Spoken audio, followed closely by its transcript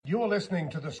You're listening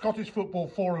to the Scottish Football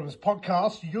Forum's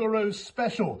podcast, Euros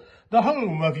Special, the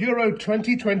home of Euro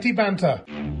 2020 banter.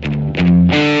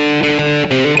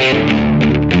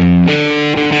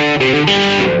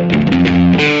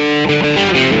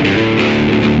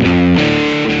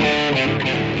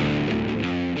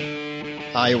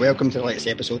 Hi, welcome to the latest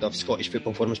episode of Scottish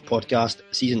Football Forum's podcast,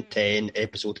 Season 10,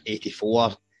 Episode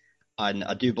 84. And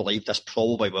I do believe this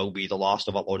probably will be the last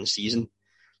of our long season.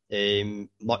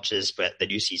 Much as the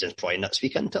new season's probably next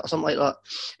week, isn't it, or something like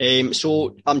that.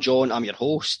 So I'm John, I'm your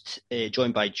host,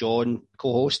 joined by John,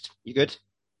 co-host. You good?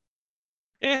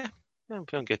 Yeah, I'm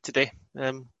feeling good today.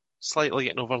 Slightly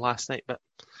getting over last night, but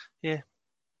yeah,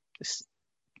 it's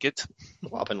good.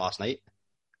 What happened last night?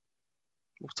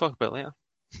 We'll talk about it later.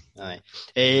 Aye.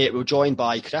 We're joined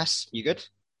by Chris. You good?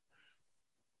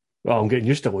 Well, I'm getting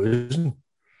used to losing.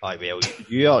 Aye, well,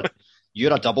 you're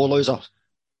a double loser.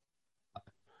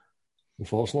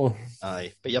 Unfortunately.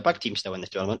 Aye, but your big team's still in the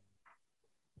tournament.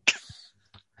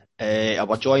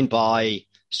 We're joined by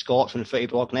Scott from the Footy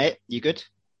Blog Net. You good?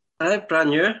 Aye,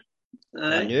 brand new.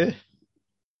 Brand new.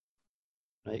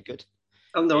 Right, good.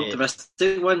 I'm the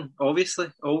optimistic one,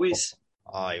 obviously, always.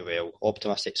 Aye, well,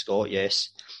 optimistic Scott, yes.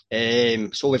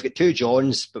 So we've got two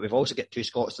Johns, but we've also got two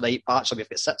Scots tonight. Actually, we've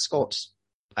got 6 Scots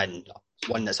and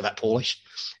one that's a bit Polish.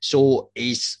 So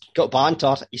he's got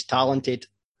banter, he's talented.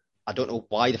 I don't know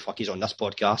why the fuck he's on this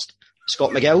podcast. Scott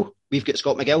McGill. We've got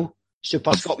Scott McGill.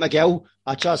 Super Scott McGill.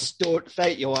 I just don't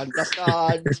think you'll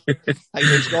understand. How you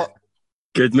doing, Scott?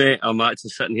 Good, mate. I'm actually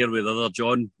sitting here with the other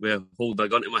John. We hold a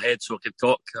gun to my head so I can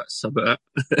talk. That's about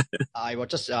it. Aye, we're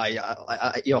just...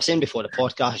 you were saying before the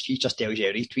podcast, he just tells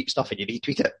you to retweet stuff and you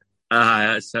retweet it. Aye,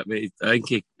 that's it, mate. I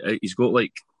think he's got,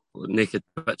 like, naked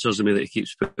pictures of me that he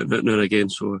keeps putting out now and again,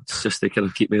 so it's just to kind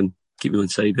of keep me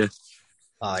inside there.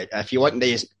 Aye, if you want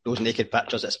those naked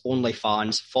pictures, it's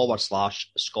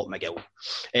OnlyFans/Scott McGill.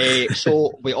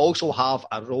 So we also have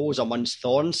a rose amongst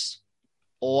thorns,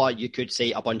 or you could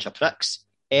say a bunch of pricks.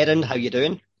 Erin, how you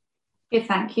doing? Good,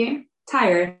 thank you.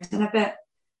 Tired and a bit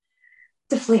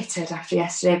deflated after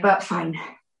yesterday, but fine.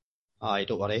 Aye,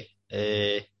 don't worry.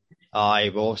 Aye,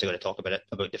 we're also going to talk about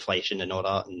deflation and all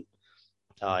that, and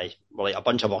aye, we're like a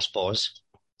bunch of us boys.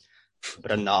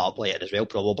 Bring that up later as well,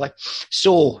 probably.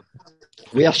 So,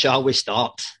 where shall we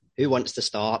start? Who wants to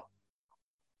start?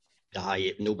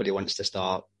 Aye, nobody wants to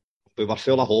start. We were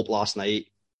full of hope last night.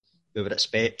 We were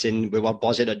expecting, we were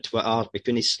buzzing on Twitter, we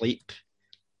couldn't sleep.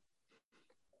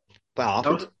 What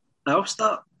happened? I'll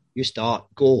start. You start,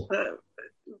 go.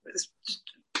 It's just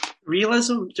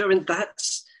realism. Do you know what I mean?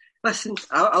 Listen,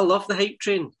 I love the hype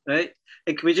train, right?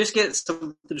 And can we just get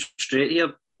something straight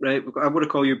here? Right, I'm going to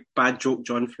call you Bad Joke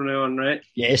John from now on, right?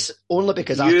 Yes, only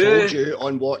because I told you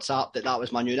on WhatsApp that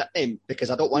was my new nickname,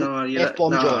 because I don't want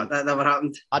F-bomb John. That never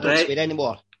happened. I don't swear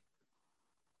anymore.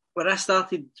 When I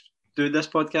started doing this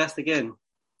podcast again,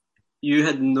 you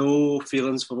had no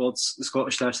feelings towards the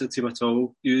Scottish national team at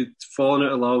all. You'd fallen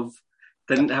out of love,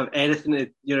 didn't have anything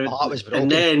to, that was broken.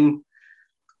 And then,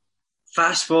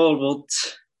 fast forward,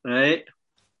 right,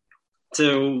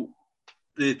 till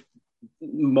the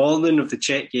morning of the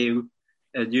Czech game,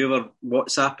 and you were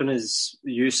WhatsApping us,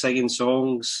 you singing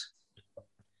songs,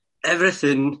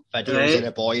 everything, videos right? of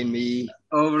the boy and me,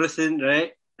 everything,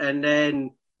 right? And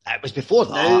then it was before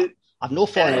that. I've no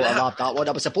fallen out of that one.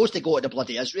 I was supposed to go to the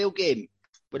bloody Israel game,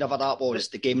 whatever that was,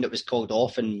 the game that was called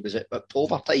off, and was it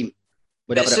overtime?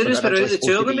 As soon as we're out of the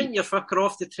tournament, you're fucking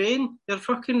off the train. You're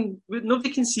fucking,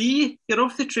 nobody can see you. You're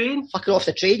off the train. Fucking off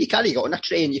the train. You can't even get on a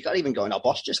train. You can't even get on a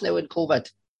bus just now in COVID.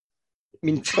 I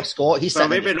mean, for Scott, he's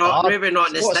sitting in his car. Maybe not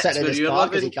in the sticks where you're living.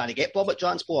 Because he can't get public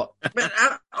transport. But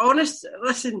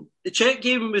listen, the Czech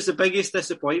game was the biggest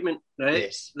disappointment, right?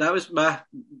 Yes. That was my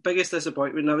biggest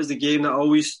disappointment. That was the game that I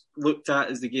always looked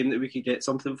at as the game that we could get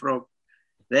something from.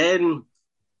 Then,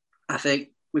 I think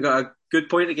we got a good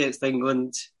point against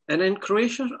England. And then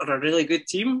Croatia are a really good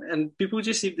team. And people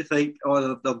just seem to think,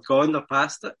 oh, they're gone, they're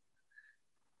past it.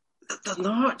 They're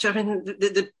not. I mean,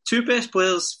 the two best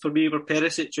players for me were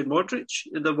Perisic and Modric.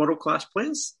 They're world-class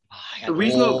players.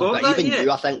 We've not got that even yet.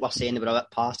 You, I think, were saying they were a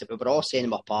bit past it, but we're all saying they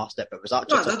were past it. But was that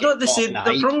just they're not the same.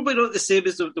 They're probably not the same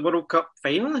as the World Cup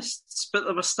finalists, but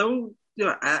they were still.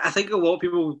 I think a lot of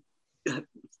people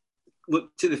look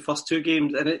to the first two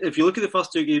games, and if you look at the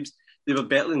first two games, they were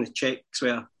better than the Czechs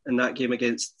were in that game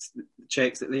against the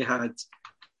Czechs that they had,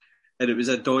 and it was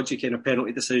a dodgy kind of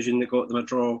penalty decision that got them a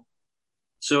draw.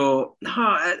 So, no,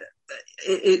 I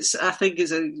think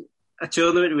it's a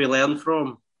tournament we learn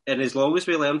from, and as long as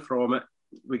we learn from it,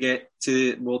 we get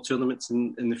to world tournaments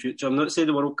in the future. I'm not saying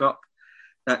the World Cup,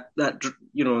 that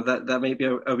might be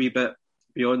a wee bit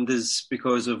beyond us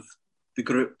because of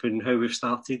the group and how we've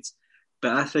started.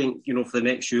 But I think, for the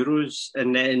next Euros,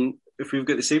 and then if we've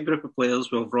got the same group of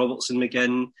players, we'll have Robertson,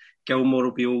 McGinn, Gilmore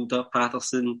will be older,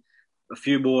 Patterson, a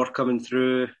few more coming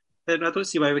through, then I don't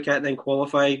see why we can't then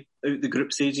qualify out the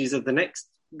group stages of the next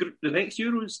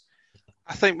Euros.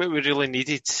 I think what we really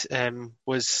needed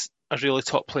was a really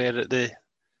top player at the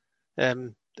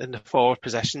in the forward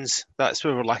positions. That's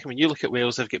where we're lacking. When you look at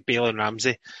Wales, they've got Bale and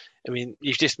Ramsey. I mean,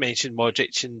 you've just mentioned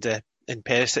Modric and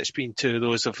Perisic being two of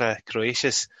those of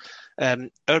Croatia's.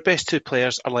 Our best two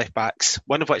players are left backs,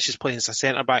 one of which is playing as a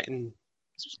centre back and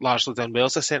largely done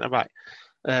Wales as a centre back.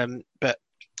 But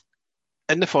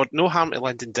in the forward, no harm to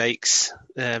Lyndon Dykes.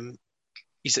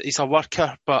 He's a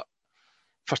worker, but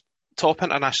for top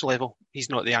international level, he's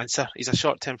not the answer. He's a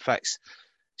short-term fix.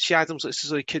 Shea Adams looks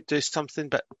as though he could do something,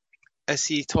 but is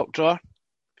he top drawer? If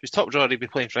he was top drawer, he'd be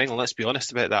playing for England. Let's be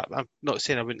honest about that. I'm not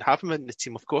saying I wouldn't have him in the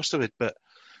team. Of course I would, but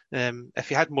if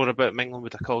he had more about him, England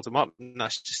would have called him up, and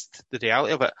that's just the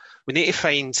reality of it. We need to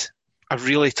find a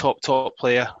really top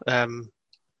player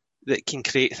that can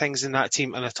create things in that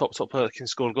team, and a top player that can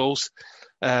score goals.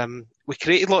 We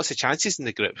created lots of chances in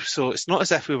the group, so it's not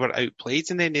as if we were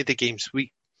outplayed in any of the games.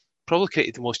 We probably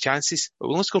created the most chances, but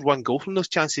we only scored one goal from those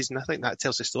chances, and I think that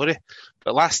tells the story.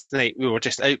 But last night we were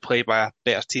just outplayed by a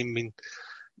better team. I mean,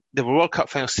 they were World Cup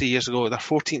finals 3 years ago. They're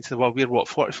 14th in the world. We're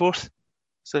 44th?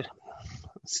 So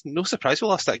it's no surprise we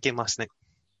lost that game last night.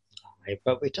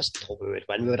 But we just thought we would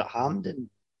win. We were at Hampden.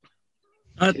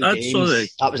 I saw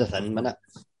that was a thing, wasn't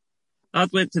it? I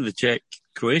went to the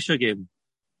Czech-Croatia game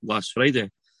last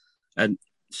Friday, and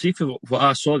see for what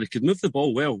I saw, they could move the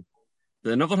ball well, but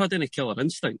they never had any killer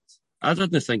instinct. I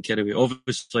didn't think anyway.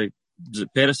 Obviously,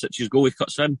 Perisic's goal he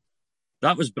cuts in.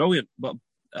 That was brilliant, but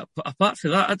apart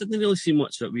from that, I didn't really see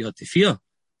much that we had to fear.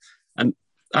 And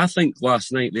I think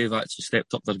last night they've actually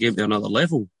stepped up their game to another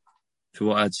level for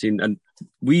what I'd seen. And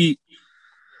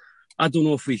I don't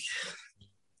know if we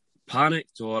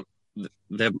panicked or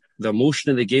the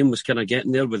emotion of the game was kind of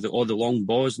getting there with all the long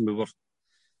balls, and we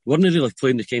weren't really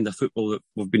playing the kind of football that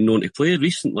we've been known to play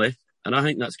recently. And I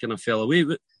think that's kind of fell away.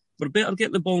 But we're better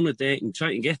getting the ball on the deck and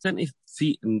trying to get into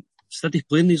feet and instead of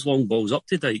playing these long balls up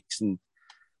to Dykes. And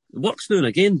it works now and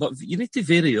again, but you need to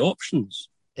vary the options.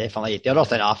 Definitely. The other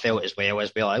thing I felt as well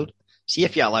is we allowed. See,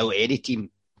 if you allow any team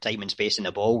time and space in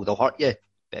the ball, they'll hurt you.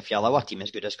 But if you allow a team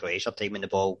as good as Croatia time in the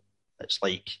ball, it's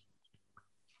like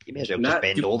you may as well just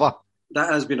bend over.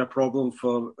 That has been a problem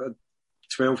for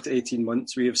 12 to 18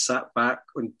 months. We have sat back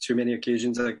on too many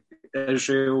occasions. Like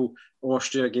Israel,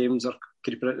 Austria games are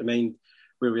creeping into mind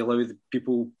where we allow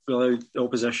the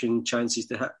opposition chances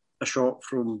to hit a shot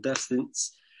from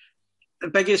distance. The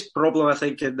biggest problem, I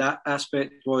think, in that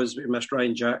aspect was we missed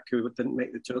Ryan Jack, who didn't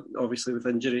make the tour, obviously, with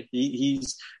injury.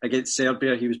 He's against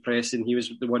Serbia, he was pressing. He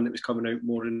was the one that was coming out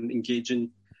more and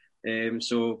engaging.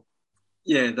 So,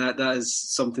 yeah, that is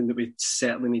something that we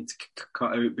certainly need to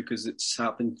cut out because it's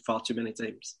happened far too many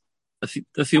times.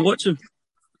 If you watch a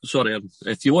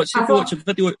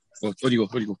video... Oh, where do you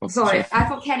go? Sorry, I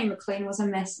thought Kenny McLean was a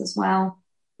miss as well.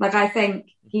 Like, I think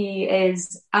he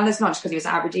is, and that's not just because he was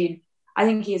at Aberdeen, I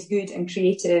think he is good and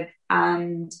creative,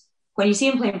 and when you see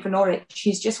him playing for Norwich,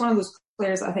 he's just one of those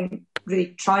players that I think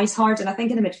really tries hard, and I think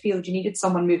in the midfield you needed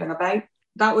someone moving about.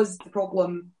 That was the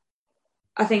problem.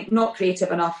 I think not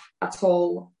creative enough at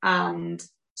all and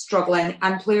struggling,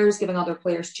 and players giving other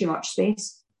players too much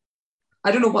space.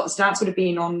 I don't know what the stats would have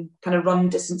been on kind of run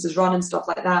distances run and stuff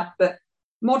like that, but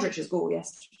Modric's goal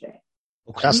yesterday.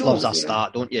 Well, Chris loves a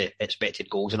start, don't you? Expected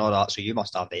goals and all that, so you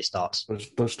must have their starts.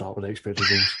 Don't start with expected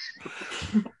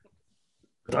goals.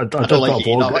 I don't like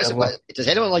it. Does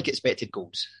anyone like expected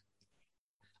goals?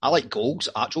 I like goals,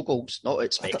 actual goals, not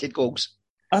expected goals.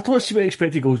 I don't see what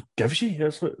expected goals gives you.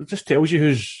 It just tells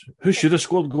you who should have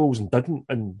scored goals and didn't,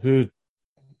 and who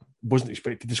wasn't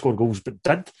expected to score goals but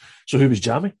did. So who was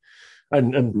jammy?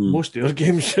 And most of our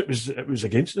games, it was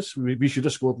against us. We should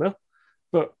have scored more.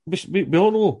 But we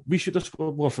all know we should have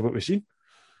scored more for what we've seen.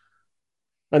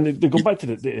 And they go back to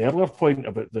the earlier point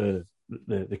about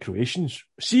the Croatians.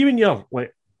 See, when you're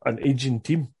like an aging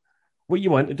team, what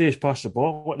you want to do is pass the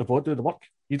ball, let the ball do the work.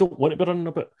 You don't want to be running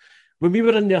about. When we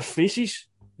were in their faces,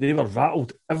 they were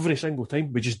rattled every single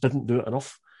time. We just didn't do it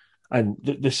enough. And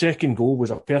the second goal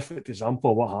was a perfect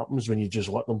example of what happens when you just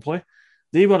let them play.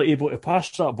 They were able to pass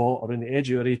that ball around the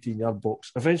edge of our 18-yard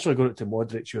box, eventually got it to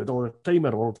Modric, who had all the time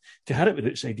in the world, to hit it with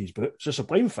outside his boot. It's a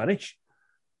sublime finish.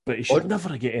 But he should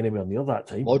never get anywhere near that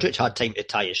time. Modric had time to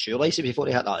tie his shoelaces before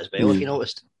he hit that as well, if you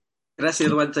noticed. Can I say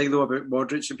the one thing, though, about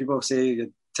Modric? And people say,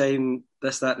 time,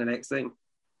 this, that, and the next thing.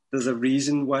 There's a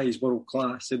reason why he's world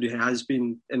class, and he has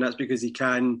been, and that's because he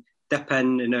can dip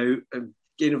in and out. And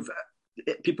kind of,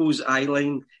 people's eye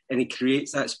line and he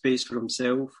creates that space for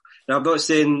himself. Now, I'm not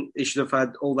saying he should have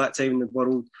had all that time in the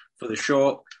world for the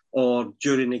shot or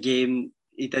during the game.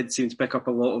 He did seem to pick up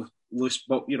a lot of loose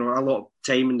ball, a lot of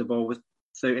time in the ball without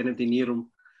anybody near him.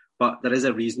 But there is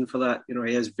a reason for that.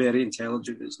 He is very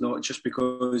intelligent. It's not just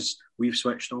because we've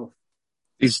switched off.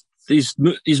 His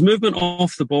movement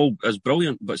off the ball is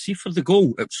brilliant, but see, for the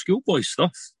goal, it's schoolboy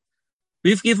stuff.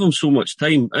 We've given him so much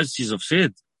time, as I've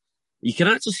said. You can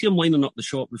actually see him lining up the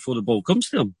shot before the ball comes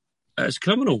to him. It's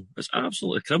criminal. It's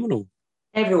absolutely criminal.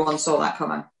 Everyone saw that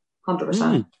coming,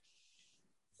 100%.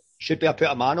 Should be a put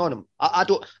a man on him. I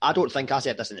don't think, I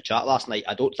said this in the chat last night,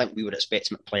 I don't think we were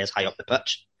expecting players high up the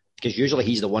pitch, because usually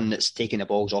he's the one that's taking the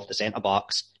balls off the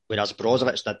centre-backs, whereas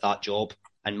Brozovic did that job,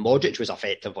 and Modric was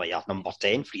effectively a number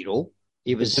 10 free role.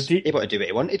 He was able to do what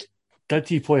he wanted. Did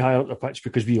he play higher up the pitch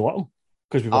because we let him?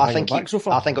 Because we were hanging back so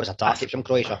far? I think it was a tactic from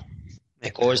Croatia.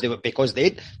 Because they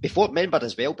remember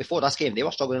as well, before this game, they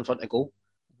were struggling in front of goal,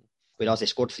 whereas they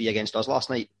scored 3 against us last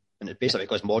night. And it's basically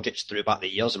because Modric threw back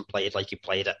the ears and played like he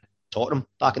played at Tottenham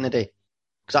back in the day.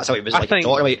 Because that's how he was at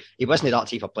Tottenham. He wasn't that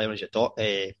type of player as you thought,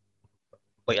 like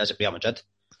he is at Real Madrid.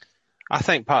 I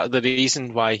think part of the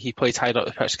reason why he played higher up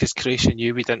the pitch because Croatia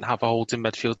knew we didn't have a holding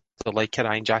midfielder like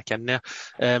Ryan Jack in there.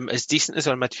 As decent as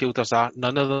our midfielders are,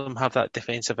 none of them have that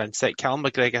defensive instinct. Callum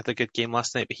McGregor had a good game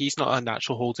last night, but he's not a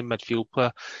natural holding midfield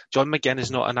player. John McGinn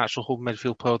is not a natural holding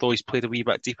midfield player, although he's played a wee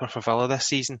bit deeper for Villa this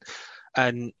season.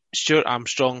 And Stuart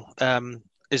Armstrong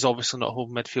is obviously not a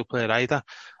holding midfield player either.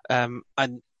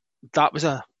 And that was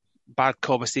a bad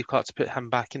call by Steve Clarke to put him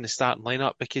back in the starting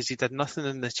lineup because he did nothing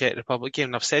in the Czech Republic game.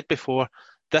 And I've said before,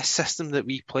 this system that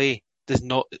we play does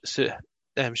not suit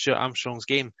Stuart Armstrong's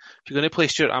game. If you're going to play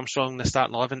Stuart Armstrong in the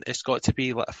starting 11, it's got to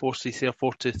be like a 4-3-3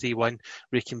 or 4-2-3-1 where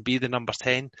he can be the number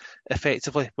 10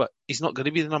 effectively. But he's not going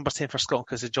to be the number 10 for Scotland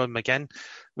because of John McGinn.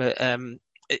 But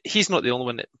he's not the only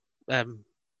one that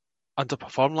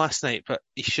underperformed last night, but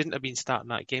he shouldn't have been starting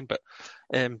that game. But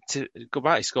to go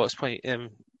back to Scott's point,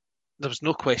 there was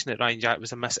no question that Ryan Jack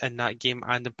was a miss in that game,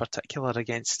 and in particular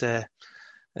against the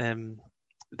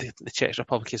Czech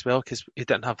Republic as well, because he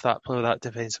didn't have that player with that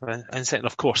defensive insight. And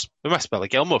of course, we missed Billy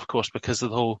Gilmour, of course, because of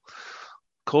the whole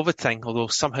COVID thing, although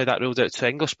somehow that ruled out 2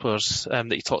 English players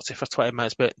that he talked to for 20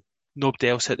 minutes, but nobody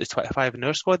else hit the 25 in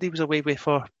our squad he was away with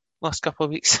for last couple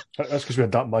of weeks. That's because we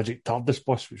had that magic TARDIS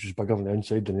bus, which was bigger on the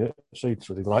inside than the outside,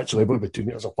 so they were actually able to be 2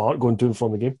 metres apart going to and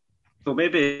from the game. Well,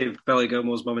 maybe Billy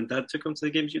Gilmour's mum and dad took him to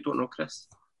the games. You don't know, Chris.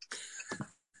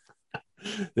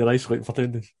 They're isolating for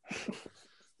 10 days.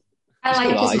 I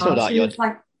like his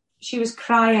mum. She was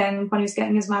crying when he was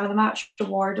getting his Man of the Match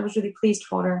award. I was really pleased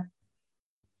for her.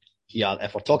 Yeah,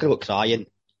 if we're talking about crying,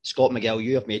 Scott McGill,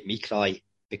 you have made me cry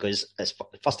because it's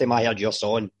the first time I heard your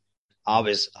song, I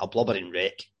was a blubbering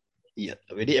wreck. Yeah,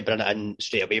 we need to bring it in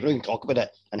straight away. We don't even talk about it.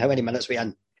 And how many minutes we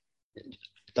in?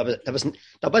 There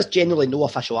was generally no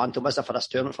official anthem, was there, for this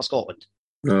tournament for Scotland?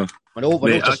 No. We're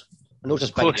not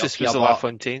just closest was the La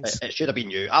Fontaines. It should have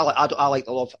been you. I like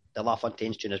the La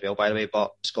Fontaines tune as well, by the way,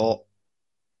 but Scott,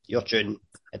 your tune,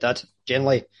 it did.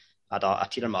 Generally, I had a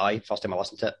tear in my eye first time I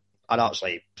listened to it. And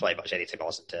actually, pretty much any time I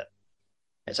listened to it.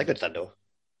 It's a good thing, though.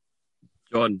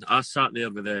 John, I sat there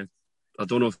with I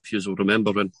don't know if you will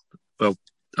remember when,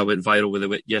 I went viral with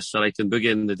the Yes Sir I Can Boogie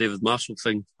and the David Marshall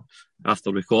thing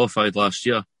after we qualified last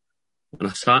year. And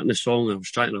I sat in the song and I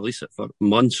was trying to release it for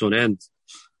months on end.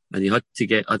 And you had to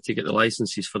get the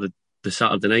licenses for the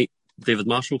Saturday night David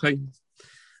Marshall thing.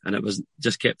 And it was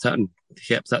just kept hitting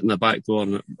the back door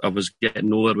and I was getting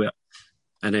nowhere with it.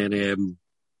 And then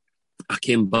I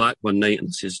came back one night and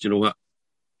I says, do you know what?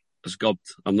 It's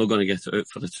gubbed. I'm not going to get it out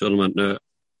for the tournament now.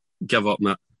 Give up,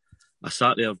 mate. I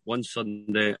sat there one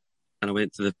Sunday and I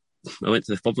went to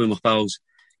the pub with my pals,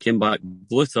 came back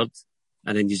bluttered,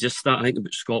 and then you just start thinking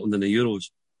about Scotland and the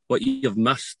Euros. What you've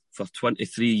missed for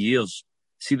 23 years.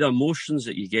 See the emotions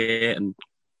that you get and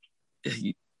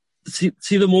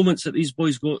see the moments that these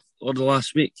boys got over the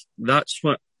last week. That's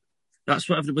what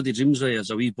everybody dreams of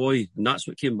as a wee boy. And that's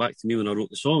what came back to me when I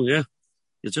wrote the song, yeah.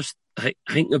 You're just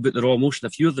thinking about the raw emotion.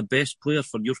 If you're the best player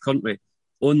for your country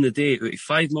on the day out of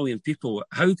 5 million people,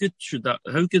 how good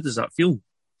does that feel?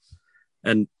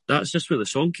 And that's just where the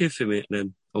song came from, mate. And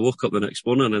then I woke up the next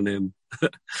morning and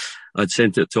I'd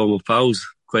sent it to all my pals.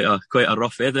 Quite a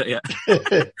rough edit, yeah.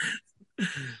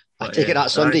 I take it that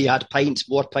Sunday you had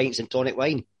more pints and tonic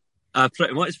wine.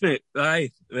 Pretty much, mate. Aye.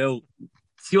 Well,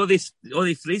 see all these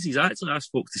phrases, I actually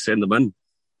asked folk to send them in,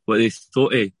 what they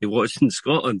thought he watched in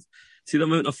Scotland. See the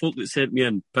amount of folk that sent me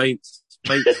in pints,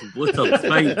 bluttered,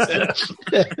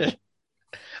 pints.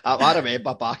 I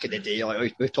remember back in the day,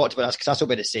 like we've talked about this because that's will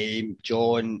be the same.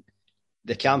 John,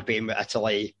 the campaign with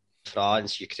Italy,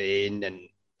 France, Ukraine, and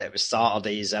it was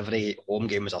Saturdays. Every home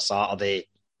game was a Saturday.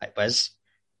 It was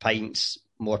pints,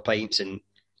 more pints, and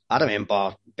I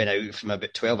remember being out from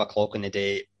about 12 o'clock in the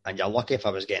day, and you're lucky if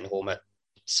I was getting home at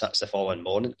 6 the following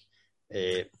morning.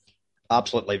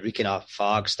 Absolutely reeking of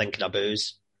fag, stinking of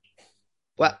booze.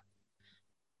 What?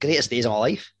 Greatest days of my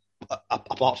life.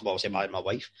 Apart from obviously marrying my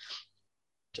wife.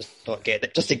 Just not get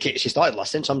it. Just in case she started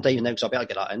listening sometime now, so I better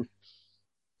get that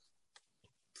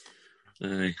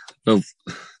in. Well,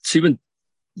 see when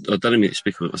I didn't mean to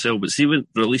speak about myself, but see when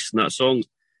releasing that song,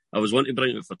 I was wanting to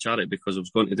bring it for charity because I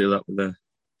was going to do that with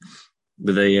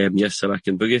the Yes Sir I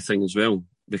Can Boogie thing as well.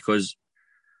 Because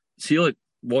see, like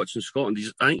watching Scotland,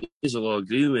 I think there's a lot of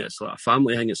agree with me. It's like a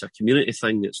family thing. It's a community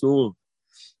thing. It's no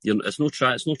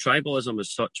tribalism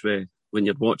as such. When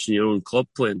you're watching your own club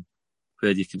playing,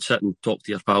 where you can sit and talk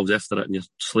to your pals after it, and you're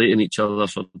slating each other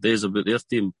for days about their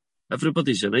team.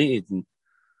 Everybody's united. And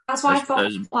that's what I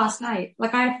thought last night.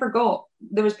 Like, I forgot.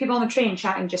 There was people on the train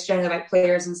chatting just generally about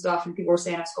players and stuff, and people were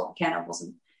saying Scotland Kennett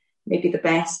wasn't maybe the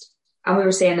best. And we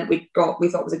were saying that we thought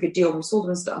it was a good deal when we sold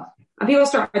them and stuff. And people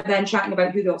started then chatting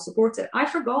about who they all supported. I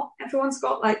forgot everyone's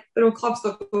got like their own clubs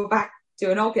that go back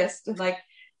to in August. And like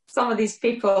some of these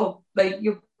people, like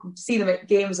you see them at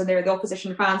games and they're the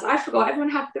opposition fans. I forgot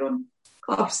everyone had their own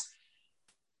clubs.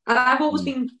 And I've always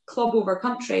been club over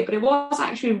country, but it was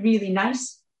actually really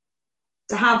nice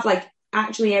to have like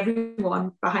actually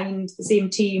everyone behind the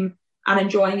same team and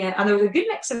enjoying it. And there was a good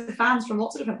mix of fans from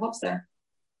lots of different clubs there.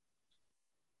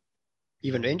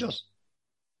 Even Rangers?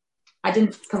 I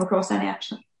didn't come across any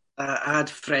actually. I had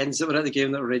friends that were at the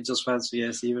game that were Rangers fans, so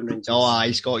yes, even Rangers. Oh,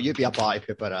 aye, Scott, you'd be a party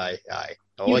pooper, aye.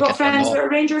 You've got friends that are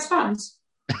Rangers fans?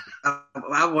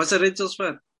 I was a Rangers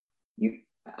fan.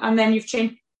 And then you've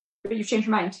changed your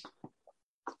mind?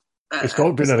 I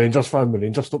stopped being a Rangers fan when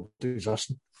Rangers stopped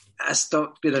existing. I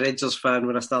stopped being a Rangers fan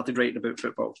when I started writing about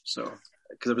football, so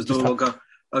because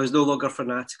I was no longer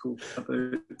fanatical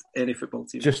about any football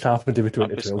team. Just happened to be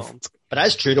 2012. But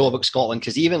that's true though about Scotland,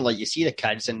 because even like you see the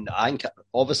kids, and I think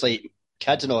obviously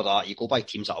kids and all that, you go by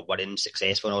teams that are winning,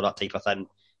 successful and all that type of thing.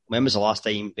 When was the last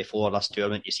time before this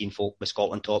tournament you seen folk with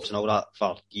Scotland tops and all that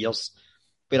for years?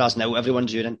 Whereas now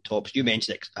everyone's wearing tops. You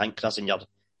mentioned it, I think, Chris, in your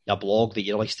blog that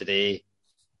you released today.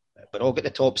 But all get the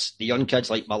tops. The young kids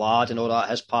like my lad and all that,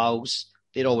 his pals,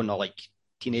 they're all in their like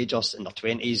teenagers in their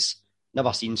 20s.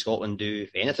 Never seen Scotland do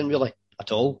anything really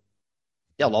at all.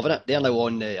 They're loving it. They're now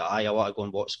on the, I want to go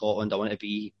and watch Scotland. I want to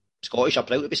be Scottish. I'm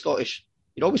proud to be Scottish.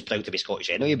 You're always proud to be Scottish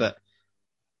anyway, but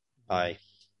aye.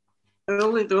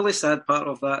 The only sad part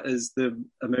of that is the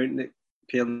amount that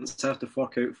parents have to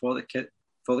fork out for the kids.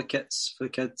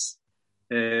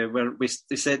 Where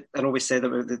they said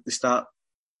about the start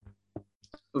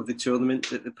of the tournament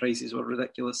that the prices were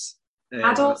ridiculous.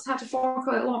 Adults had to fork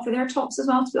out a lot for their tops as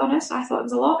well, to be honest. I thought it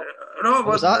was a lot. No, it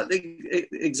wasn't.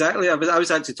 Exactly. I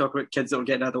was actually talking about kids that were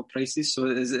getting adult prices, so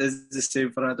it is the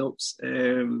same for adults.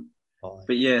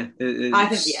 But yeah. I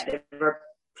think, they were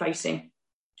pricey.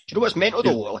 Do you know what's mental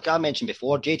though? Like I mentioned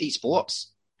before, JD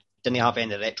Sports didn't have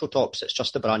any retro tops. It's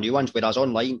just the brand new ones, whereas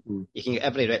online, you can get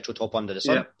every retro top under the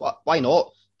sun. Yeah. Why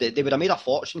not? They would have made a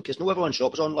fortune, because no everyone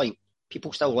shops online.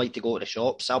 People still like to go to the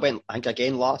shops. I went, I think,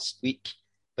 again last week,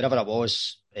 wherever I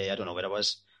was, I don't know where it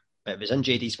was, but it was in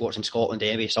JD Sports in Scotland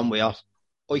anyway, somewhere.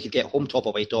 Or you could get home top or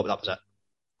away top, that was it.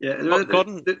 Yeah,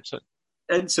 Gordon,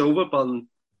 in Silverburn,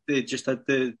 they just had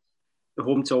the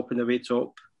home top and the away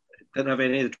top. Didn't have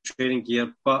any of the training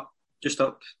gear, but just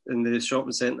up in the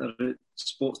shopping centre at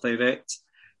Sports Direct,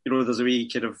 there's a wee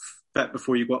kind of bit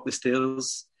before you go up the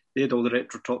stairs. They had all the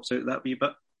retro tops out that wee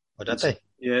bit. Oh, did they?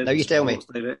 Yeah. Now you tell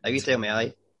me,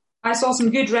 aye. I saw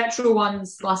some good retro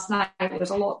ones last night. There's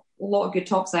a lot of good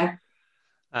tops there.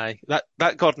 Aye,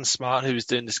 that Gordon Smart, who was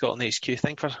doing the Scotland HQ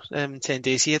thing for 10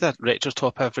 days, he had a retro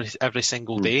top every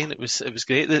single day, and it was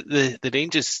great. The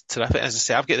range is terrific. As I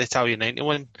say, I've got the Italia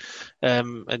 91,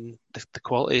 and the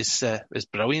quality is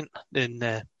brilliant.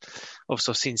 And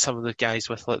obviously, I've seen some of the guys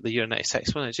with like the Euro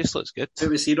 96 one. It just looks good. So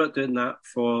was he not doing that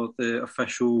for the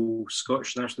official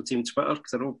Scottish national team Twitter?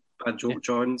 Because I know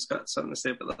John's got something to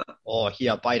say about that. Oh,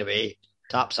 here, by the way,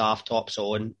 taps off, tops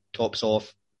on, tops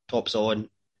off, tops on.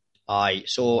 Aye,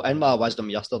 so in my wisdom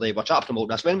yesterday, we're trying to promote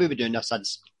this. When we were doing this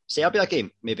since Serbia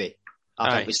game, maybe.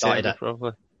 I think we started Serbia, it.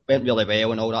 Probably. Went really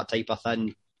well and all that type of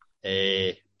thing.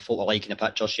 Folk were liking the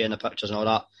pictures, sharing the pictures and all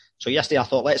that. So yesterday I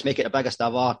thought, let's make it the biggest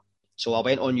ever. So I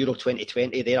went on Euro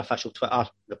 2020, their official Twitter,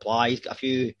 replied, got a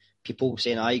few people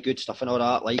saying, aye, good stuff and all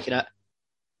that, liking it.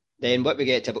 Then what we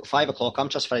get to about 5 o'clock, I'm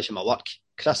just finishing my work.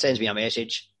 Chris sends me a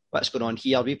message. What's going on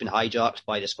here? We've been hijacked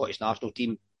by the Scottish national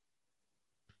team.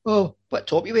 oh, what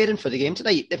top are you wearing for the game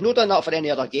tonight? They've not done that for any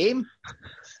other game.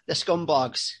 The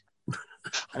scumbags.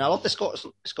 And I love the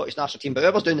Scottish national team, but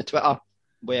whoever's doing the Twitter,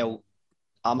 well,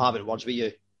 I'm having words with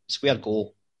you. Square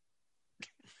goal.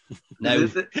 Now,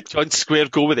 John Square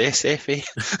go with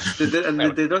SFA.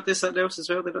 Did they not do something else as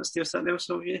well? They not steal something else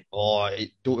from you? oh,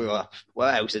 don't know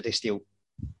what else did they steal?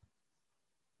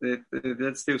 They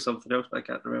did steal something else, but I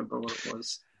can't remember what it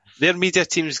was. Their media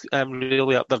teams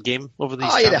really upped their game over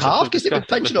these. Yeah, they have, because they've been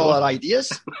pinching all our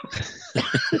ideas.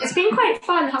 It's been quite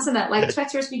fun, hasn't it? Like,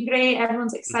 Twitter's been great,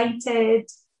 everyone's excited.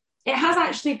 It has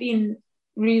actually been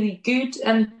really good,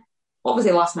 and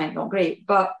obviously last night not great,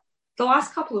 but the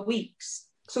last couple of weeks,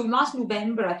 so last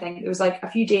November I think, there was like a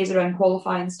few days around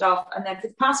qualifying stuff, and then for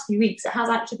the past few weeks it has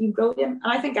actually been brilliant,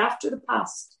 and I think after the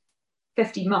past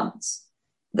 15 months,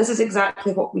 this is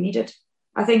exactly what we needed.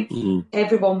 I think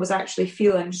everyone was actually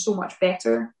feeling so much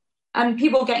better, and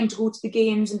people getting to go to the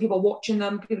games and people watching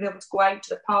them, people able to go out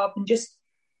to the pub and just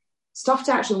stuff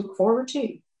to actually look forward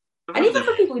to. And even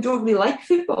for people who don't really like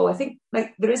football, I think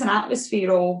like there is an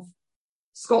atmosphere of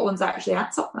Scotland's actually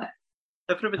at something.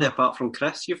 Everybody apart from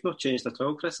Chris, you've not changed at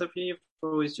all, Chris, have you? You've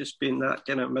always just been that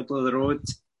kind of middle of the road,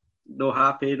 no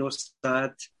happy, no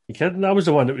sad. You kidding? I was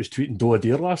the one that was tweeting Doa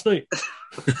Deer last night.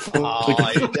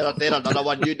 They're another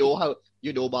one.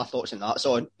 You know my thoughts on that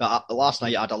song. But last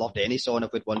night I'd have loved any song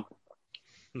if we'd won.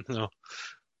 No.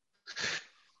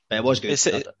 But it was good.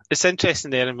 It's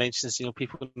interesting there, and mentions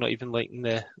people not even liking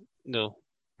the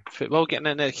football getting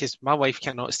in there, because my wife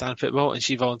cannot stand football, and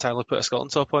she voluntarily put a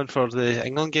Scotland top on for the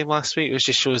England game last week, which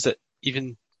just shows that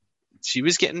even she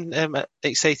was getting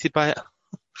excited by it.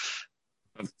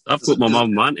 I've got my mum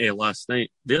and auntie last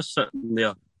night. They're sitting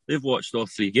there. They've watched all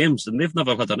 3 games and they've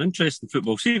never had an interest in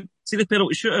football. See the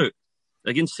penalty shootout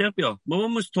against Serbia. My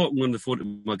mum was talking on the phone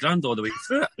to my grand all the way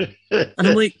through it. And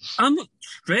I'm like, I'm not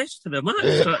stressed to the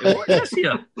match trying to watch this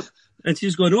here. And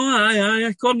she's going,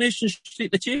 aye, Coronation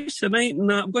Street, the Chase tonight.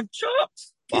 And I'm going,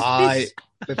 chopped. Aye,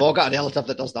 we've all got a relative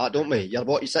that does that, don't we? You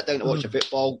sit down to watch the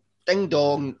football, ding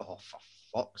dong. Oh, for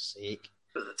fuck's sake.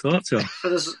 But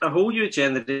there's a whole new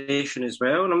generation as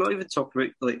well, and I'm not even talking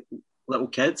about like little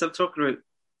kids. I'm talking about,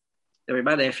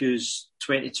 my nephew's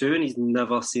 22 and he's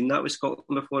never seen that with Scotland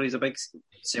before. He's a big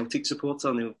Celtic supporter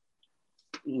and he'll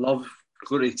love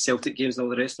going to Celtic games and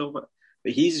all the rest of it.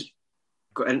 But he's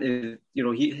got into,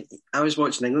 I was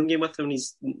watching an England game with him, and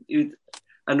he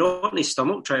a knot in his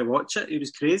stomach trying to watch it. He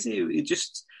was crazy. He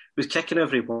just was kicking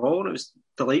every ball, and it was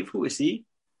delightful to see.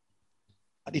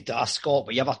 I need to ask Scott,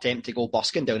 were you ever tempted to go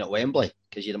busking down at Wembley?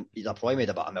 Because you'd have probably made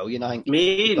about $1 million, I think.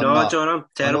 Me? No, John, I'm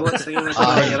terrible at singing.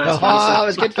 That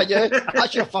was good for you.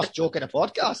 That's your first joke in a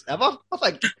podcast ever, I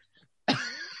think.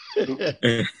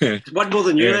 One more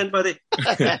than you then, buddy.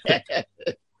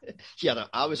 Yeah,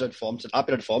 I was informed. I've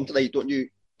been informed tonight. Don't you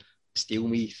steal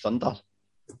me thunder?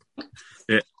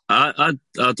 Yeah, I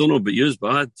don't know about you,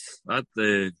 but I had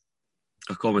the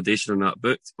accommodation on that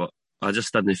booked, but I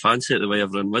just didn't fancy it the way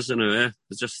everyone was now.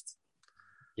 It's just,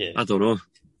 I don't know,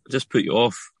 it just put you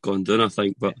off going down, I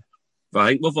think. But I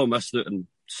think we've all missed out on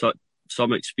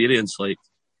some experience. Like,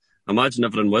 imagine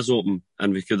everyone was open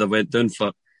and we could have went down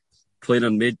for playing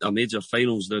in a major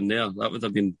finals down there. That would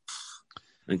have been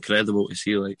incredible to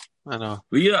see. Like, I know.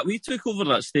 We took over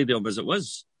that stadium as it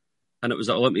was, and it was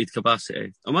at limited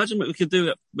capacity. Imagine what we could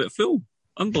do with full.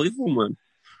 Unbelievable, man.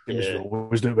 It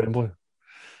was doing Wembley.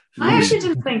 I actually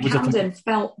didn't think Camden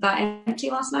felt that empty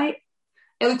last night.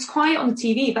 It looked quiet on the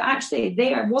TV, but actually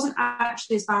it wasn't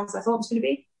actually as bad as I thought it was going to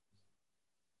be.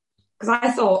 Because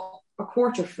I thought a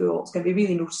quarter full, it's going to be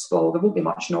really noticeable, there won't be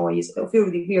much noise, it'll feel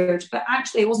really weird, but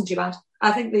actually it wasn't too bad.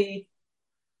 I think they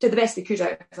did the best they could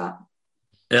out of that.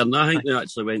 And I think they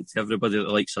actually went to everybody that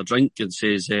likes a drink and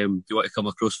says, do you want to come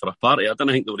across for a party? I didn't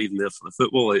think they were even there for the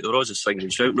football. Like, they were all just singing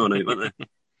and shouting all night, weren't they?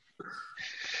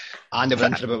 And they were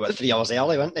in for about 3 hours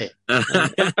early, weren't they?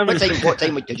 What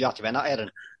time did you have to be in at,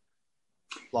 Erin?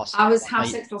 I was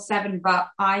 6:30 till 7, but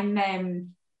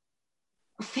I'm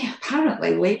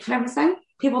apparently late for everything.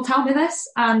 People tell me this,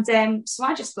 and so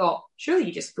I just thought, surely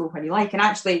you just go when you like. And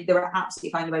actually, they were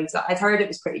absolutely fine about it. I'd heard it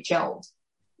was pretty chilled,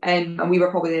 and we were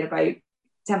probably there about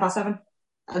 7:10,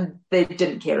 and they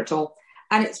didn't care at all.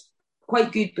 And it's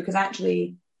quite good because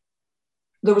actually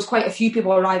there was quite a few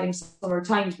people arriving similar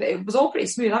times, but it was all pretty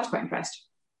smooth. I was quite impressed.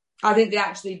 I think they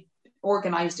actually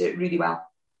organised it really well.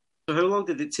 So how long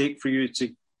did it take for you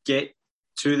to get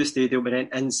to the stadium and then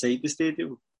inside the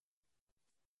stadium?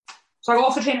 So I got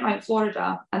off the train at Mount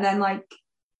Florida, and then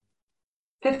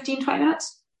 15, 20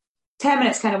 minutes. 10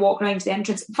 minutes kind of walk around to the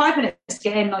entrance. 5 minutes to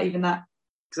get in, not even that.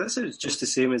 Because that sounds just the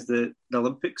same as the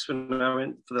Olympics when I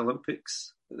went for the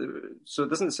Olympics. So it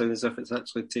doesn't sound as if it's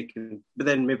actually taken. But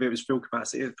then maybe it was full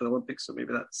capacity for the Olympics, so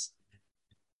maybe that's.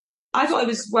 I thought it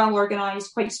was well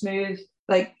organised, quite smooth,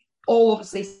 like all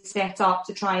obviously set up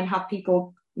to try and have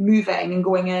people moving and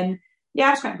going in. Yeah,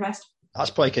 I was quite impressed. That's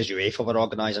probably because UEFA were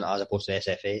organising it as opposed to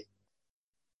SFA.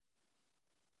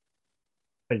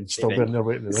 And still be in there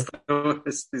waiting there.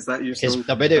 Is that you?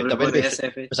 Because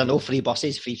there's no free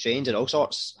buses, free trains, and all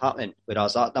sorts happening.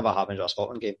 Whereas that never happens at a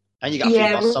Scotland game. And you get a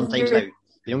free bus sometimes now. You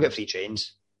don't get free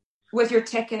trains. With your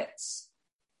tickets,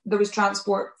 there was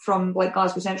transport from like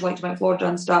Glasgow Central to Mount Florida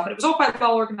and stuff, and it was all quite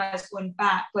well organised going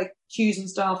back, like queues and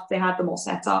stuff. They had them all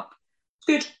set up. It's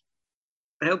good.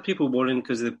 I heard people worrying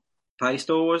because the pie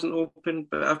stall wasn't open,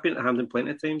 but I've been to Hampden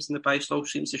plenty of times, and the pie stall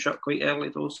seems to shut quite early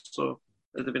though. So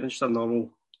it'd have been just a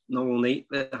normal night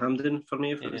at Hampden for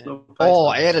me if it was no pie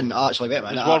stall. Erin, actually, wait a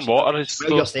minute. Warm water is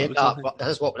you're saying that, but this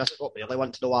is what we really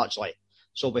want to know actually.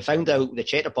 So we found out the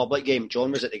Czech Republic game.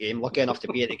 John was at the game, lucky enough to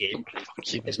be at the game.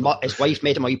 His wife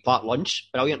made him a wee part lunch,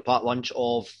 brilliant part lunch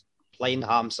of plain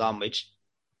ham sandwich,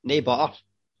 no butter.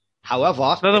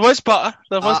 However, no, there was butter.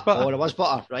 There was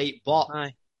butter, right?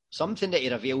 But something that he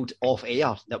revealed off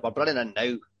air that we're bringing in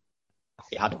now,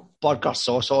 he had burger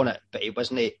sauce on it, but he was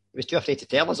too afraid to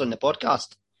tell us on the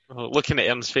podcast. Oh, looking at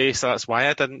Erin's face, that's why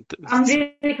I didn't. I'm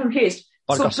really confused.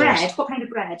 Burger bread, sauce. what kind of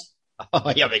bread? Oh,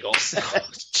 here we go.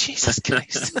 Oh, Jesus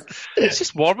Christ. It's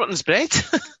just Warburton's bread.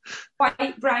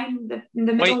 White, brown, the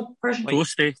middle version.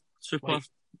 Toasty, super.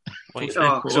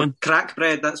 So crack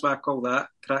bread, that's what I call that.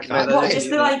 Crack bread. What, is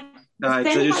the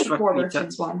thin like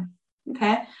Warburton's one?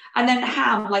 Okay. And then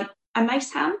ham, like a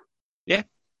nice ham? Yeah,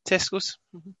 Tesco's.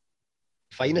 Mm-hmm.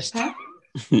 Finest. Huh?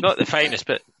 Not the finest,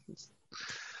 but...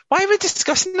 Why are we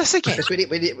discussing this again?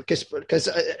 Because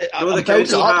I'm building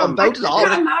it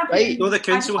up, right? No, the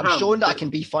council I'm showing that I can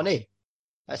be funny.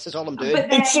 This is all I'm doing.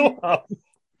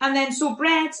 And then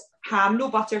bread, ham, no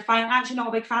butter, fine. Actually, not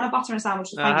a big fan of butter in a sandwich.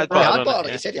 I had butter.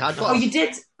 You said you had butter. Oh, you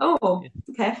did? Oh,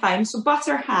 okay, fine. So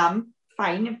butter, ham,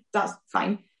 fine. That's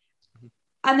fine.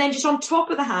 And then just on top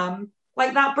of the ham,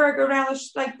 like that burger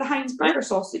relish, like the Heinz burger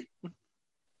sausage.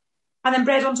 And then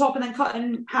bread on top and then cut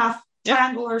in half.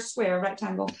 Triangle or square?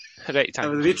 Rectangle.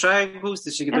 Rectangle. The wee triangles.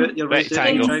 Did you do it? Your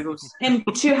rectangle. In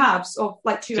two halves of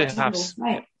like two rectangles.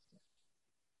 Right.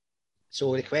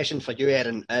 So the question for you,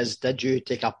 Erin, is: did you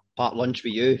take a part lunch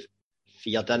with you for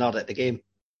your dinner at the game?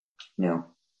 No.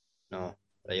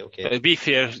 Right. Okay. But to be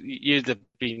fair, you'd have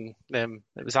been.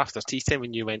 It was after tea time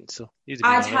when you went, so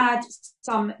I'd had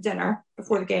some dinner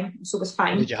before the game, so it was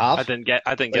fine. What did you have? I didn't get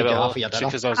it all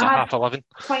because I was at 11:30.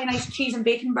 Quite a nice cheese and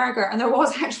bacon burger, and there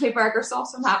was actually burger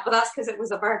sauce on that, but that's because it was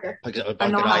a burger. Because it was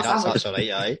burger, that's all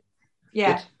right, aye.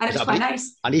 Yeah, good. And it was quite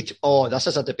nice. This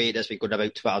is a debate that's been going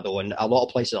about Twitter though, and a lot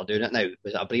of places are doing it now.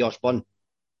 Was it a brioche bun?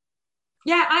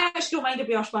 Yeah, I actually don't mind a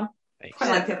brioche bun. Nice. Quite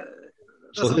like it.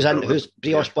 So who's in? Who's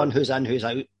brioche bun? Who's in? Who's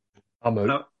out? I'm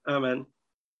out. I'm in.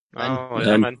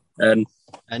 I'm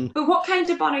in. But what kind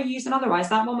of bun are you using otherwise?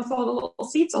 That one with all the little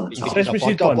seeds on the top?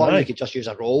 You could just use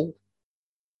a roll.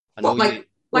 A roll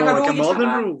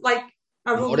roll? Like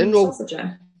a roll sausage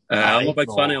in? I'm a big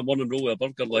fan of a morning roll with a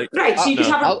burger. Right, so you could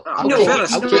have I'll take a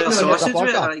sausage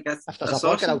with it. If there's a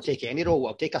burger, I'll take any roll.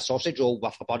 I'll take a sausage roll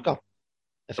with a burger.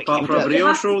 If it came to it. You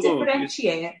have to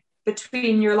differentiate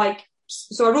between your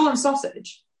so a roll and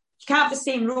sausage. You can't have the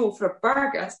same roll for a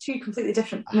burger. It's two completely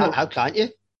different. How can't you?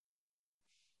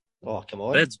 Oh, come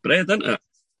on. Bread's bread, isn't it?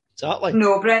 Exactly.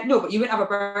 No, bread. No, but you wouldn't have a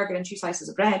burger and two slices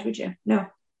of bread, would you? No.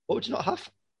 What would you not have?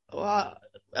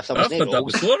 If there was no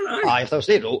rolls. Before, if there was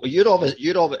no roll, you'd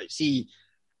obviously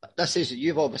see.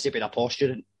 You've obviously been a poor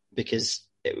student because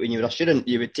when you were a student,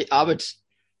 you would take. I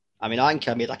think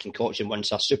I made a concoction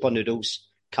once of super noodles,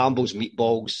 Campbell's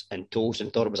meatballs, and toast,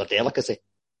 and thought it was a delicacy.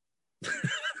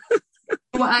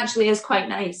 What actually is quite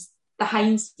nice, the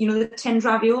Heinz, the tinned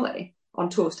ravioli on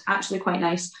toast, actually quite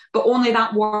nice. But only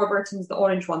that Warburton's, the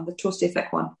orange one, the toasty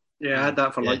thick one. Yeah, I had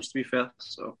that for lunch, to be fair.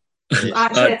 So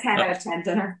actually a 10 out of 10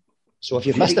 dinner. So if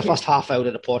you've missed the first half hour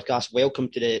of the podcast, welcome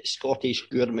to the Scottish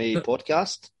Gourmet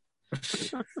Podcast.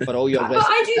 For all your but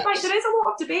I do like, there is a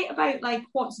lot of debate about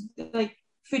what's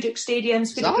food at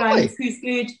stadiums, food at ground, who's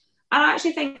good. And I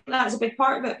actually think that's a big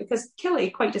part of it because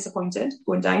Killie quite disappointed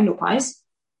going down, no pies.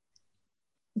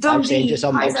 I'll send you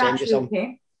some.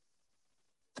 Okay.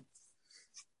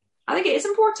 I think it is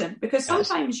important because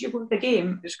sometimes you go to the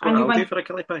game and you might for a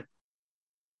Killie pie.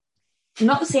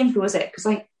 Not the same though, is it? Because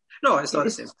no, it's not the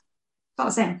same. Not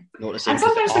the same. Not the same. And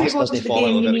sometimes when you go to the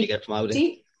game, you need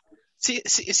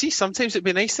See, sometimes it'd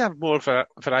be nice to have more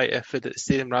variety of food at the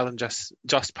stadium rather than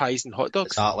just pies and hot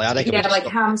dogs. Exactly. I reckon Yeah, like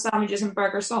ham sandwiches and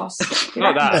burger sauce.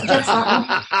 Not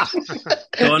that.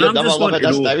 John, I'm just wanting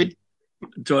to know. down.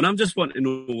 John, I'm just wanting to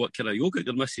know what kind of yogurt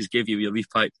your missus gave you with your wee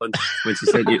packed lunch when she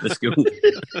sent you to school.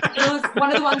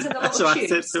 One of the ones in the little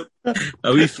tubes.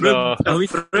 A wee fruit. No. A wee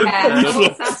fruit. Yeah, the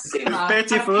little Satsuma.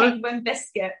 Petit and four. penguin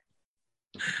biscuit.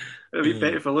 A wee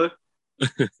petit fillet.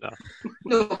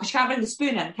 No, because you can't bring the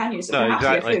spoon in, can you? So No, you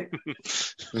have exactly. to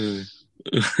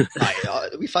get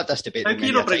food. We've had this debate. How can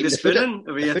you not bring the spoon in?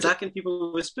 Are we attacking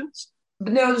people with spoons?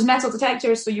 But no, there's metal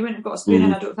detectors, so you wouldn't have got a spoon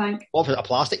in, I don't think. What was it, a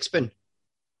plastic spoon?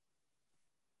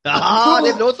 They've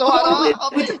not thought of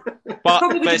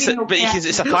that.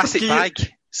 It's a plastic bag,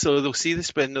 so they'll see the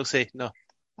spoon, they'll say no.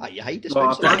 You hide the Oh,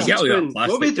 a spoons. plastic spoon.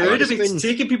 plastic What are we doing? plastic If it's spoon.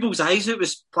 taking people's eyes out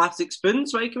with plastic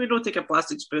spoons, why can we not take a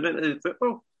plastic spoon into the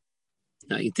football?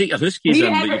 Now, you take your huskies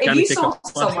in, but you If can't you take saw a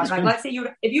plastic someone, like, spoon. let's say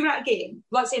if you were at a game,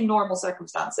 let's say in normal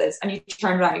circumstances, and you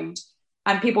turn around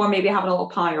and people are maybe having a little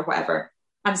pie or whatever,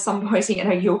 and some boy's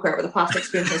eating a yogurt with a plastic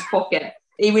spoon in his pocket,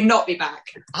 he would not be back.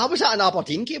 I was at an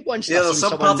Aberdeen game once. Yeah, I there's seen some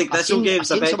someone- Partick I Thistle seen- games,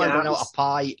 I I seen bet someone you run out have. a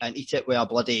pie and eat it with a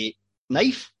bloody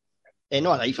knife.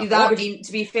 Not a knife. a The fork. Aberdeen,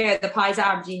 to be fair, the pies at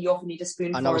Aberdeen, you often need a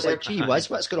spoon And I for was their... like, gee whiz,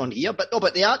 what's going on here? But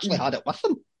they actually had it with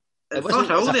them. It At wasn't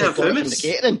Fort Hill, as if they they'd have got it from the hummus.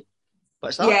 catering.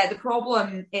 What's that? Yeah, the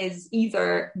problem is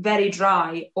either very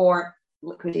dry or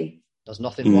liquidy. There's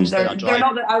nothing worse than a They're dry.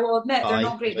 not. I will admit they're Aye,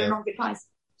 not great. They're fair. not good pies.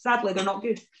 Sadly, they're not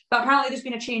good. But apparently, there's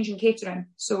been a change in catering,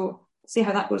 so see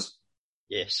how that goes.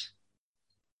 Yes.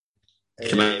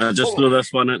 Can I just throw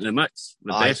this one into the mix?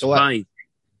 The Aye, best throw it. pie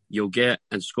you'll get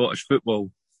in Scottish football,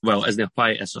 well, isn't a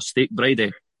pie, it's a steak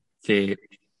bridie for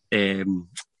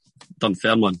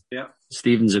Dunfermline. Yeah.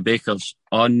 Stevens and Bakers.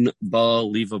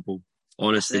 Unbelievable.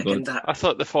 Honestly, Second God. that. I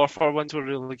thought the 4-4 ones were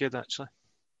really good, actually.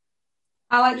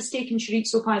 I like the steak and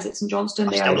chorizo pies at St Johnston.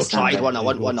 I've They still are not tried standard. one. I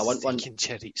want one Steak and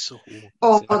chorizo.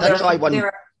 Oh, I did try one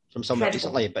they're from somewhere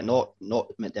incredible. recently, but not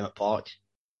McDermott Park.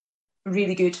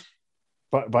 really good.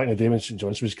 Back in the day when St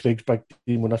Johnson was Craig's big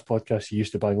team on this podcast, he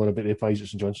used to bang on about the pies at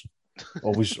St Johnson.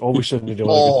 Always sounded really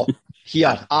Oh, good.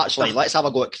 here, actually, let's have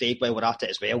a go at Craig while we're at it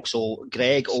as well. So,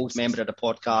 Greg, old member of the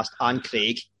podcast, and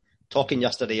Craig, talking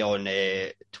yesterday on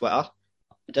Twitter,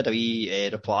 did a wee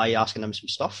reply asking him some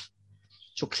stuff.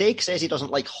 So, Craig says he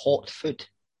doesn't like hot food.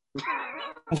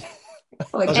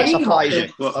 Like Does it any hot surprise you?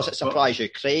 food. Does it surprise you?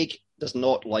 Craig does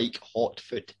not like hot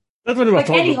food. That's when we were Like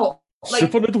any talking about hot, like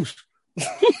super noodles.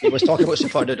 He was talking about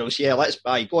super noodles. Yeah, let's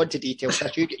go into detail.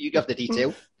 Chris, you give the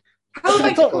detail. how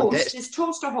about Oh, toast? that's- Is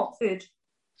toast or hot food?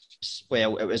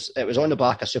 Well, it was on the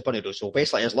back of super noodles. So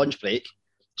basically, his lunch break,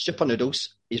 super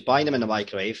noodles. He's buying them in the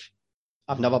microwave.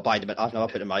 I've never put them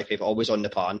in the microwave. Always on the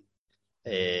pan.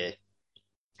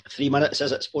 3 minutes,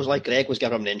 is it? Suppose like Greg was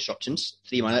giving him the instructions.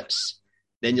 3 minutes.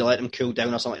 Then you let them cool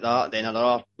down or something like that. Then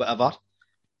another whatever.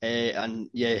 And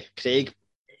yeah, Craig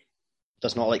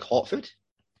does not like hot food.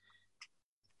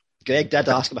 Greg did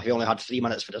ask him if he only had 3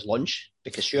 minutes for his lunch,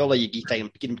 because surely you give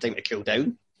him time to cool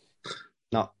down.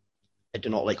 No, I do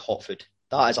not like hot food.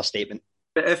 That is a statement.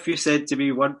 But if you said to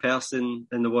me one person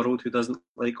in the world who doesn't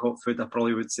like hot food, I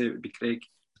probably would say it would be Craig.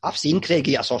 I've seen Craig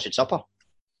eat a sausage supper.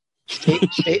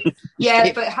 Straight. Yeah,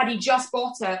 straight. but had he just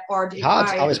bought it or did He he had.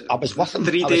 buy I it? was with him.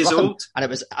 3 I was days with him, old. and it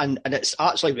was and it's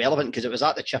actually relevant because it was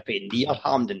at the Chippy near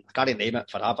Hampden. I can't name it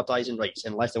for advertising rights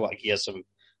unless they want to hear some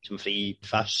free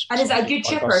fish. And is it a some good free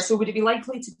chipper? burgers. So would it be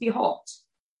likely to be hot?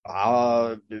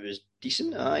 It was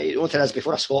decent. The only thing is,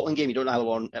 before a Scotland game, you don't know how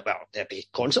long. Well, they'd be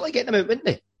constantly getting them out, wouldn't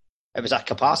they? It was a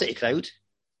capacity crowd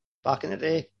back in the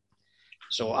day.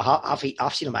 So I've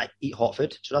seen him eat hot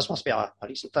food. So this must be a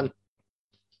recent thing.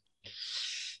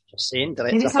 Just saying,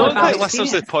 Maybe direct. it's I not don't bad think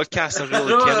listeners to the podcast are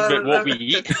really caring about what we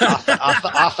eat.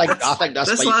 I think this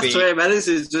This might last be. 20 minutes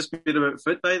has just been about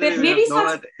food, by the way. But maybe We he's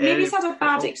have not had a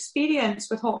bad experience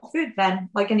with hot food then,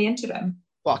 like in the interim.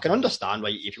 Well, I can understand why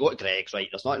if you go to Greg's, right,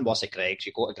 there's nothing worse at Greg's.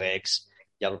 You go to Greg's,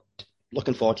 you're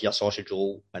looking forward to your sausage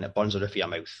roll, and it burns the roof of your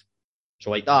mouth.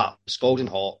 So like that, scalding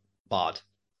hot, bad.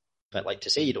 But like to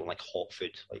say you don't like hot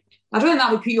food, like I don't think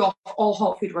that would put you off all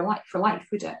hot food for life,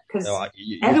 would it? Because you know,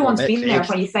 you everyone's admit, been there Craig,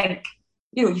 when you think,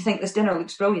 you think this dinner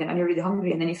looks brilliant and you're really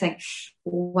hungry, and then you think,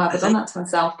 oh, why have I done that to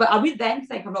myself? But I would then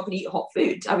think I'm not going to eat hot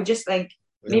food. I would just think,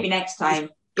 maybe next time.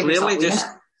 give myself Clearly a just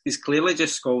minute. he's clearly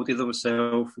just scolded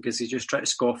himself because he's just trying to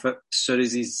scoff it as soon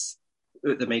as he's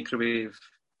out the microwave.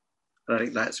 I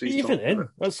think that's what he's Even talking then,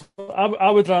 about.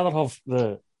 I would rather have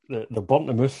the burnt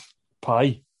the mouth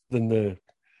pie than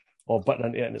bitten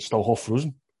into it and it's still half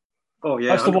frozen. Oh yeah,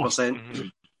 That's the worst. 100%.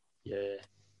 yeah.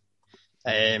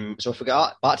 So if we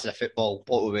get back to the football,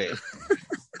 what will we?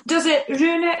 Does it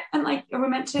ruin it? And like,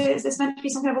 is this meant to be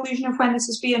some kind of illusion of when this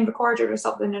is being recorded or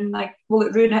something? And like, will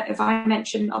it ruin it if I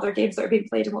mention other games that are being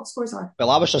played and what scores are? Well,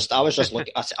 I was just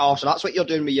looking. So that's what you're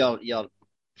doing with your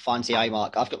fancy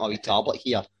iMac. I've got my wee tablet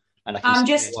here, and I can. I'm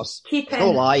just keeping.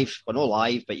 We're no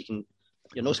live, but you're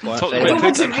no scoring.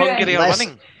 Hungary are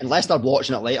winning unless they're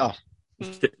watching it later.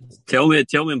 Tell me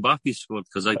Mbappe scored,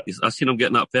 because I seen him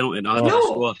getting that penalty and I had to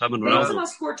score him and Ronaldo. Benzema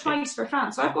scored twice for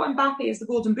France, so I've got Mbappe as the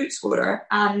Golden Boot scorer,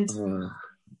 and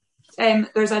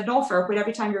there's an offer where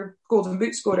every time your Golden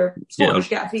Boot scorer scores, you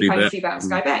get a £3 free bet on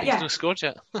Sky Bet. Yeah, he's not scored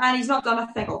yet, and he's not done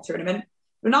a thing all tournament.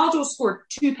 Ronaldo scored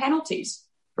 2 penalties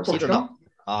for Portugal.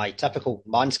 Typical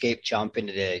Manscaped champion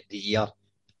of the year.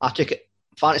 I took it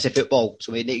fantasy football,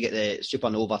 so we need to get the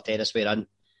Supernova Terraceware in.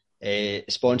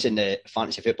 Sponsoring the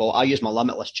fantasy football. I use my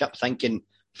limitless chip thinking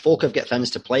folk have got things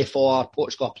to play for.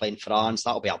 Portugal are playing France.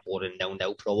 That'll be a boring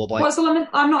 0-0 probably. What's the limit?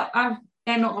 I'm not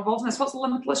involved in this. What's the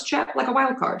limitless chip? Like a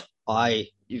wild card?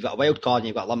 You've got a wild card and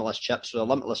you've got a limitless chip. So the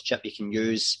limitless chip you can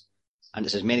use, and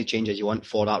it's as many changes you want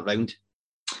for that round.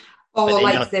 Oh,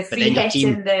 like the free hit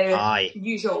in the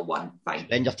usual one. Fine.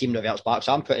 Then your team reverts back.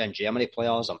 So I'm putting in Germany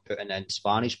players, I'm putting in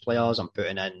Spanish players, I'm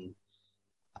putting in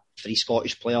 3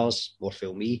 Scottish players, more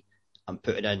fool me. I'm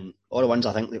putting in all the ones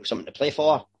I think they've something to play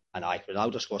for, and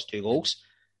Ronaldo scores 2 goals.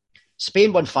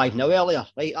 Spain won 5-0 earlier,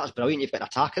 right? That's brilliant. You've got an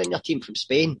attacker in your team from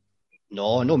Spain.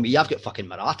 No me. I've got fucking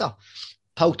Morata.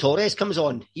 Pau Torres comes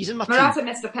on. He's in my team. Morata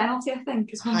missed a penalty, I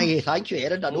think. Hi, thank you,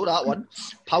 Aaron. I know that one.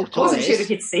 Pau Torres. I wasn't sure if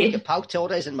you'd say. Pau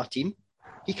Torres in my team.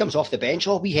 He comes off the bench.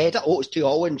 Oh, we head it. Oh, it's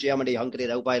 2-0 in Germany, Hungary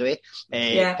now, by the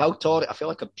way. Pau Torres. I feel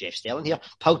like I'm Jeff Sterling here.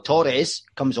 Pau Torres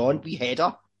comes on. We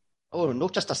header. Oh,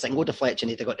 not just a single deflection,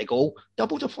 he'd have got the goal.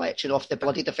 Double deflection off the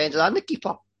bloody defender and the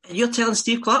keeper. You're telling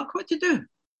Steve Clark what to do?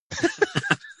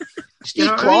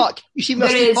 Steve Clark? You see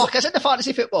Steve Clark is in the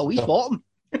fantasy football. He's bottom.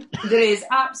 There is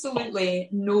absolutely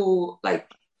no, it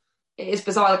is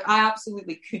bizarre. I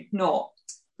absolutely could not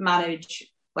manage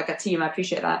a team. I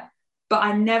appreciate that. But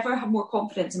I never have more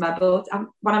confidence in my ability.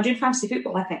 When I'm doing fantasy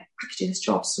football, I think, I could do this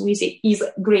job so easy.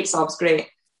 Great subs, great.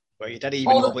 Well, you didn't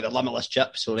even know about the limitless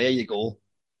chip, so there you go.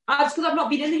 It's because I've not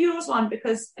been in the Euros one,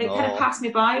 because it kind of passed me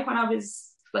by when I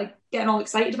was getting all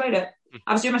excited about it.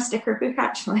 I was doing my sticker book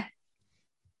actually.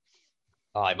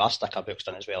 My sticker book's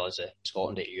done as well as the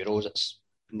Scotland at Euros. It's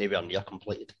nowhere near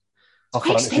completed. It's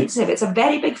quite expensive. It's a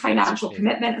very big financial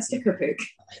commitment, a sticker book.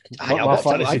 I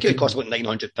think it costs about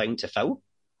 £900 to fill.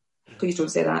 Please don't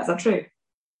say that. Is that true?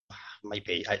 Might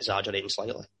be exaggerating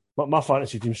slightly. But my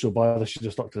fantasy team's so bad I should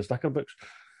have stuck to the sticker books.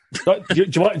 do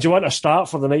you want a start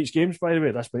for the night's games, by the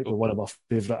way? This might be one of my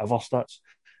favourite ever stats.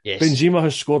 Yes. Benzema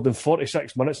has scored in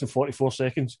 46 minutes and 44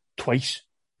 seconds twice.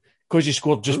 Because he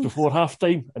scored just before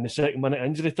half-time in the second minute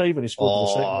injury time, and he scored in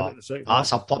the second minute in the second half.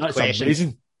 That's a pub question.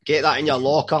 Amazing. Get that in your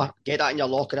locker.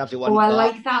 Everyone. Oh, I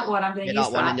like that one. I'm going to use that.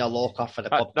 Get that one in your locker for the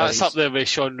pub. That's up there with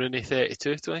Sean Rooney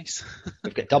 32 twice.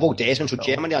 We've got double Desmond, so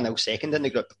Germany are now second in the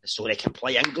group, so they can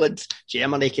play England.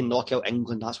 Germany can knock out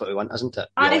England. That's what we want, isn't it?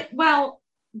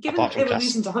 Given that they were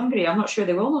losing to Hungary, I'm not sure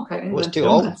they will knock out England. It's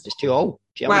 2-0.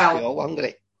 Germany's 2-0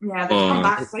 Hungary. Yeah, they've come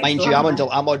back. Mind you,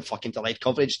 I'm on fucking delayed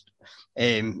coverage.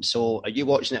 So are you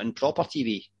watching it on proper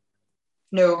TV?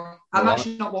 No, I'm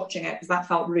actually not watching it because that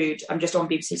felt rude. I'm just on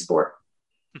BBC Sport.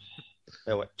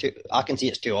 Well, I can see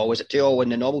it's 2-0. Is it 2-0 on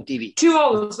the normal TV?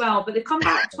 2-0 as well, but they've come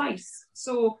back twice.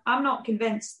 So I'm not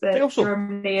convinced that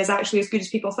Germany is actually as good as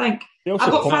people think. I've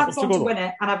got France on to win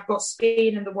it, and I've got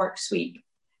Spain in the work sweep.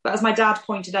 But as my dad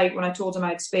pointed out when I told him I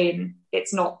had Spain,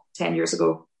 it's not 10 years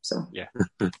ago. So yeah.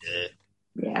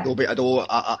 No, but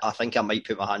I think I might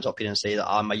put my hands up here and say that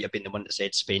I might have been the one that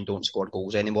said Spain don't score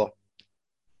goals anymore.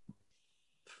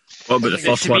 What about the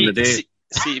first one today?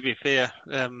 See, to be fair,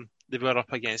 they were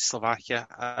up against Slovakia.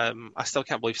 I still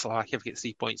can't believe Slovakia have got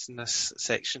 3 points in this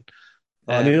section.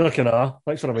 Neither can I.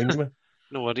 Thanks for reminding me.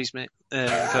 No worries, mate. On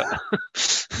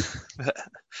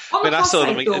the plus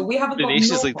side, though, we haven't got no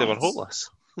Nations League, points. they were hopeless.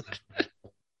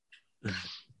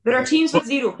 There are teams with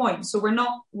 0 points, so we've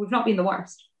not been the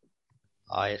worst.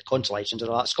 Consolations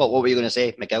and all that. Scott, what were you going to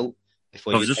say, McGill?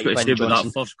 I was just going to say about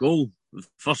that first goal. The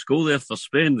first goal there for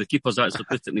Spain, the keeper's actually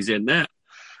put it in his own net.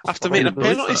 After making a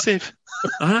penalty save.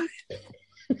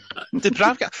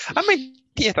 Dubravka. I mean,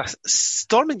 he had a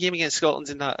storming game against Scotland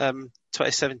in that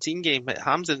 2017 game at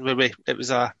Hampden, where it was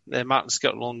a Martin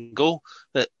Skirtle own goal.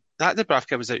 But that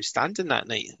Dubravka was outstanding that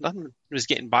night. Nothing was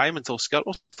getting by him until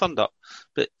Skirtle turned up.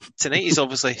 But tonight he's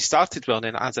obviously started well and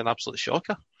then adds an absolute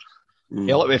shocker. I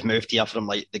feel like we've moved here from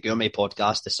the Gourmet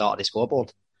podcast to Saturday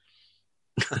Scoreboard.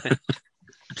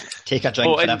 Take a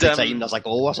drink for every time there's a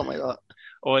goal or something like that.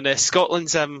 And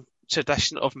Scotland's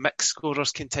tradition of mixed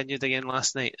scorers continued again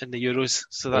last night in the Euros.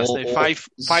 So that's now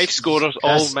five scorers,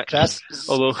 all mixed.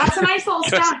 Although that's a nice little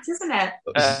stat, isn't it?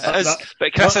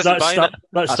 But Chris isn't buying it.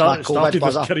 That started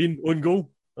with Karine own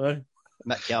goal.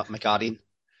 McCarine.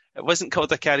 It wasn't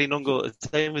called a Karine own goal at the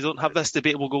time. We don't have this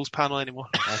debatable goals panel anymore.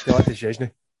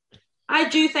 I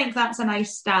do think that's a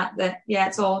nice stat that,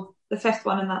 it's all the fifth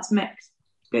one and that's mixed.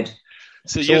 Good.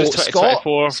 So Euros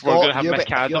 2024, we're going to have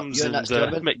Mick Adams you're and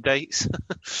Mick Dykes.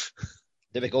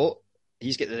 There we go.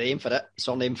 He's got the name for it,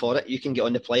 surname for it. You can get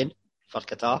on the plane for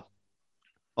Qatar,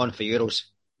 on for Euros.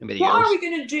 What are we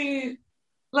going to do?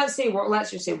 Let's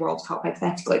just say World Cup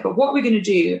hypothetically, but what are we going to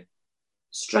do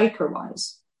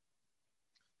striker-wise?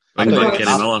 I thought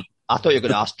you were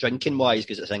going to ask drinking-wise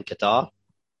because it's in Qatar.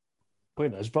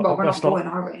 Point is, but we're not going,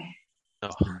 are we? No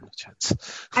chance.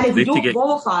 And if we don't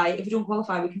qualify,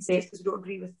 we can say it's because we don't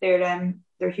agree with their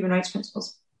human rights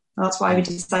principles. And that's why we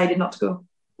decided not to go.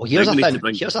 Well, here's a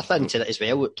thing to it as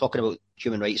well, talking about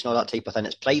human rights and all that type of thing.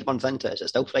 It's Pride Month, isn't it? Is it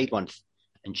still Pride Month?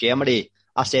 In Germany,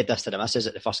 I said this to the missus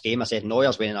at the first game. I said,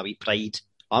 Neuer's wearing a wee Pride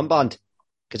armband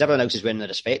because everyone else is wearing the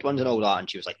respect ones and all that. And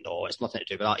she was like, no, it's nothing to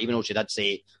do with that. Even though she did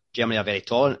say Germany are very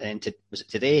tolerant. And was it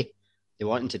today? They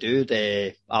wanted to do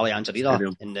the Allianz Arena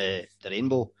in the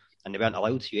rainbow. And they weren't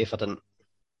allowed. UEFA didn't.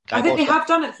 I think they have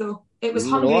done it though. It was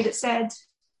Hungary that said.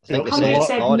 Hungary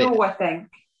said no. I think.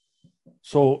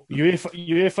 So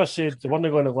UEFA said they weren't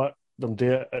going to let them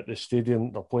do it at the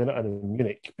stadium they're playing it in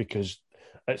Munich because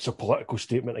it's a political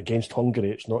statement against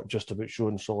Hungary. It's not just about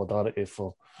showing solidarity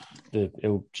for the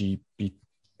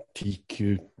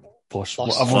LGBTQ plus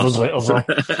whatever those letters are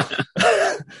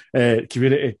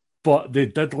community. But they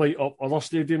did light up other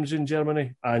stadiums in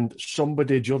Germany, and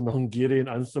somebody during the Hungarian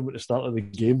anthem at the start of the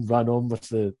game ran on with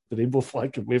the rainbow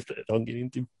flag and waved it at the Hungarian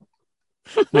team.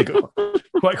 They got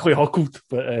quickly huckled,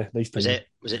 but nice time.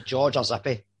 Was it George or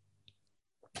Zippy?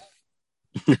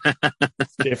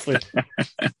 Definitely.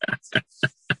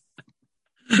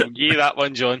 I'll give you that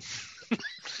one, John.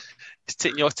 It's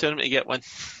taking your tournament to get one.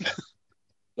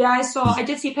 Yeah, I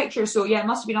did see pictures, so it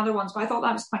must have been other ones, but I thought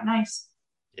that was quite nice.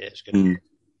 Yeah, it's good.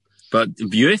 But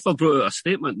UEFA brought out a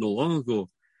statement not long ago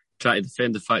trying to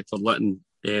defend the fact of letting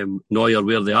Neuer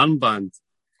wear the armband.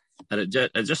 And it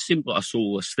just seemed like a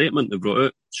soulless statement they brought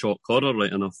out. Shock horror,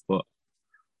 right enough, but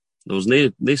there was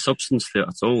no substance to it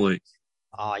at all.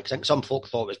 I think some folk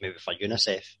thought it was maybe for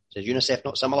UNICEF. Is UNICEF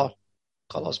not similar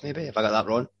colours, maybe? If I got that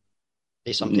wrong?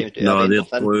 They sometimes do. No,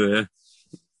 they're blue, yeah.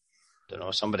 Don't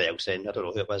know, somebody else saying, I don't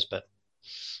know who it was, but...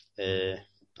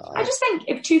 I just think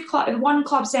if one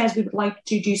club says we would like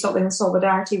to do something in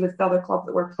solidarity with the other club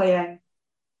that we're playing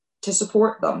to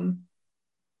support them,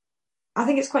 I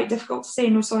think it's quite difficult to say,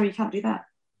 no, sorry, you can't do that.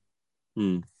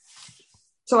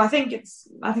 So I think it's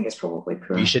probably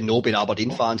poor. We should know being Aberdeen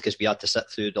fans because we had to sit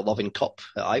through the Loving Cup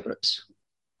at Ibrox.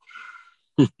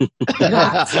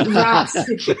 That's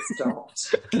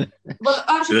stopped. Well,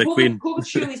 actually, COVID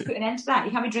surely's put an end to that.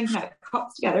 You can't be drinking out of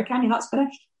cups together, can you? That's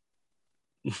finished.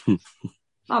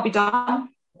 That'll be done.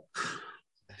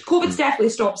 COVID's definitely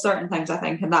stopped certain things, I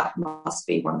think, and that must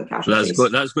be one of the casualties.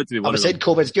 That's good to be one. I said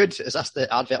COVID's good. Is that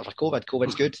the advert for COVID?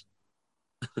 COVID's good.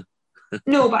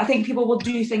 No, but I think people will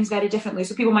do things very differently.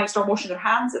 So people might start washing their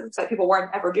hands. It looks like people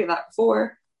weren't ever doing that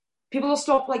before. People will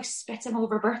stop spitting all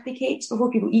over birthday cakes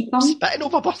before people eat them. Spitting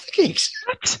over birthday cakes?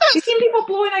 You've seen people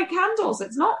blowing out candles.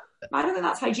 It's not. I don't think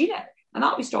that's hygienic, and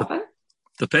that'll be stopping.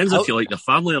 Depends if you like your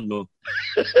family or no.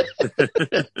 If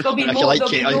you like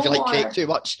cake too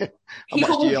much. How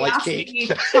much do you like cake? You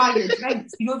to try your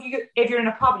drinks. If you're in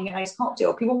a pub and you get a nice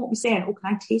cocktail, people won't be saying, "Oh,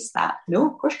 can I taste that?"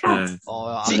 No, of course you can't.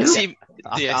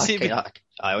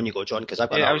 I only go, John, because I've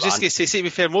got. I was just going to say, to be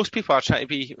fair, most people are trying to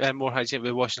be more hygienic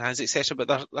with washing hands, etc. But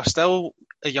there's still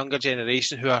a younger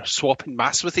generation who are swapping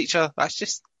masks with each other. That's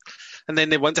just, and then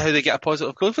they wonder how they get a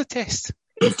positive COVID test.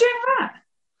 Who's doing that?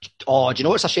 Oh, do you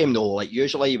know what's a shame though?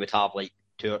 Usually you would have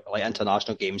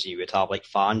international games and you would have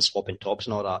fans swapping tops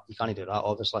and all that. You can't do that,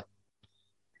 obviously.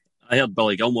 I heard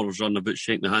Billy Gilmore was running about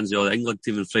shaking the hands of all the England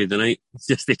team on Friday night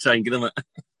just to try and get them it.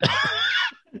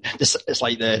 It's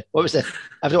like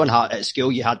everyone had at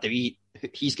school. You had to eat.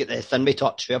 He's got the thinby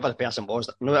touch. Whoever the person was,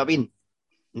 you know what I mean?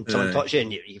 And someone touch you,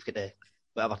 and you've got the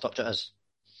whatever touch it is.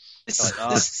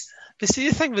 But see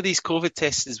the thing with these COVID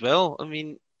tests as well. I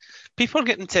mean, people are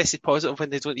getting tested positive when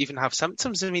they don't even have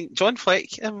symptoms. I mean, John Fleck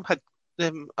had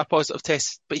a positive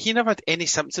test, but he never had any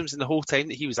symptoms in the whole time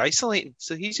that he was isolating.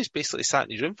 So he just basically sat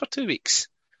in his room for 2 weeks.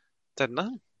 Didn't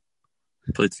he?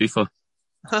 Played FIFA.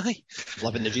 Aye.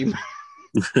 Living the dream.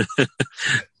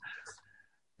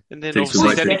 And then Takes obviously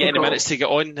him back didn't to- get any minutes to get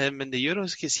on in the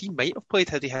Euros because he might have played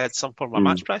had he had some form of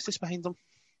match practice behind him.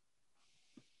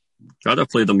 I'd have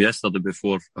played him yesterday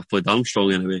before I played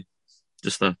Armstrong anyway.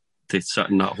 Just to sit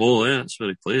in that hole, That's where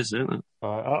he plays, isn't it?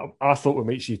 I thought we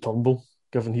might see Turnbull,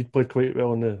 given he'd played quite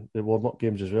well in the warm-up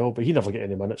games as well, but he never get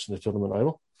any minutes in the tournament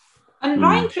either. And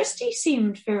Ryan Christie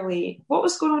seemed fairly... What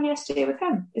was going on yesterday with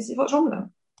him? What's wrong with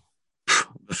him?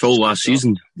 The full last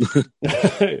season.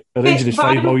 Arranging his But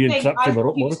I $5 don't million think- trip I to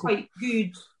thought he was Morocco. quite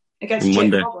good against On Czech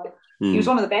Monday. Republic. He was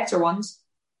one of the better ones.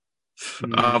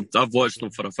 I've watched him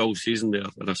for a full season there,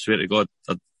 and I swear to God,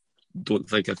 I don't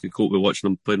think I could cope with watching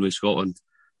him playing with Scotland.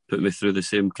 Put me through the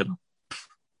same kind of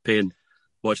pain.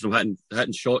 Watching him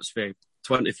hitting shots for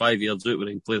 25 yards out when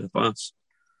he can play the pass.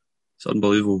 It's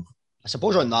unbelievable. I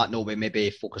suppose on that note, we maybe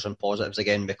focus on positives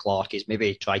again with Clark. He's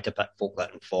maybe tried to pick folk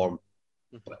that in form,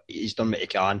 but he's done what he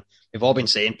can. We've all been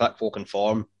saying pick folk in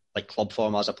form, like club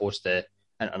form as opposed to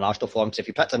international form. Because if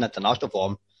you picked an international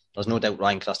form, there's no doubt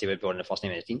Ryan Christie would be on the first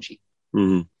name in the team sheet.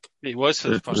 Mm-hmm. He was for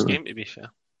the first game, to be fair.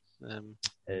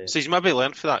 So he's maybe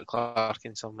learned for that, Clark,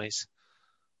 in some ways.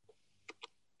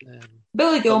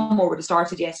 Billy Gilmore would have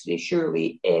started yesterday,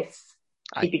 surely, if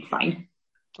he'd been fine.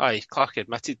 Aye, Clark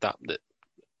admitted that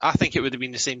I think it would have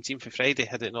been the same team for Friday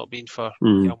had it not been for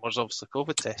Gilmore's obviously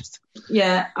COVID test.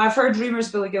 Yeah, I've heard rumours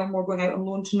of Billy Gilmore going out on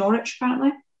loan to Norwich,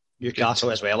 apparently.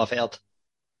 Newcastle as well, I've heard.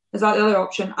 Is that the other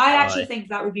option? I actually think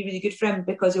that would be really good for him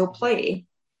because he'll play.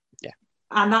 Yeah.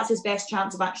 And that's his best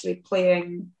chance of actually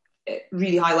playing at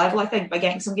really high level, I think, by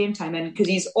getting some game time in, because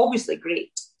he's obviously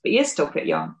great, but he is still pretty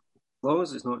young. As long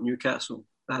as it's not Newcastle,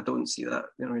 I don't see that.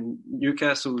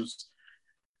 Newcastle's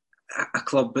a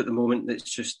club at the moment that's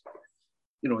just,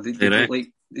 they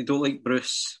don't like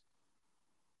Bruce.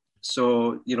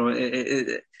 So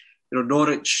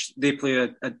Norwich, they play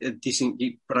a decent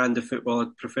deep brand of football.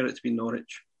 I'd prefer it to be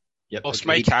Norwich. Yep, Whilst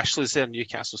Mike Ashley's there,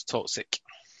 Newcastle's toxic.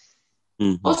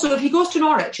 Mm-hmm. Also, if he goes to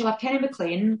Norwich, he'll have Kenny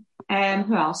McLean.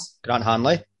 Who else? Grant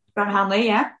Hanley. Grant Hanley,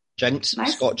 yeah. Jinx.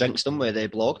 Nice. Scott jinxed him with the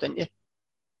blog, didn't you?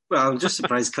 Well, I'm just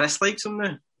surprised Chris likes him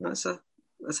now. That's a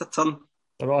turn.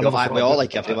 We all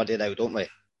like everybody now, don't we?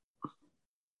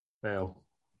 Well,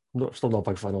 still not a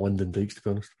big fan of Lyndon Dykes, to be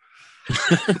honest.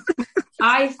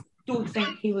 I don't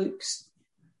think he looks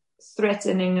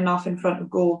threatening enough in front of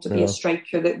goal to be a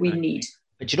striker that we need.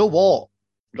 But do you know what?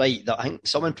 Right, I think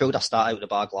someone pulled a stat out of the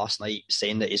bag last night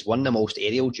saying that he's won the most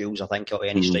aerial duels, I think, of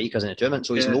any strikers in the tournament.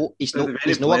 So he's not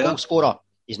a goal scorer.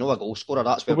 He's not a goal scorer.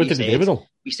 That's what we said.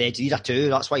 We said he's a two.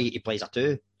 That's why he plays a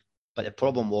two. But the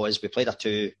problem was we played a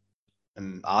two.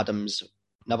 Adams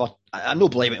never. I'm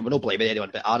not blaming. We're not blaming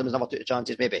anyone, but Adams never took the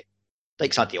chances. Maybe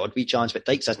Dykes had the odd wee chance, but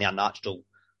Dykes isn't a natural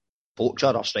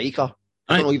poacher or striker.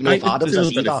 I don't even know if Adams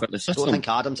is either. I don't think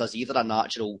Adams is either a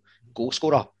natural goal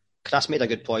scorer. Chris made a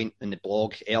good point in the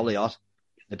blog earlier.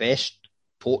 The best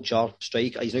poacher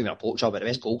striker. He's not even a poacher, but the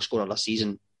best goal scorer this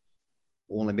season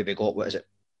only maybe got, what is it?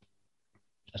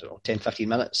 I don't know, 10, 15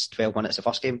 minutes, 12 minutes the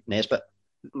first game, Nesbitt.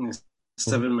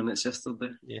 7 minutes yesterday.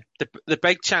 Yeah, the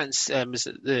big chance is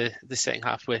at the second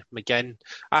half with McGinn.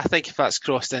 I think if that's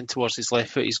crossed in towards his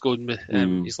left foot, he's going with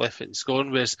his left foot and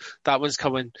scoring. Whereas that one's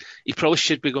coming, he probably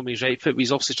should be going with his right foot, but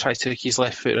he's obviously tried to hook his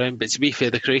left foot around. But to be fair,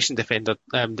 the Croatian defender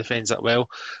defends that well.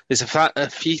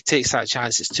 If he takes that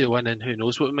chance, it's 2-1, and who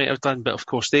knows what we might have done. But of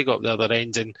course, they got up the other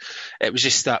end, and it was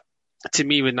just that. To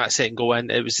me, when that second goal in,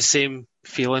 it was the same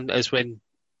feeling as when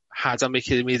Hadam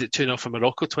made it 2-0 for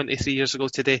Morocco 23 years ago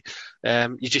today.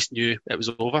 You just knew it was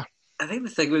over. I think the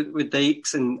thing with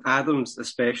Dykes and Adams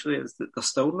especially is that they're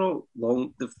still not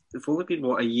long. They've only been,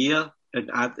 a year? In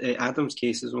Adams'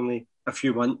 case is only a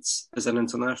few months as an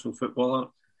international footballer.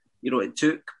 It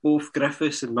took both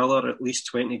Griffiths and Miller at least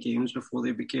 20 games before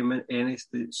they became any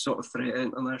sort of threat at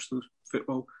international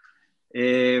football.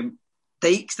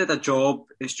 Dykes did a job.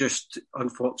 It's just,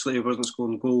 unfortunately, he wasn't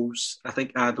scoring goals. I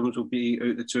think Adams will be, out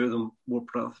of the two of them, more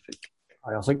prolific.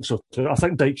 I think so too. I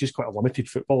think Dykes is quite a limited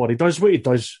footballer. He does what he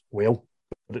does well,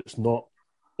 but it's not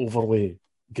overly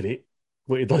great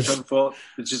what he does.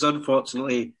 Which is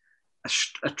unfortunately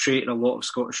a trait in a lot of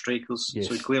Scottish strikers. Yes.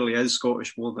 So he clearly is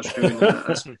Scottish more than Australian. But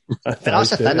that's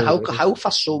the thing. How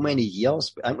for so many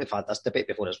years, I think we've had this debate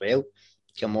before as well,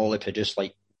 Kilmorley produced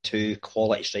like 2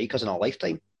 quality strikers in our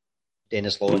lifetime.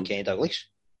 Dennis Law and Kenny Dalglish.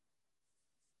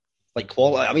 Like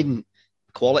quality.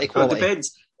 Well, it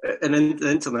depends. And in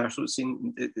the international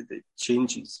scene, it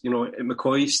changes.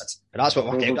 McCoist. That's what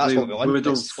we want.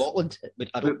 It's Scotland.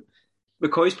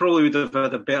 McCoist probably would have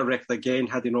had a better record again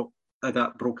had he not had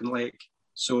that broken leg.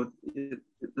 So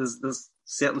there's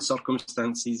certain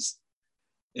circumstances.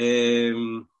 But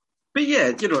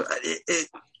yeah,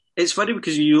 it's funny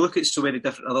because you look at so many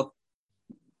different other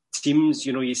teams,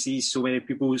 you see so many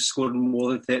people scoring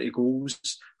more than 30 goals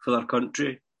for their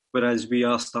country, whereas we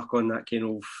are stuck on that kind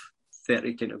of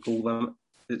 30 kind of goal limit.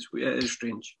 It is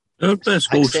strange. Our best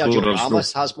I goal think Sergio scorer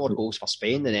Ramos has more goals for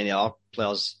Spain than any other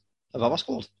players have ever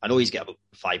scored. I know he's got about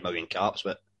 5 million caps,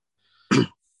 but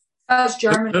That's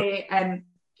Germany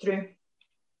through.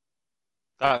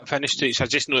 That finished to each. I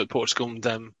just know that Portugal and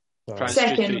France drew to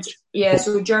Second, each. yeah,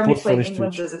 so Germany Fourth playing finished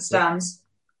England each. as it stands.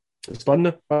 It's done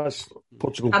now. That's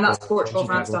Portugal. And that's Portugal,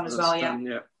 France done as well,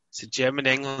 yeah. So Germany,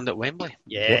 England at Wembley.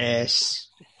 yes,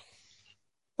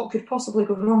 What could possibly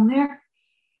go wrong there?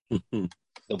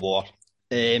 the war.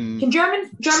 Can German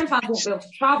fans won't be able to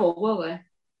travel, will they?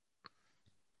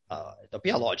 There'll be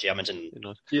a lot of Germans in.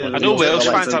 I know Welsh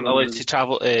like fans aren't allowed London. to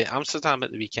travel to Amsterdam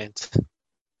at the weekend.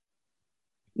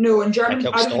 No, and I German,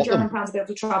 think I don't stop think German them. fans will be able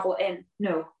to travel in.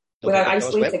 No, They'll without be-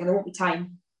 isolating, and there won't be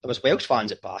time. There was Welsh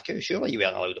fans at Baku. Surely you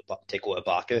weren't allowed to go to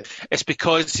Baku. It's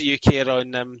because the UK are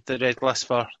on the red list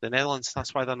for the Netherlands.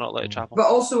 That's why they're not allowed to travel. But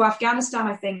also Afghanistan,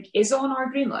 I think, is on our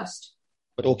green list.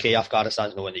 But okay,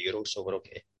 Afghanistan's not in the Euros, so we're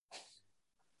okay.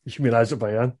 You mean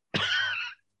Azerbaijan?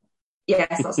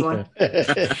 Yes, that's the one.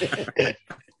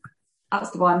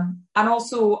 That's the one. And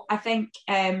also, I think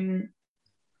the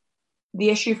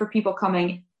issue for people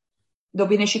coming, there'll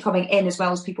be an issue coming in as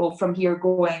well as people from here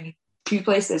going to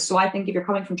places. So I think if you're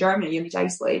coming from Germany, you need to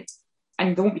isolate.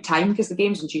 And there won't be time because the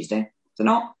game's on Tuesday. So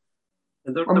not.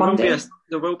 And there Or will Monday.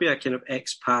 there will be a kind of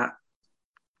expat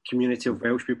community of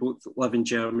Welsh people that live in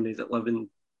Germany, that live in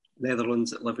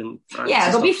Netherlands, that live in France. Yeah,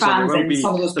 and there'll be stuff. So fans there will in be-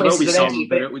 some of those there will be places some, already,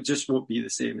 but but- it just won't be the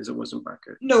same as it was in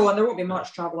Baku. No, and there won't be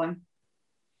much travelling.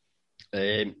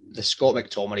 The Scott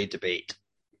McTominay debate.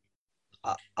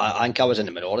 I think I was in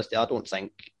the minority. I don't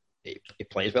think he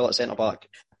plays well at centre back.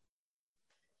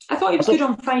 I thought he was good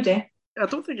on Friday. I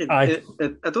don't think Aye.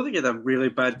 I don't think he had a really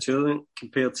bad tournament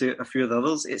compared to a few of the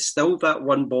others. It's still that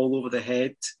one ball over the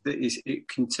head that it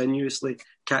continuously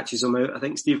catches him out. I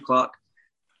think Steve Clarke,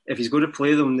 if he's going to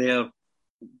play them there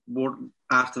more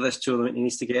after this tournament, he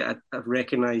needs to get a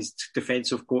recognised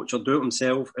defensive coach or do it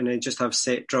himself, and then just have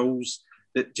set drills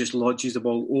that just lodges the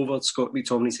ball over Scott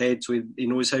McTominay's head so he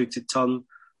knows how to turn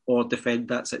or defend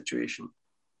that situation.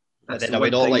 But That's then the are we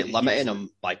one not thing like that limiting him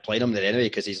by playing him there anyway?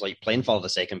 Because he's like playing for the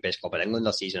second best club in England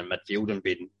this season in midfield and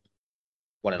being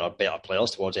one of our better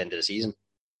players towards the end of the season.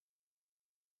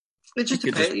 It just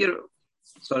I could depends.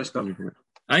 Sorry, Scott.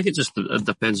 I think it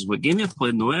depends what game you're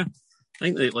playing though. I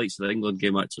think the likes of the England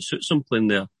game actually suits them playing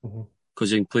there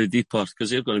because you can play deeper because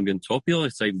they're going to be on top of you all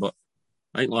the time. But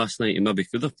I think last night he maybe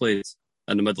could have played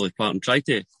in the middle of the part and tried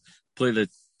to play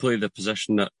the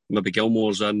position that maybe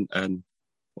Gilmore's in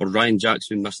or Ryan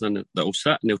Jackson missing in that'll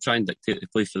sit and they'll try and dictate the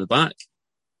play for the back.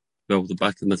 Well, the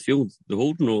back of the midfield, the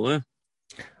holding role there.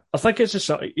 I think it's just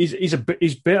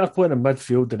he's better playing in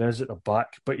midfield than he is at the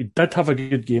back, but he did have a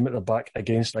good game at the back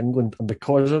against England, and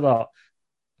because of that,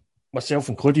 myself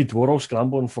included, we're all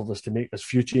scrambling for this to make as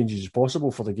few changes as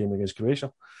possible for the game against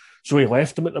Croatia. So he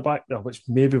left him at the back there, which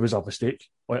maybe was a mistake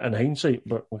in hindsight,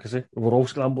 but like I say, we're all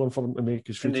scrambling for him to make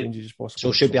as few changes as possible.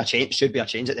 So should be a change at the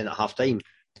end at half time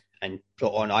and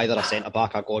put on either a centre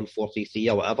back or go on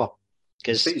 4-3-3 or whatever.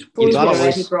 Because We've you'd rather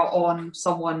already lose. brought on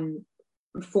someone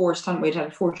forced, hadn't we? To have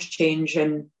a forced change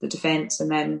in the defence, and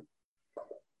then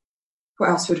what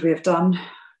else would we have done?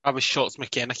 I was shocked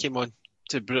McKenna came on,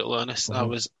 to be brutally honest. I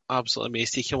was absolutely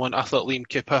amazed he came on. I thought Liam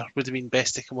Cooper would have been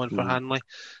best to come on for Hanley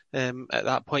at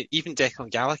that point. Even Declan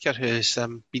Gallagher, who's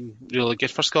been really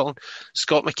good for Scotland.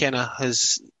 Scott McKenna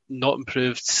has not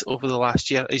improved over the last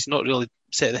year. He's not really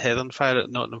set the head on fire at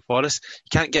Nottingham Forest. He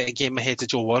can't get a game ahead of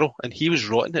Joe Worrell, and he was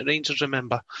rotten at Rangers,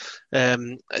 remember.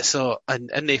 So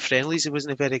in the friendlies, he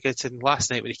wasn't very good. And last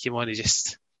night when he came on, he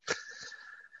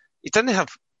didn't have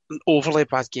an overly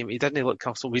bad game. He didn't look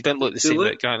comfortable. He didn't look the same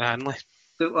about Grant Hanley.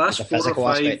 The last It's a physical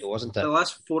aspect, wasn't it? The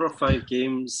last 4 or 5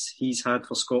 games he's had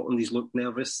for Scotland, he's looked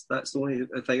nervous. That's the only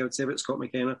thing I would say about Scott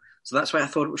McKenna. So that's why I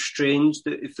thought it was strange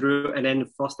that he threw it, and then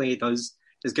the first thing he does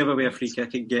is give away a free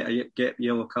kick and get a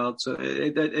yellow card. So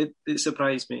it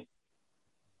surprised me.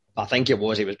 I think he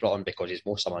was brought on because he's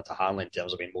more similar to Hanley in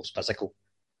terms of being most physical.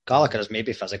 Gallagher is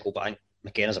maybe physical, but I think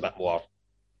McKenna's a bit more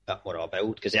of a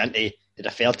build because they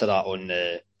referred to that on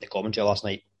the commentary last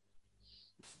night.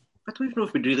 I don't even know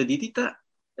if we really needed that.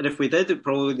 And if we did, it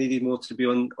probably needed more to be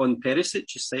on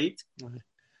Perisic's side.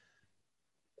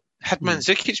 Had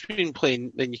Mandzukic been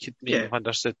playing, then you could maybe have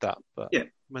understood that. But yeah.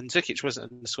 Mandzukic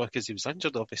wasn't in the squad because he was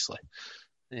injured, obviously.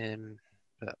 But And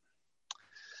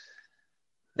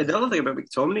the other thing about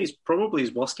McTominay is probably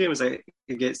his worst game was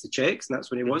against the Czechs, and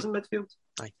that's when he was in midfield.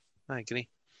 I agree.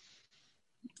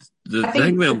 I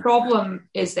think the problem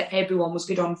is that everyone was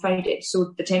good on Friday,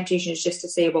 so the temptation is just to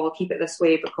say, well, I'll keep it this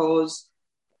way, because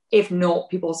if not,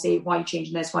 people will say, why are you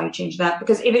changing this, why are you changing that?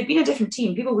 Because if it had been a different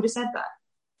team, people would have said that.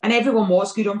 And everyone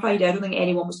was good on Friday. I don't think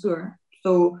anyone was poor.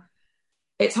 So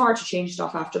it's hard to change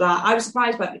stuff after that. I was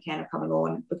surprised by McKenna coming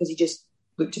on because he just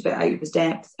looked a bit out of his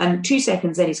depth. And 2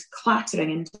 seconds in, he's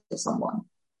clattering into someone.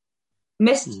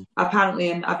 Missed,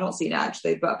 apparently, and I've not seen it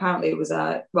actually, but apparently it was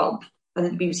I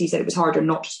think the BBC said it was harder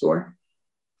not to score.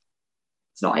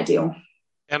 It's not ideal.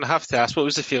 And I have to ask, what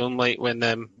was the feeling like when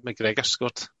McGregor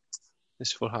scored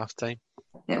this for half time?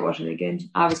 It was really good.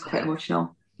 I was quite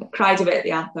emotional. I cried a bit at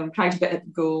the anthem, cried a bit at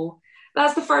the goal.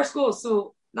 That's the first goal.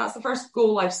 So that's the first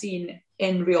goal I've seen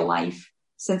in real life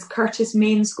since Curtis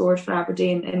Main scored for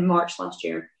Aberdeen in March last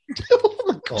year. Oh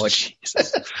my God.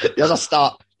 There's a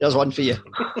start. There's one for you.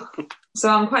 So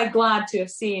I'm quite glad to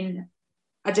have seen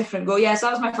a different goal. Yeah, so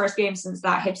that was my first game since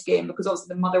that Hibs game, because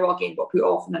obviously the Motherwell game got put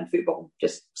off and then football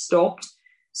just stopped.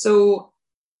 So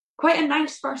quite a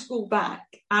nice first goal back.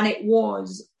 And it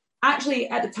was actually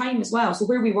at the time as well. So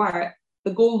where we were,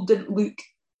 the goal didn't look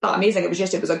that amazing. It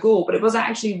was a goal, but it was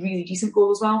actually a really decent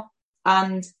goal as well.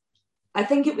 And I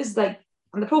think it was like,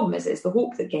 and the problem is it's the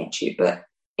hope that gets you. But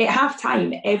at half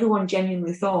time, everyone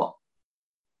genuinely thought,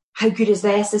 how good is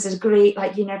this? This is great.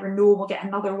 Like, you never know, we'll get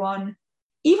another one.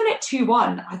 Even at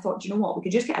 2-1, I thought, do you know what? We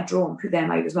could just get a draw and put them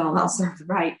out as well, and that'll serve them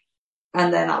right.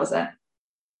 And then that was it.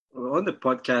 Well, on the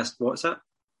podcast WhatsApp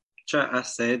chat, I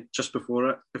said just before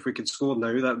it, if we could score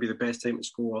now, that would be the best time to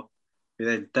score. We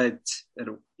then did.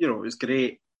 And, it was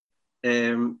great. But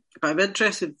I'm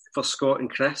interested for Scott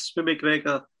and Chris with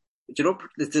McGregor.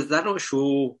 Does that not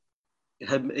show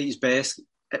him at his best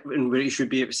and where he should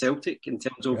be at Celtic in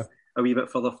terms of a wee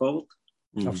bit further forward?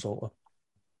 Absolutely.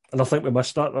 And I think we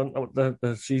missed that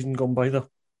the season gone by there.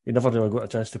 He never really got a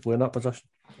chance to play in that position.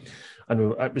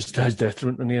 And it was to his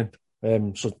detriment in the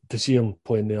end. So to see him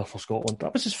playing there for Scotland,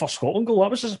 that was his first Scotland goal.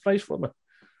 That was a surprise for me.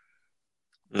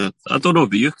 I don't know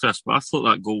about you, Chris, but I thought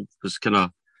that goal was kind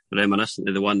of reminiscent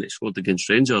of the one that he scored against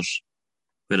Rangers,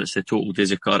 where it's the total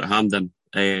Daisy Car at Hampden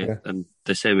in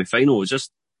the semi-final. It was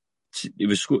just, he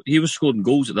was scoring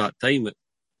goals at that time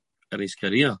in his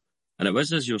career. And it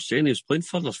was, as you're saying, he was playing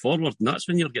further forward, and that's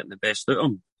when you're getting the best out of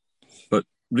him. But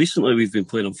recently we've been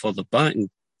playing him further back, and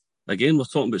again, we're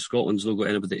talking about Scotland's not got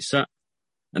anybody to sit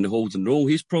in the holding role.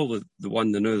 He's probably the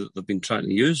one they know that they've been trying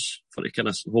to use for to kind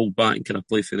of hold back and kind of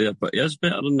play for there. But he is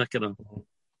better in the kind of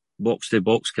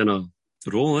box-to-box kind of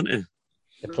role, isn't he?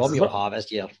 The problem you'll have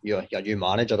is your new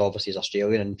manager obviously is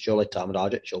Australian, and surely Tam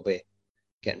Radjic will be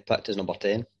getting picked as number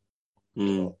 10.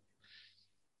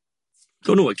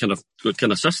 Don't know what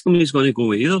kind of system he's going to go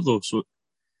with either, though. So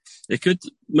he could,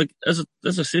 as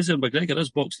I say, McGregor is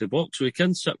box to box, so he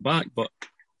can sit back, but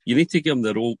you need to give him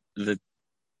the role, the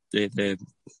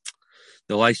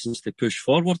license to push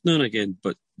forward now and again.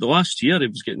 But the last year he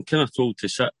was getting kind of told to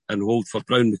sit and hold for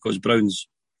Brown because Brown's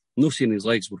not saying his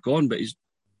legs were gone, but he's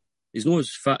not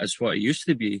as fit as what he used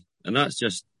to be, and that's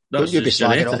just. Don't you be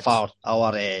slagging off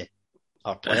our player?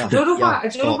 I don't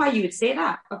know why you would say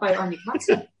that about Arnie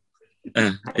Claxton.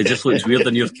 It just looks weird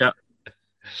in your kit.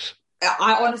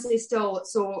 I honestly still,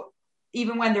 so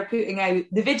even when they're putting out,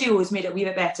 the videos made it a wee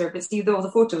bit better, but see though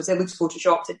the photos, it looks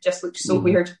photoshopped, it just looks so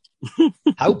weird.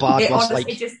 How bad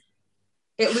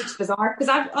it looks bizarre, because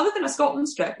other than a Scotland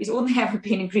strip, he's only ever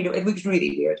been in Credo, it looks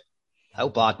really weird. How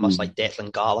bad must like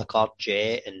Declan Gallagher,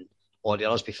 Jet and all the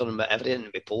others be feeling about everything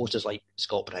we post is like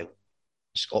Scott Brown.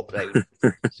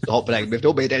 We've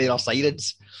not made any of our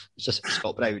signings. It's just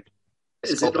Scott Brown.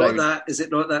 Is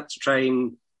it not that to try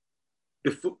and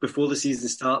before the season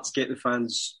starts get the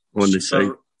fans on the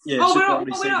side? Yeah,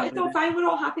 it's all fine. We're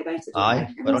all happy about it.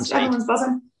 Aye, we're on side. Everyone's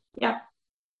buzzing. Yeah.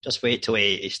 Just wait till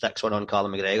he sticks one on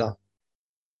Callum McGregor.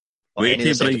 Wait till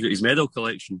he brings out his medal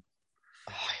collection.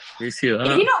 You see that?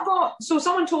 Have you not got? So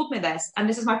someone told me this, and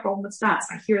this is my problem with stats.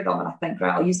 I hear them and I think,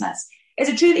 right, I'll use this. Is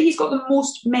it true that he's got the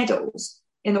most medals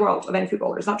in the world of any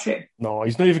footballer? Is that true? No,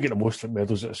 he's not even getting the most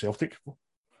medals at Celtic.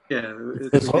 Yeah,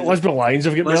 Lisbon Lions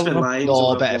have got medals.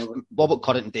 No, but what about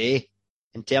current day?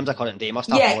 In terms of current day,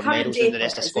 must have more medals than the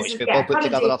rest of Scottish football put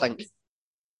together, I think.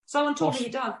 Someone told me he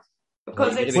does.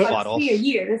 Because it's like 3 a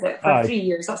year, is it? For 3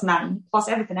 years, that's 9, plus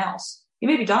everything else. He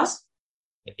maybe does.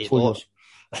 He's not.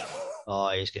 Oh,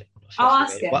 he's good. I'll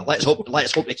ask him. Let's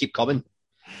hope they keep coming.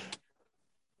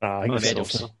 I think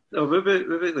medals. No,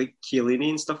 maybe like Chiellini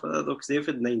and stuff like that, though, because they've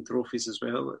had 9 trophies as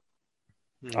well.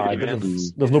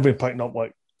 They've not been picking up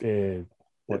like the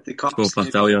cups,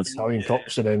 Italian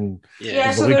cups, and then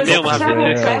so they'll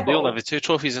have 2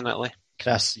 trophies in Italy.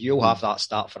 Chris, you'll have that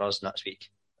stat for us next week.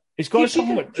 He's got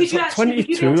something like, it's like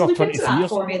 22 or 23 or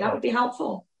something. That would be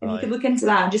helpful. If Right. you could look into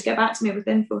that and just get back to me with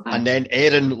info. And then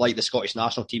Erin, like the Scottish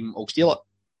national team, will steal it.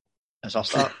 That's our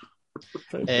start.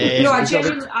 No, I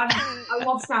genuinely, I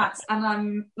love stats, and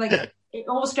I'm like, it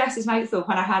always stresses me out though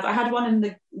when I had one in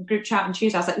the group chat on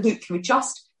Tuesday. I was like, look, can we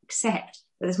just accept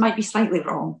that this might be slightly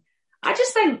wrong? I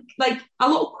just think like a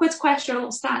little quiz question, a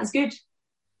little stat is good.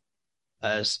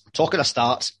 Talking of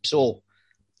stats, so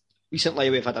recently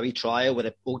we've had a wee trial with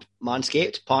the old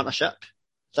Manscaped partnership.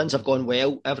 Things have gone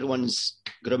well. Everyone's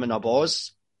grooming their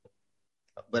balls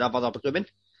wherever they're grooming.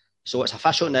 So it's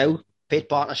official now. Paid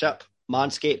partnership.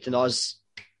 Manscaped and us,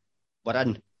 we're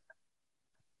in.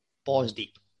 Balls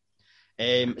deep.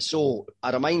 So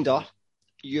a reminder,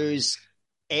 use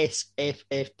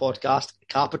SFF podcast,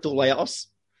 capital letters,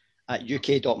 at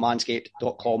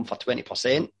uk.manscaped.com for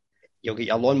 20%. You'll get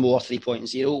your Lawnmower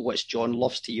 3.0, which John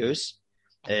loves to use.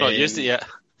 I've not used it yet.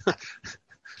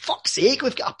 Fuck's sake,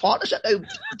 we've got a partnership now.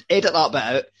 Edit that bit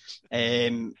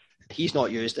out. He's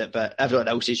not used it, but everyone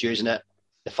else is using it.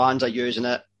 The fans are using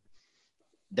it.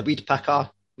 The weed picker,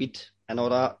 weed and all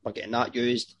that, we're getting that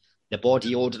used. The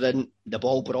body odorant, the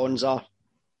ball bronzer.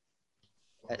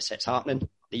 It's happening.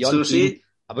 The young team.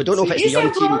 We don't know if it's the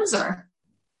young team. Bronzer?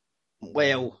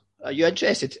 Well, are you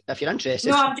interested? If you're interested.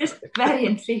 No, I'm just very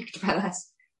intrigued by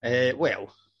this.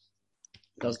 Well,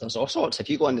 there's all sorts. If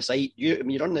you go on the site,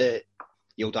 you're on the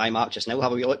old iMac just now,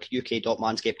 have a wee look,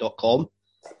 uk.manscaped.com.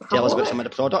 Tell us about some of the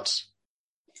products.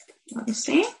 Let me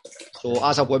see. So,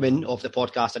 as a woman of the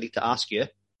podcast, I need to ask you,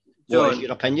 what is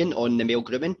your opinion on the male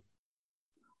grooming?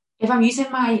 If I'm using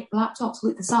my laptop to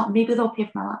look this up, maybe they'll pay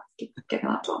for my get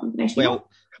my laptop. Well,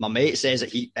 my mate says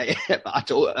that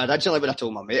originally when I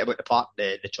told my mate about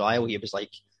the trial, he was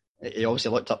like, he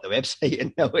obviously looked up the website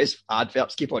and now his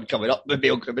adverts keep on coming up with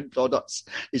male grooming products.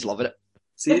 He's loving it.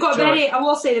 I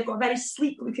will say they've got a very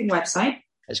sleek looking website.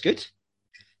 It's good.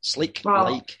 Sleek,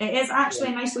 Well, it is actually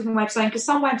a nice looking website, because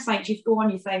some websites you go on,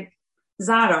 you think,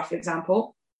 Zara, for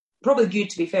example, probably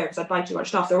good to be fair, because I buy too much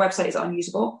stuff. Their website is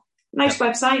unusable. Nice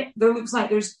website. There looks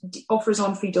like there's offers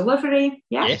on free delivery.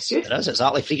 Yeah, yes, good. There is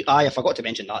exactly free. I forgot to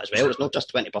mention that as well. It's not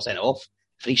just 20% off,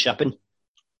 free shipping.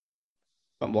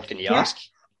 What more can you ask?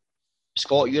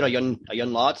 Scott, you're a young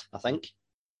lad, I think,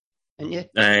 aren't you?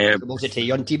 Was it to a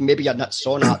young team? Maybe your next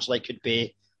song actually could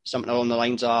be something along the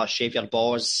lines of shave your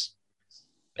balls,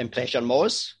 impress your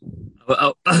moz.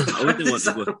 I wouldn't want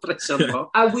to go.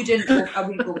 I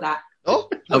wouldn't go with that. Oh,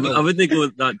 I wouldn't go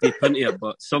that deep into it,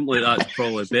 but something like that's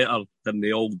probably better than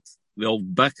the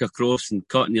old bick across and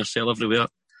cutting yourself everywhere.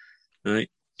 Right.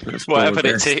 That's whatever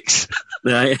it takes.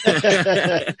 Right.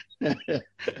 There's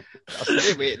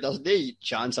no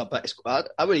chance a bick.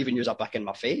 I wouldn't even use a bick in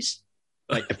my face.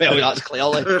 Like, well, that's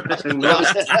clearly. There's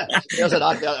an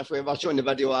advert if we were showing the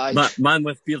video. Man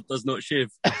with beard does not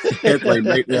shave. Headline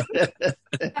right there.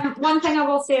 One thing I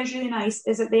will say is really nice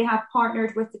is that they have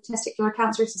partnered with the Testicular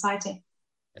Cancer Society.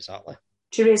 Exactly.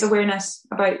 To raise awareness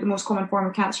about the most common form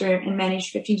of cancer in men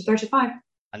aged 15 to 35.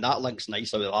 And that links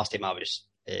nicely with the last time I was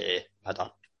had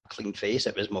a clean face.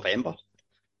 It was November,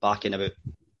 back in about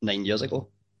 9 years ago.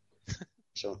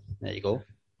 So there you go.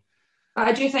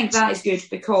 I do think that is good,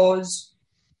 because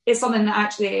it's something that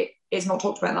actually is not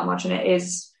talked about that much, and it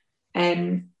is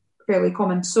fairly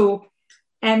common. So,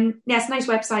 yes, nice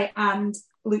website, and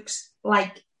looks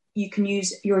like you can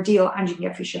use your deal and you can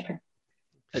get free shipping.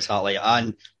 Exactly.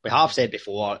 And we have said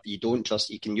before, you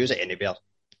can use it anywhere.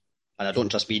 And I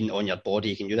don't just mean on your body,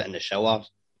 you can use it in the shower.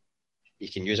 You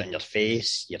can use it in your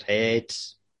face, your head,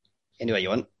 anywhere you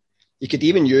want. You could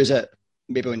even use it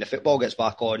maybe when the football gets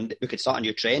back on. We could start a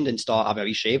new trend and start having a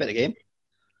wee shave at the game.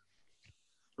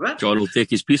 What? John will take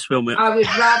his piece well, mate. I would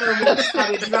rather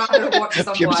watch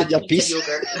someone your eat piece.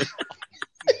 yogurt.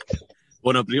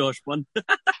 Want a brioche one?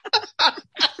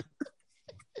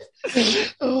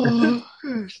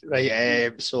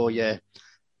 Right, so yeah.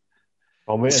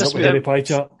 I'm waiting up with Harry Pie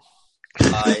chat.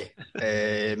 Aye.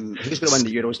 Who's going to win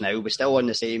the Euros now? We're still on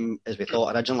the same as we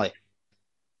thought originally.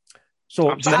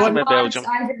 So, I'm sticking with Belgium.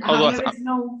 I didn't have an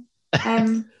original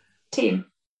team.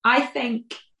 I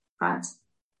think France.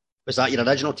 Was that your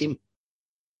original team?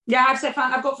 Yeah, I've said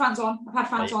I've got France on. I've had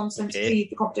France on since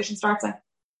the competition started.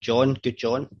 John, good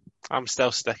John. I'm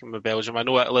still sticking with Belgium. I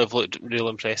know Italy have looked real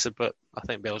impressive, but I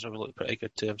think Belgium will look pretty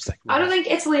good too. I'm sticking with I don't think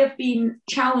Italy have been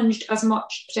challenged as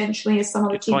much potentially as some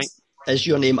other Good teams. point. Is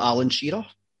your name Alan Shearer?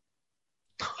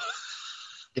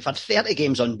 They've had 30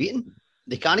 games unbeaten.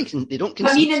 They can't. They don't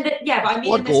concede. In this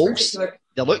particular,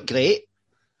 they look great.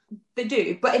 They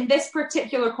do, but in this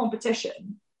particular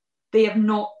competition, they have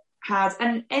not had,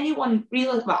 and anyone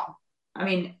really, well, I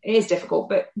mean, it is difficult,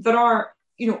 but there are,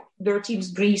 there are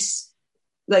teams, Greece,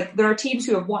 like there are teams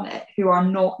who have won it who are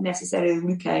not necessarily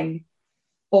looking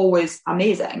always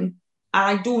amazing. And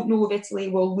I don't know if Italy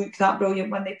will look that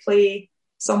brilliant when they play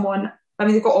someone. I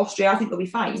mean, they've got Austria. I think they'll be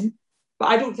fine, but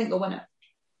I don't think they'll win it.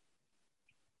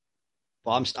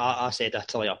 Well, I said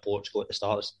Italy or Portugal at the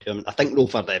start of the tournament. I think, though,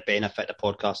 for the benefit of the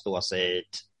podcast, though, I sided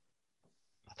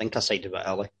with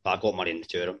Italy, but I got money in the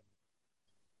two of them.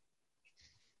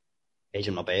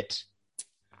 Hedging my bets.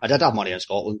 I did have money in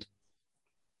Scotland.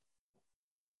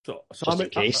 So just in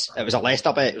case. It was a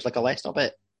Leicester bet. It was like a Leicester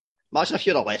bet. Imagine if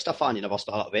you're a Leicester fan, you never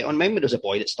started a bet on. Remember, there was a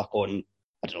boy that stuck on,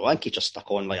 I don't know, I think he just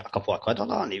stuck on like a couple of quid or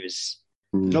that, and he was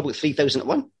probably 3,000 to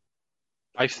win.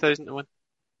 5,000 to win.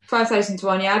 5,000 to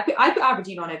 1, yeah. I put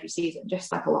Aberdeen on every season,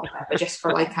 just like a little bit, but just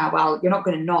for like how you're not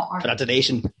going to not. For a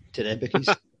donation to the bookies.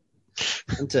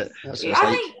 Isn't it? That's what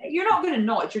I think you're not going to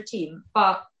not at your team,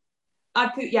 but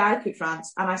I'd put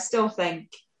France, and I still think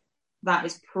that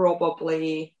is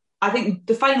probably. I think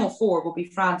the final four will be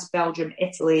France, Belgium,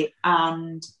 Italy,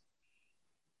 and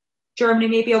Germany,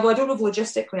 maybe. Although I don't know if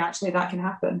logistically actually that can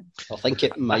happen. I think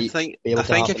it might. I think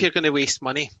if you're going to waste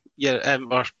money,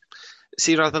 or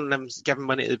see, rather than giving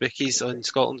money to the bookies on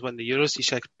Scotland win the Euros, you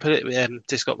should put it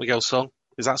to Scott McGill's song,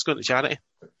 because that's going to charity.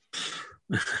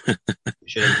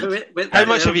 How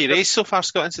much have you raised so far,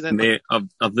 Scott? Incidentally, mate,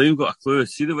 I've now got a clue.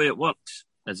 See, the way it works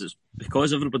is it's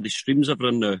because everybody streams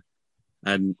everyone now,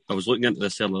 and I was looking into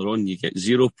this earlier on. You get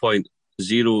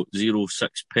 0.006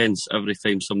 pence every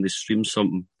time somebody streams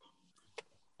something,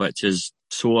 which is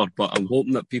sore. But I'm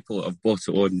hoping that people that have bought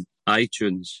it on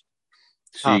iTunes,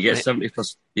 so you get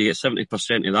 70%. You get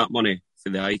 70% of that money for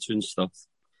the iTunes stuff,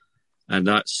 and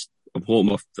that's. I'm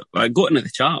hoping I got into the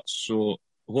charts, so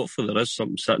hopefully there is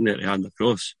something sitting there to hand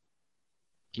across.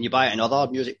 Can you buy it on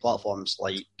other music platforms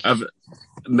like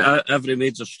every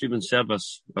major streaming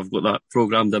service? I've got that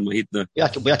programmed in my head now.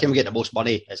 Yeah, where can we get the most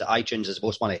money? Is it iTunes is the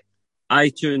most money?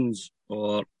 iTunes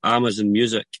or Amazon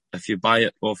Music, if you buy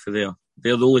it off of there.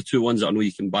 They're the only two ones that I know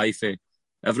you can buy for.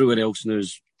 Everywhere else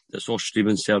knows it's all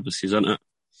streaming services, isn't it?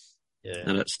 Yeah.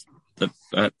 And it's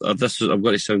I'm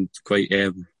going to sound quite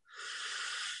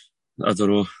I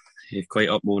don't know, quite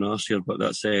up my own arse here, but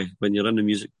that's when you're in the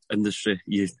music industry,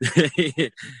 you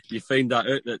you find that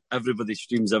out that everybody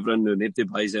streams everything now, nobody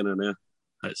buys in there.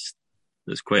 It's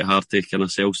quite hard to kind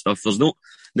of sell stuff.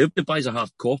 Nobody buys a hard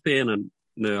copy in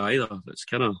now either. It's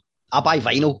kind of. I buy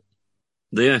vinyl.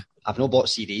 Do you? I've not bought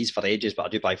CDs for ages, but I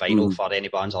do buy vinyl for any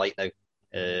bands I like now.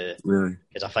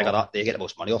 Because I figure that they get the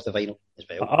most money off the vinyl as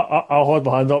well. I'll hold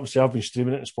my hand up and say I've been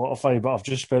streaming it on Spotify, but I've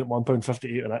just spent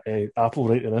 £1.58 on Apple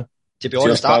right now. To be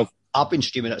honest, I've been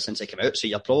streaming it since it came out, so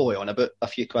you're probably on about a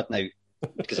few quid now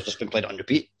because I've just been playing it on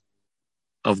repeat.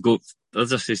 I've got,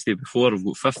 as I said before, I've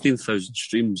got 15,000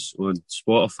 streams on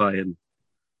Spotify, and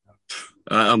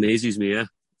that amazes me, yeah.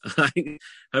 How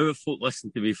have folk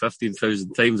listened to me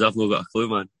 15,000 times? I've not got a clue,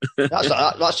 man.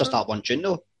 That's just that one tune,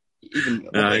 though. Even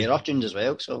your other tunes as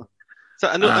well, so. So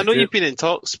I know you've been in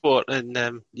Talk Sport,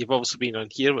 and you've obviously been on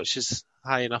here, which is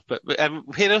high enough. But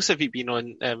where else have you been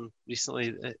on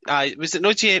recently? Was it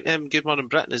not Good Morning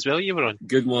Britain as well you were on?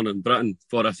 Good Morning Britain.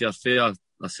 For if you're fair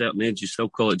a certain age, you still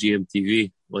call it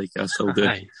GMTV, like I still do.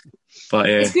 But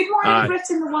is Good Morning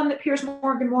Britain the one that Piers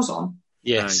Morgan was on?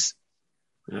 Yes.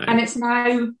 Aye. And it's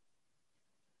now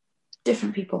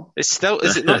different people. Is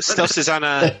it not still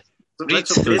Susanna?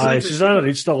 Susanna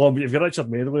Reid's still on, but you've got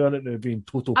Richard Medley on it now, being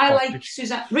total. I like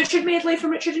Richard Medley from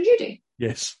Richard and Judy.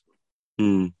 Yes.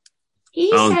 He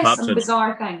Alan says Partridge. some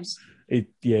bizarre things. He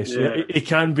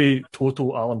can be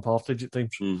total Alan Partridge at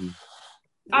times. Mm-hmm.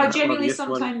 I genuinely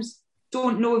sometimes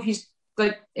don't know if he's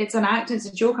like it's an act, it's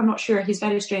a joke. I'm not sure. He's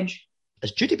very strange.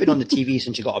 Has Judy been on the TV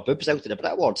since she got her boobs out at the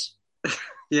Brit Awards?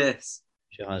 Yes.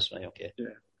 She has, right, okay. Yeah.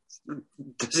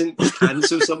 Doesn't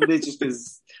cancel somebody just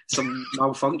because some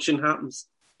malfunction happens.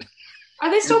 Are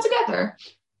they still together?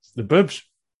 The boobs.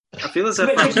 I feel as if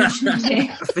I'm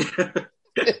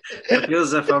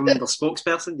the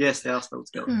spokesperson. Yes, they are still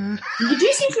together. You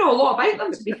do seem to know a lot about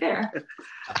them, to be fair.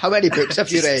 How many books have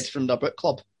you read from their book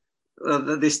club?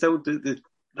 They still do.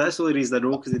 That's the only reason I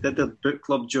know, because they did their book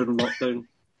club during lockdown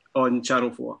on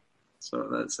Channel 4. So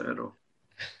that's I know.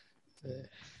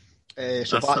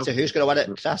 So back to who's going to win it,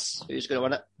 Chris? Who's going to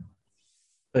win it?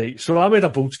 Right, so I made a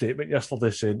bold statement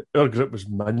yesterday saying our group was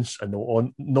mince and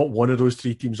not one of those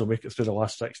three teams will make it through the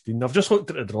last 16. I've just looked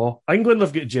at the draw. England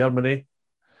have got Germany.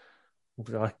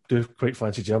 I do quite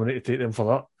fancy Germany to take them for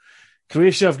that.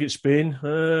 Croatia have got Spain.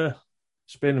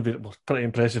 Spain have been pretty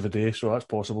impressive a day, so that's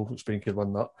possible. Spain could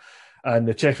win that. And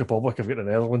the Czech Republic have got the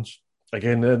Netherlands.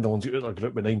 Again, they're the ones who got their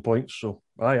group with 9 points. So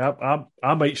I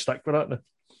might stick with that now.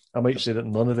 I might say that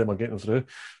none of them are getting through.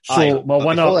 So Aye, my but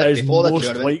winner is before the most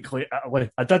tournament- likely Italy.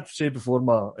 I did say before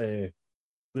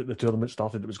the tournament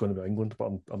started it was going to be England,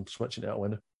 but I'm switching to Italy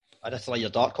now. I'd have to like your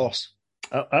dark horse.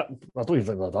 I don't even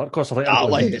think they're a dark horse. I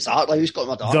think It's Italy who's got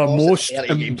my dark the horse. most 30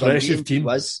 games impressive unbeaten, team.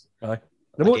 Was. Aye.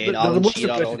 Again, Alan most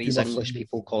Shearer, all impressive these team I've English seen.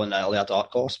 people calling Italy a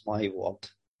dark horse. My word.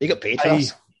 They get paid for Aye.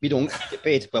 this. We don't get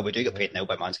paid. Well, we do get paid now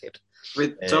by Manscaped. We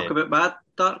talk about bad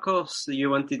dark horse that you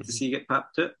wanted to see get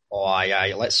papped out. Oh,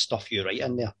 aye. Let's stuff you right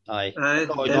in there. Aye.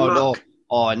 No. Denmark.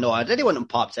 Oh, no. I didn't want them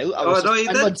papped out.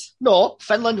 Did? No,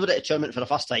 Finland were at the tournament for the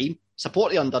first time.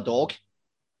 Support the underdog.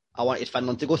 I wanted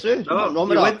Finland to go through.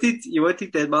 You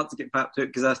wanted Denmark to get papped out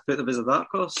because I put them as a dark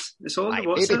horse. It's all Aye,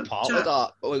 what's maybe that? part of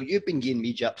that. Well, you've been giving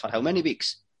me jip for how many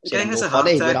weeks? The guy Saying has no a heart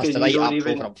funny, attack whereas and tonight you don't I'm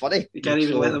even- program funny. You can't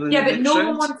even So- let them in Yeah, the but next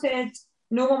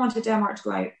no one wanted Denmark to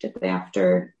go out, did they?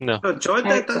 After No. No, John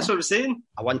did. That's what I'm saying.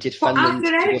 I wanted well, Finland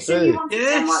after to go Ericsson, you through. wanted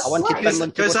Yes. Denmark. I wanted to win.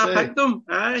 Finland to Because go I through. picked them.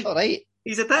 Aye, That's all right.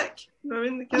 he's a dick. I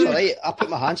mean, That's all right. I put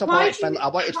my hands up. I Why wanted, do you- I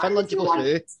wanted why Finland do to you go want-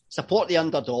 through, support the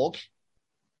underdog.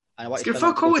 And I wanted It's got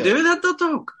Finland fuck all to go do through. with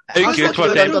underdog. How That's good what were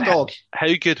the them? underdog. How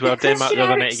good were But Denmark the Christian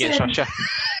other night against Eriksen- Russia?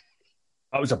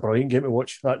 That was a brilliant game to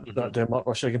watch. That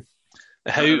Denmark-Russia game.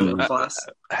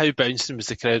 How bouncing was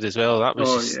the crowd as well? That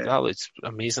was Oh, yeah. that looked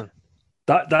amazing.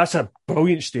 That's a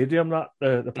brilliant stadium.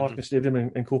 The Parken Stadium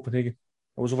in Copenhagen.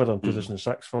 I was over there in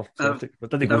 2006 for Celtic,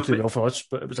 but didn't go too well for us.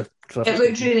 But it was a terrific. It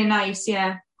looked really nice,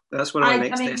 yeah. That's one of our I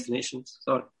next mean- destinations.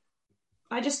 Sorry.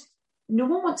 No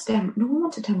one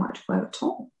wanted Denmark to go out at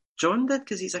all. John did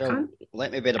because he's a cunt.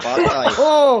 Let me be the bad guy.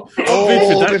 Oh, we've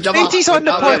never- He's on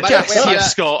the Wait a minute, podcast wait a here, minute.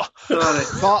 Scott. Sorry.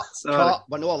 Cut.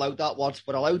 We're not allowed that word.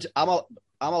 We're allowed. I'm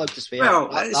allowed to swear. Well,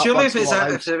 That surely word's if not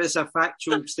allowed. it's a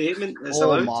factual statement, it's Oh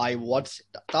allowed. my word!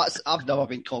 I've never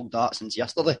been called that since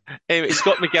yesterday. Anyway,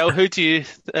 Scott McGill,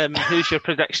 who's your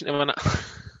prediction to win it?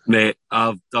 Mate, I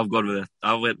went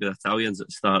with the Italians at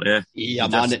the start, yeah. Yeah,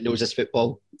 man that knows his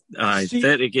football. Aye,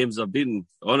 30 games I've been.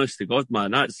 Honest to God,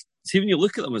 man, see when you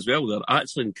look at them as well, they're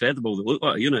actually incredible. They look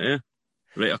like a unit,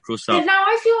 right across Yeah, that. now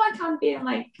I feel like I'm being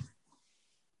like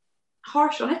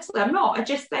harsh on Italy. I'm not. I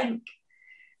just think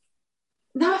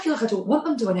now I feel like I don't want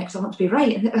them to win it because I want to be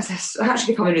right, and it's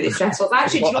actually becoming really stressful.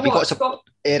 Actually, do you know Have you got what? some,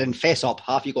 Aaron, fess up.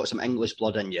 Have you got some English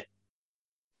blood in you?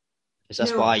 Is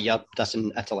this No. why you're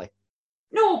dissing Italy?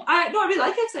 No, I really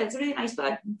like Italy. It's really nice, but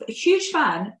I'm a huge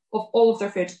fan of all of their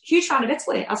food. Huge fan of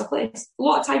Italy as a place. A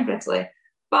lot of time for Italy.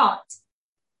 But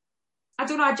I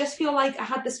don't know, I just feel like I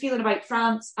had this feeling about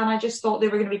France and I just thought they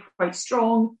were going to be quite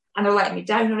strong and they're letting me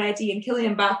down already. And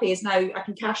Kylian Mbappe is now, I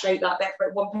can cash out that bet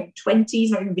for £1.20.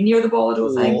 He's not even been near the ball, I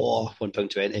don't think. Oh,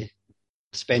 £1.20.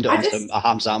 Spend it I on just- a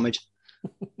ham sandwich.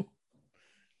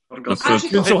 That's Actually,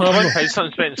 so- So How have- much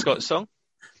something spent in Scott's song?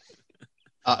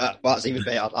 That's even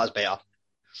better. That's better.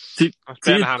 See, That's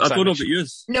better than a ham I don't know sandwich. about you.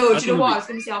 No, I do you know don't what? I know was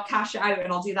going to say I'll cash it out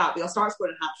and I'll do that, but I'll start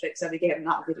scoring hat tricks every game and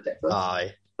that'll be ridiculous.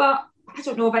 Aye. But I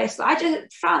don't know about Italy.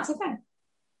 France, I think.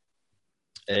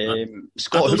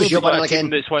 Scott, I who don't was your You've got winner a team again?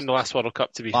 that's won the last World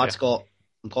Cup, to be Bad fair. Scott.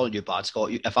 I'm calling you Bad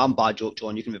Scott. If I'm Bad Joke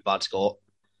John, you can be Bad Scott.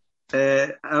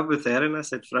 I'm with Erin. I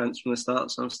said France from the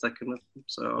start, so I'm sticking with them.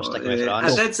 So We're sticking with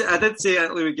France. I did say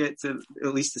Italy would get to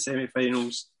at least the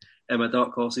semi-finals. My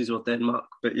dark horses were Denmark,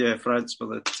 but yeah, France were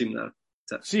the team there.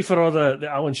 See, for all the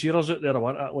Alan Shearers out there, I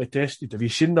want Italy tested. Have you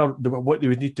seen what they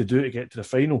would need to do to get to the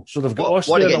final? So they've got What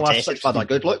Austria are in the getting last tested 16. for their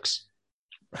good looks?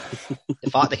 The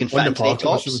fact they can fit Win the into their park,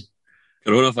 I'm tops.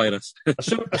 Coronavirus.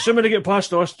 Assuming they get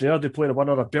past Austria, they play the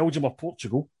winner of Belgium or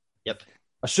Portugal. Yep.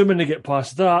 Assuming they get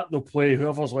past that, they'll play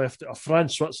whoever's left of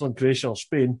France, Switzerland, Croatia, or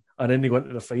Spain, and then they go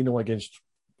into the final against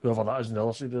whoever that is in the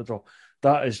other side of the draw.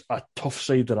 That is a tough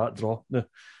side of that draw. Now,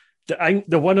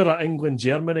 the winner of England,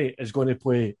 Germany is going to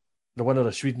play the winner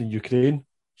of Sweden and Ukraine.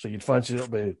 So you'd fancy it'll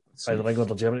be either England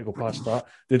or Germany to go past that.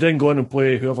 They then go on and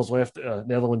play whoever's left,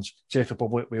 Netherlands, Czech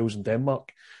Republic, Wales, and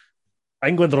Denmark.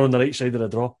 England are on the right side of the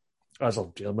draw, as are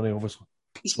Germany, obviously.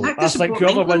 So I think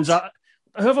whoever wins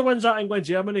that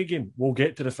England-Germany game will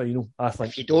get to the final, I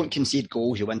think. If you don't concede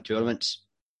goals, you win tournaments.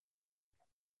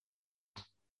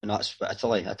 And that's for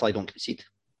Italy. Italy don't concede.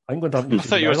 England aren't I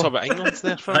thought you were talking about England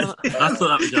there for a minute. I thought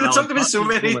that was your We're Alan talking about so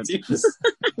Parsons many moment. teams.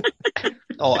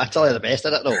 Oh, Italy are the best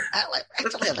at it, though.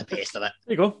 Italy are the best at it.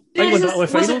 There you go. Yeah, England Italy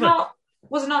final.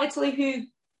 Was it not Italy who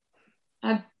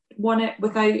had won it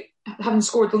without having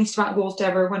scored the least amount of goals to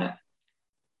ever win it? I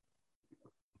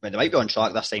mean, they might be on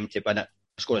track this time to win it,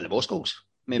 scoring the most goals.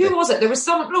 Maybe. Who was it? There was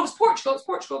someone. No, it was Portugal. It was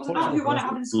Portugal. Was it not who won it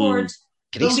having scored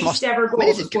the Greece least must. ever How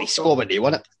many goals? did was Greece Portugal. score when they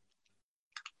won it?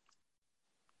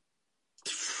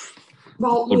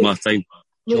 Well, One more look, time.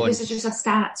 this is just a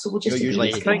stat, so we'll just You're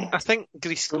usually- I think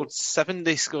Greece scored 7.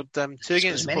 They scored 2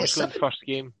 against as many as Portugal in the 7? first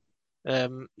game.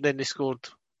 Then they scored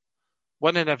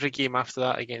one in every game after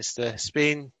that against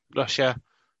Spain, Russia,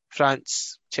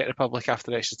 France, Czech Republic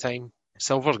after extra time,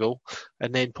 silver goal,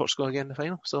 and then Portugal again in the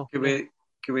final. So Can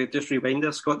we just rewind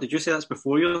there, Scott? Did you say that's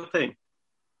before your time?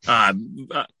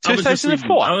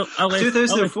 2004. I left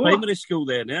 2004? primary school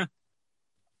then, yeah.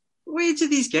 Where did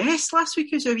these guests last week?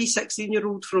 Who's a wee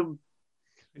 16-year-old from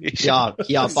Yeah, by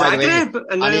the way, Zagreb?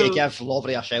 And I need now- to give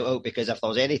Lovren a shout out because if there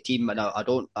was any team, and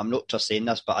I'm not just saying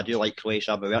this, but I do like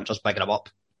Croatia, but we aren't just bigging them up.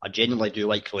 I genuinely do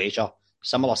like Croatia.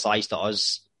 Similar size to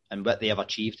us, and what they have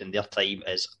achieved in their time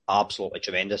is absolutely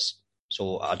tremendous.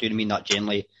 So I do mean that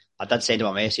genuinely. I did send him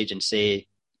a message and say,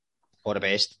 all the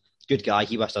best. Good guy,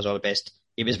 he wished us all the best.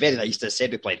 He was very nice to say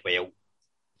we played well.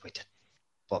 We did.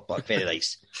 But very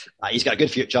nice. He's got a good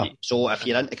future. So if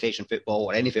you're into Croatian football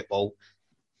or any football,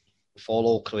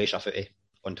 follow Croatia Footy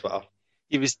on Twitter.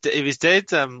 He was dead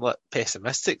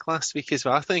pessimistic last week as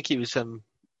well. I think he was trying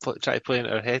to play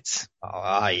into our heads.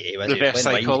 Aye, he was Reverse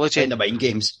psychology. playing the mind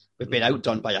games. We've been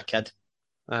outdone by a kid.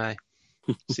 Aye.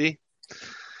 See?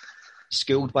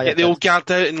 Schooled by a Get kid. the old guard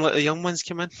out and let the young ones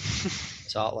come in.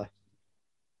 Exactly.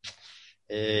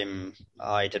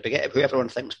 Did we get who everyone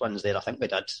thinks wins there? I think we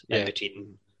did. Yeah. In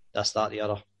between this, that, the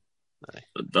other. I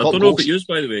don't know about you,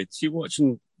 by the way. See,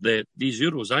 watching these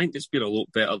Euros, I think it's been a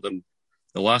lot better than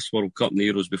the last World Cup and the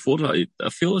Euros before that. I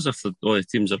feel as if all the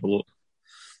teams are a lot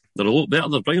better.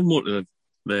 They're bringing more to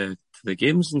the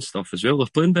games and stuff as well. They're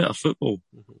playing better football.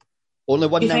 Only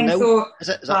 1-0 now? so? Is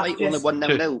that right? Only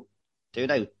 1-0 now?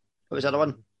 2-0. What was the other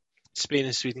one? Spain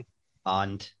and Sweden.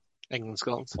 And England,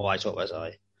 Scotland. oh, I thought it was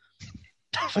I.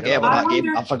 I forget about that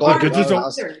game. I forgot. Good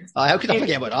result. How could I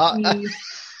forget about that?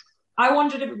 I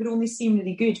wondered if it would only seem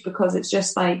really good because it's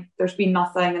just like there's been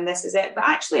nothing and this is it. But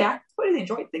actually, I really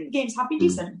enjoyed the games. Have been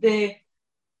decent. The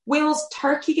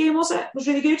Wales-Turkey game was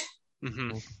really good.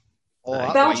 Mm-hmm. Oh,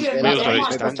 that Belgium, reminds me. Wales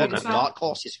That's outstanding, one of the dark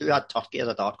horses. Who had Turkey as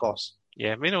a dark horse?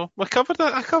 Yeah, we know. I covered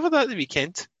that the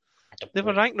weekend. They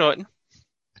were ranked rotten.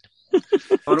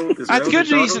 I had good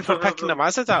reason for picking them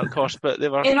as a dark horse, but they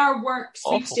were In our work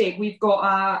awful. sweepstake, we've got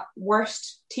a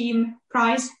worst team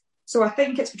prize. So I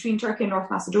think it's between Turkey and North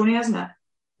Macedonia, isn't it?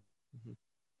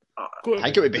 I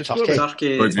think it would be Turkey.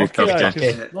 Turkey. Would be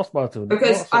Turkey. North Macedonia.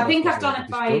 Because I think North I've done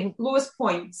it by Macedonia. lowest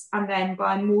points and then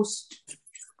by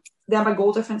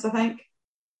goal difference, I think.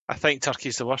 I think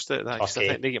Turkey's the worst out of that. 'Cause I Turkey.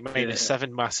 think they get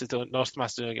 -7, North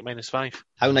Macedonia get -5.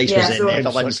 How nice Yeah, was the so-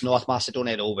 Netherlands, North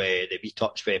Macedonia, though, with the wee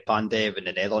touch with Pandev and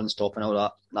the Netherlands topping all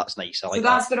that? That's nice. I like So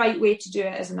that's the right way to do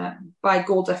it, isn't it? By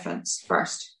goal difference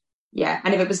first. Yeah.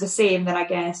 And if it was the same, then I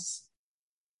guess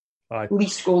Aye.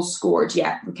 least goals scored.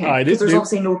 Yeah. Okay. Aye, Because there's they-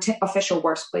 obviously no official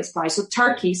worst place prize. So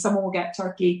Turkey, someone will get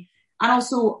Turkey. And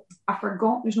also, I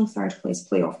forgot there's no third place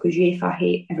playoff because UEFA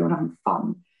hate everyone having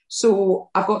fun. So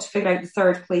I've got to figure out the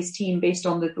third place team based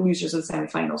on the losers of the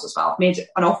semi-finals as well. I've made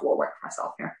an awful lot of work for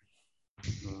myself here.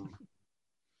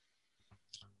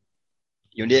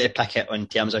 You need to pick it in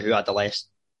terms of who had the less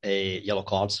yellow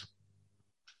cards.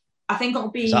 I think it'll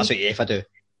be. So that's what UEFA do.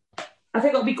 I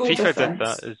think it'll be goal FIFA did difference.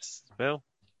 that as well.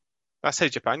 That's how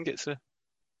Japan gets through.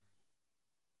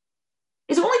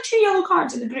 Is it only 2 yellow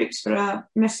cards in the groups for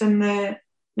missing the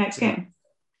next game?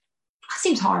 That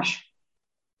seems harsh.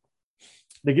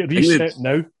 They get think reset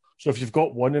now. So if you've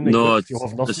got one in the No, group, you'll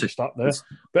have nothing to start there.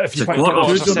 But if it's you a pick quarter. up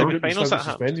It's two a in the group, you semi-finals still that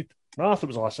get suspended. No, I thought it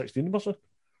was the last 16, was it?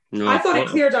 No, I thought it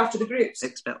cleared after the groups.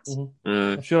 Experts.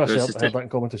 I'm sure I This heard is that in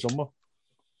commentary somewhere.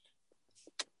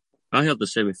 I heard the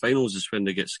semi-finals is when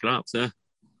they get scrapped,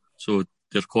 so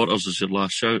their quarters is your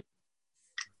last shout.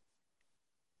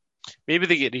 Maybe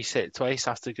they get reset twice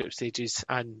after group stages,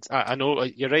 and I know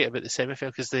you're right about the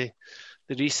semi-final because they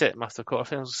reset them after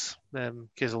quarterfinals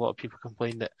because a lot of people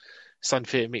complain that it's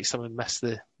unfair to make someone miss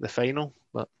the final,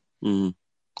 but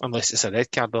unless it's a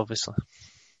red card, obviously.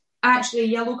 Actually,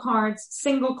 yellow cards,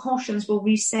 single cautions will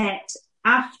reset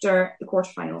after the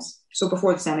quarterfinals, so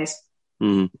before the semis.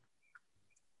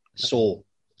 So,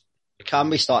 can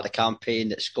we start the campaign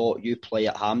that, Scott, you play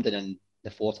at Hampden on the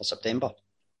 4th of September?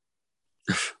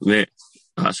 Mate,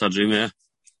 that's a dream, yeah.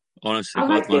 Honestly, I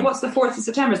like God, man. what's the 4th of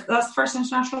September? That's the first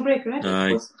international break, right?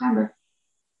 Aye. 4th of September.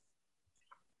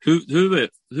 Who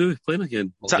we playing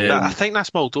again? I think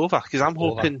that's Moldova because I'm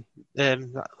hoping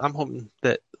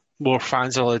that more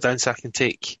fans are allowed in so I can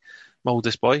take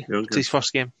Molda's boy to his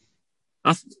first game.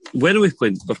 Where are we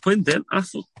playing? We're playing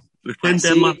we're playing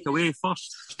Denmark away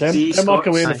first. See, Denmark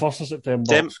away on the Scott's- 1st of September.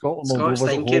 Scotland, Scott's Moldova's at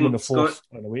home on the thinking, 4th.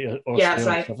 And away at Yeah, that's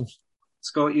Australia right. on the 7th.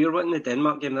 Scott, you're wanting the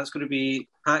Denmark game. That's going to be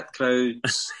packed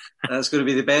crowds. That's going to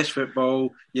be the best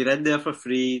football. You're in there for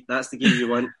free. That's the game you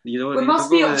want. You know, We must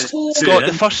be at home. Scott,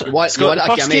 the first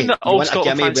game that all a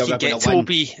Scotland gimme fans where can we're get gonna to will win.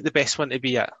 be the best one to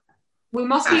be at. We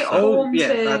must be at home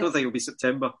yeah, to. I don't think it'll be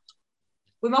September.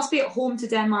 We must be at home to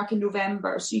Denmark in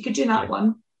November, so you could do that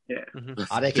one. Yeah.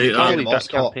 I reckon you can do them all,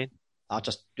 Scott. Campaign. I'll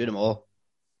just do them all.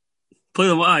 Play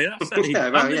them all. That's it. Yeah,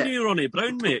 I'm well, the yeah. new Ronnie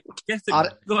Brown, mate. Get it.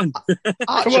 Are- Go on.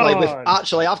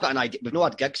 Actually, I've got an idea. We've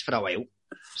not had gigs for a while,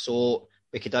 so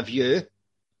we could have you,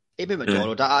 Amy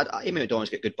McDonald. Amy McDonald's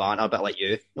got good banter, a bit like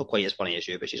you. Not quite as funny as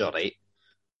you, but she's all right.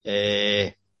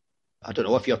 I don't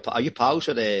know if are you pals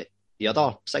with the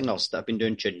other singers that have been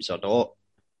doing tunes or not?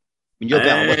 I mean, you're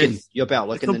better looking. You're better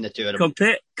looking than the two of them.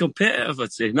 Competitive,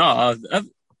 I'd say. No,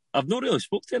 I've not really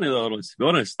spoke to any of the other ones, to be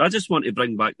honest. I just want to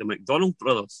bring back the McDonald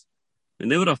brothers. And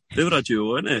they were a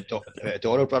duo, weren't they?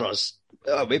 McDonald brothers.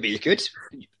 Maybe you could.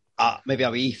 Maybe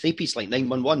a wee three-piece like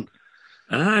 911.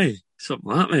 Aye, something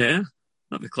like that, mate. Yeah?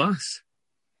 That'd be class.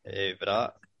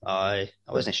 But I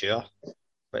wasn't sure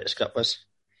what the script was.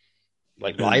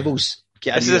 Like rivals.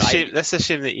 This is a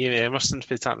shame that Ian Emerson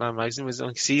for Tatnam Magazine was on,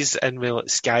 because he's in with like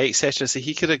Sky, etc. So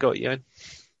he could have got you in.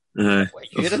 Well,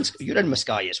 you're in with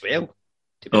Sky as well.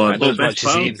 I I've love best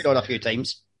been on a few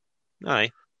times. Aye.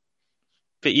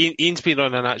 But Ian's been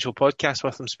on an actual podcast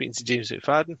with him, speaking to James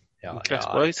McFadden and Chris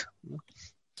Boyd.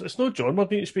 It's not John we're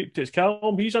going to speak to, it's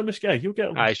Callum. He's on the Sky, he'll get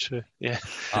him. Aye, true. Yeah.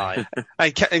 Aye.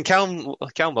 And Callum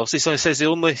loves this song. He says the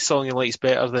only song he likes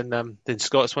better than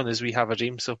Scott's one is We Have a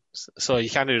Dream. So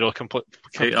you can't really compete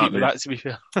with that, to be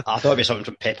fair. I thought it'd be something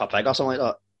from Peppa Pig or something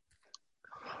like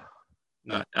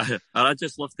that. I'd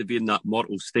just love to be in that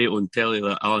mortal state on telly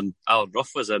that Alan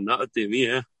Ruff was in. That would do me,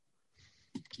 yeah.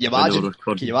 Can you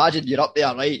imagine you're up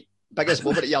there, right? Biggest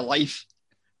moment of your life.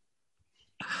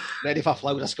 Ready for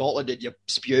Flower of Scotland and you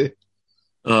spew.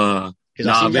 I've seen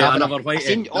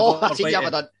you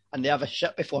have done a nervous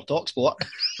shit before TalkSport.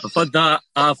 I've had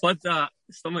that.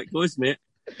 Stomach goes, mate.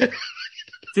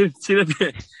 see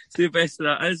the best of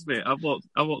that is, mate. I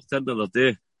walked in the other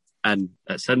day and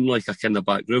it's in like a kind of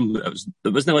back room. It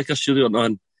wasn't like a studio or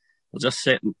nothing. I was just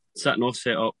sitting off,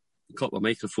 set up, a couple of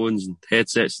microphones and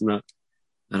headsets and that.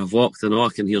 And I've walked in, I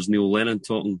can hear Neil Lennon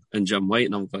talking and Jim White,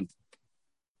 and I'm going,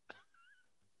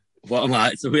 what am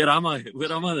I? So where am I?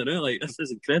 Where am I now? Like, this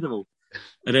is incredible.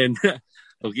 And then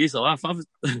I'll give you a laugh.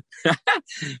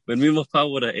 When me and my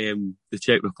pal were at the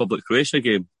Czech Republic Croatia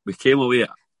game, we came away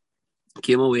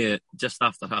just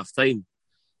after half time.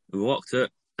 And we walked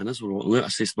out, and as we're walking out, I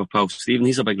says to my pal Stephen,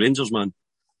 he's a big Rangers man.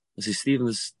 I say, Stephen,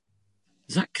 is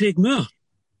that Craig Moore? And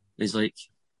he's like,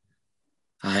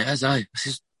 aye. I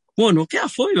says, come on, we'll get a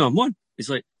photo of him, man. He's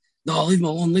like, no, leave him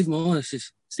alone. I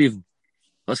says, Stephen,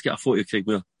 let's get a photo of Craig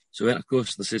Moore. So we went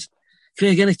across and I says,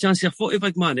 Craig, any chance of a photo,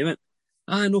 big man? He went,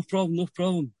 no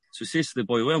problem. So he says to the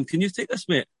boy, William, can you take this,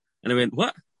 mate? And I went,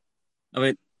 what? I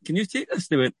went, can you take this?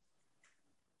 And he went,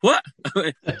 what?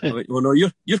 I went, well, no,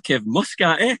 you're Kevin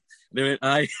Muscat, eh? And he went,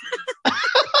 aye.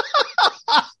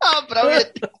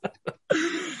 Brilliant.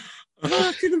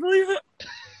 I couldn't believe it.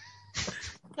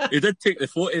 He did take the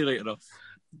photo right enough.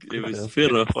 It was fair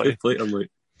enough. I'm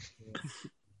like,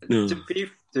 no.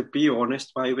 To be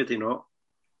honest, why would he not?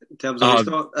 In terms of he's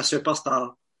not a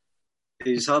superstar.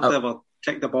 He's hardly ever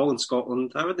kicked the ball in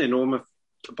Scotland. I wouldn't know him if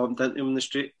I bumped into him in the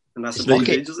street. And that's the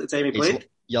Rangers at the time he played.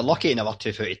 You're lucky he never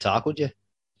 2-footed tackled you.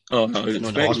 Oh, no, I was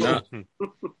expecting that.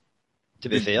 To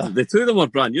be fair. The two of them were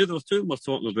brand new. There were two of them were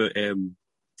talking about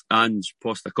Ange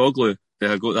Postecoglou. They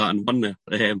had got that in one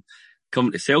there.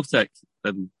 Coming to Celtic.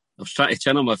 And I was trying to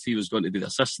chin him if he was going to be the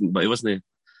assistant, but he wasn't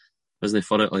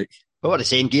for it. Like, what were they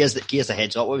saying? Gears the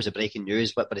heads up. What was the breaking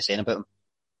news? What were they saying about him?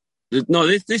 No,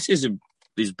 they says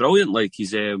he's brilliant. Like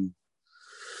he's they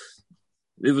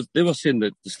were saying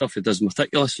that the stuff he does is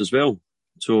meticulous as well.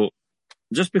 So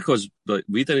just because like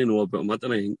we didn't know about him,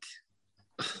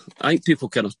 I think people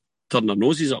kind of turn their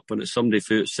noses up when it's somebody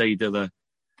from outside of the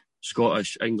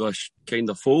Scottish English kind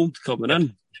of fold coming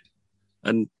in.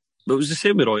 And it was the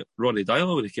same with Ronnie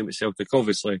Dyler when he came to Celtic.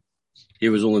 Obviously, he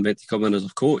was only meant to come in as a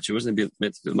coach. He wasn't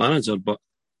meant to be the manager, but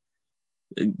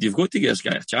you've got to give this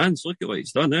guy a chance. Look at what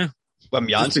he's done, eh? Wim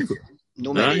Jansen.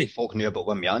 No many folk knew about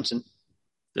Wim Jansen.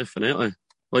 Definitely.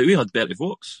 Like, we had Bertie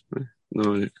Vogts.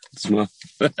 No, it's my...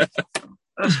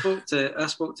 I spoke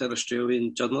to an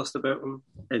Australian journalist about him,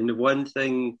 and the one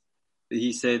thing that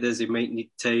he said is he might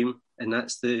need time, and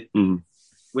that's the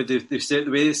way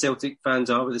the Celtic fans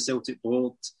are with the Celtic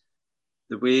board,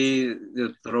 the way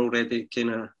they're already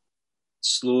kind of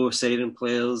slow signing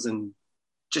players and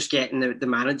just getting the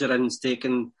manager in is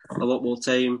taking a lot more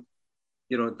time.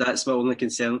 You know, that's my only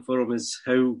concern for him is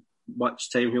how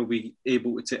much time he'll be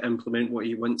able to implement what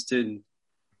he wants to, and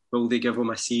will they give him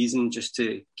a season just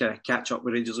to kind of catch up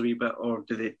with Rangers a wee bit, or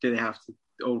do they have to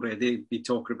already be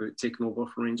talking about taking over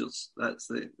from Rangers? That's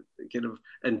the kind of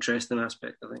interesting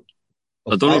aspect, I think.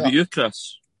 I don't know about you,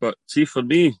 Chris, but see, for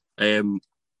me, I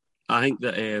think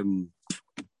that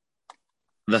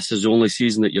this is the only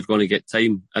season that you're going to get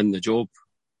time in the job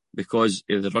because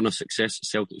of the run of success that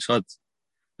Celtic's had.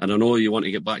 And I know you want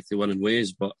to get back to winning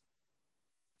ways, but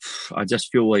I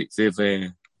just feel like this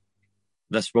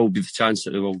will be the chance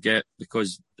that they will get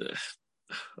because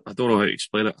I don't know how to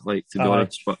explain it, like, to be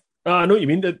honest, but I know what you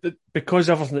mean. Because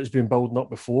everything that's been building up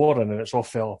before and then it's all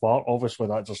fell apart, obviously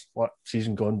that just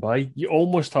season gone by, you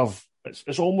almost have,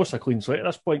 it's almost a clean slate at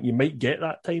this point. You might get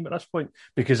that time at this point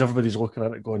because everybody's looking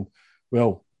at it going,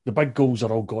 well, the big goals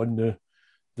are all gone now.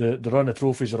 The run of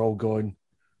trophies are all gone.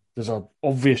 There's an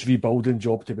obvious rebuilding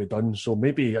job to be done, so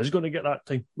maybe he is going to get that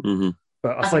time. Mm-hmm.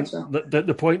 But I think so.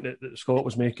 The point that Scott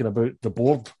was making about the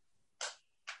board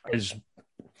is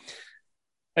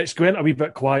it's going a wee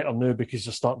bit quieter now because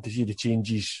you're starting to see the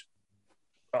changes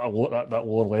at that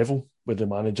lower level with the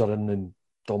manager in and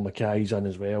Don Mackay's in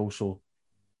as well. So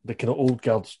the kind of old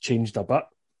guard's changed a bit.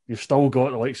 You've still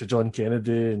got the likes of John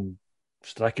Kennedy and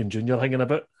Strachan Jr. hanging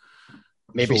about.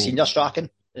 Maybe senior Strachan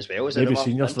as well. Maybe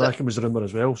senior Strachan was the rumour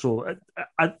as well. So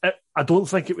I don't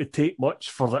think it would take much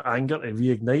for the anger to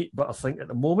reignite, but I think at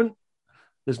the moment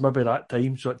there's maybe that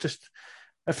time. So it just,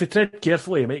 if you tread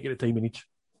carefully, you might get the time you need.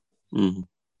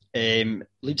 Mm-hmm.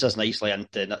 Leads us nicely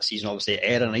into that season, obviously.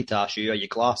 Aaron, I need to ask you, are you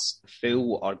glass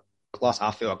full or glass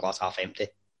half full or glass half empty?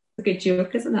 A good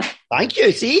joke, isn't it? Thank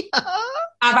you, see?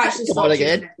 I've actually stopped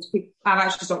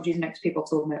using it because people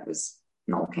told me it was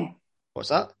not okay. What's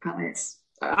that?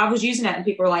 I was using it and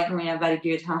people were like, oh yeah, very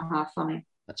good, haha, funny.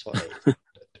 That's what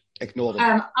ignore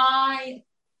them. I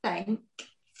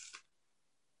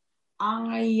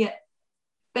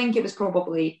think it was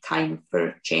probably time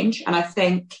for change, and I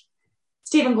think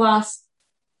Stephen Glass,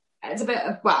 it's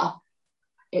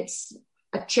it's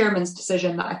a chairman's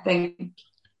decision that I think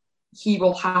he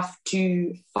will have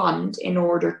to fund in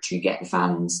order to get the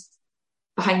fans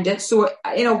behind it. So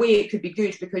in a way it could be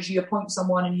good because you appoint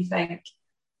someone and you think,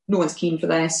 no one's keen for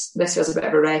this feels a bit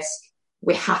of a risk,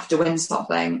 we have to win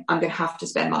something, I'm going to have to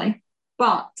spend money.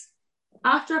 But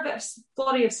after a bit of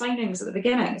flurry of signings at the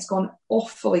beginning, it's gone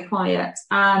awfully quiet,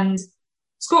 and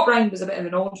Scott Brown was a bit of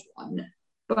an odd one.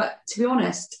 But to be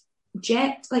honest,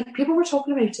 Jet, like, people were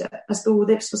talking about it as though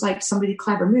this was like somebody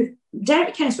clever move.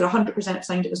 Derek McInnes would 100% have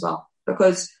signed it as well,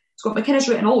 because Scott McInnes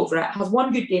written all over it, has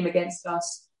one good game against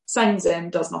us, signs him,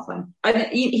 does nothing. And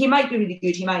he might be really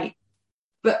good, he might.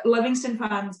 But Livingston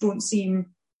fans don't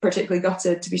seem particularly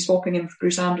gutted to be swapping him for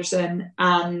Bruce Anderson.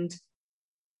 And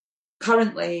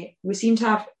currently, we seem to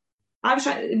have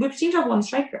one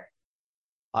striker.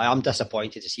 I am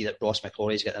disappointed to see that Ross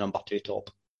McCrory's got the number 2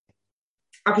 top.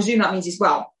 I presume that means he's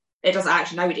well. It doesn't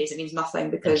actually nowadays. It means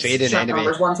nothing because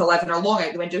numbers 1 to 11 are long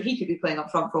out the window. He could be playing up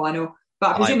front for all I know,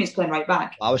 but I presume he's playing right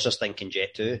back. I was just thinking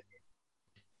Jet too.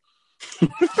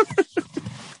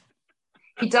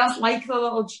 He does like the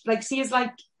little, like, see his,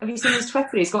 like, have you seen his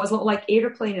Twitter? He's got his little, like,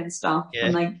 aeroplane and stuff. Yeah.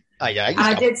 And, like, and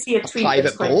I did see a tweet.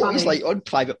 Private boat. Funny. He's like on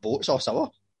private boats all summer.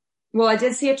 Well, I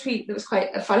did see a tweet that was quite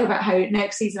funny about how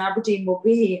next season Aberdeen will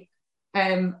be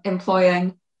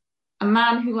employing a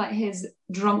man who let his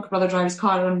drunk brother drive his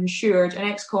car uninsured, an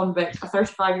ex-convict, a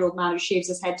 35-year-old man who shaves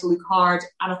his head to look hard,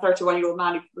 and a 31-year-old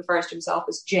man who refers to himself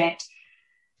as Jet.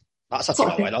 That's a team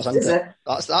of winners, isn't it?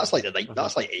 That's like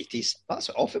that's like 80s. That's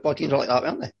all football teams are like that,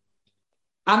 aren't they?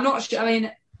 I'm not sure. I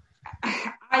mean,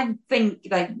 I think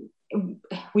like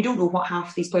we don't know what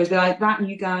half these players, but like that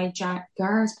new guy Jack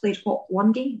Gers has played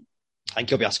one game. I think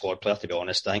he'll be a squad player, to be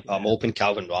honest. I think I'm hoping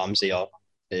Calvin Ramsey or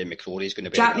McCrory's going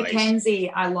to be Jack nice. McKenzie.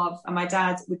 I love, and my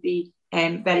dad would be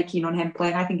very keen on him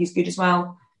playing. I think he's good as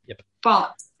well. Yep.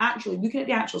 But actually, looking at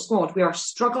the actual squad, we are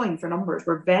struggling for numbers.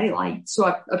 We're very light, so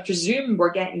I presume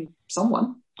we're getting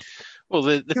someone. Well,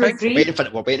 the big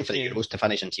we're waiting for the Euros to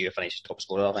finish and see who finishes top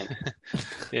scorer, I think.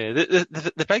 Yeah,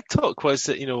 the big talk was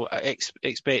that, you know, I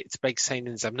expect big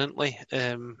signings imminently.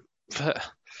 But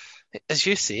as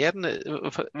you say,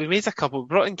 we made a couple. We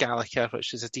brought in Gallagher,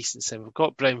 which is a decent sign. We've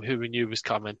got Brown, who we knew was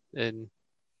coming, and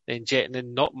Jet,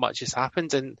 and not much has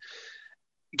happened. And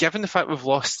given the fact we've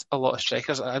lost a lot of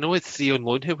strikers, I know we had 3 on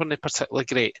loan who weren't particularly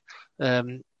great,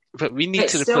 but we need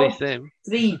to replace them.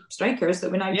 3 strikers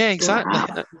that we now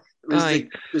exactly.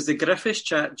 Was the Griffiths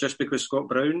chat just because Scott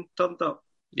Brown turned up?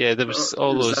 Yeah, there was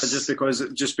all those.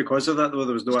 Just because of that, though,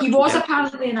 there was no. He was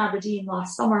apparently in Aberdeen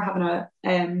last summer having a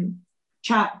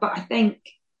chat, but I think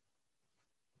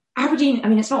Aberdeen, I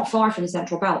mean, it's not far from the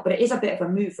Central Belt, but it is a bit of a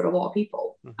move for a lot of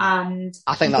people. And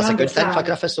I think that's a good thing for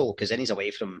Griffiths, though, because then he's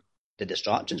away from the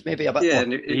distractions, maybe a bit more.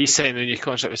 And He's signing a new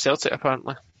contract with Celtic,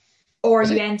 apparently. Or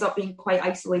you end up being quite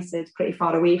isolated, pretty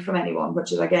far away from anyone,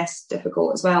 which is, I guess,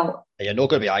 difficult as well. You're not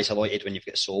going to be isolated when you've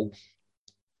got Seoul,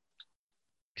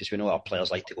 because we know our players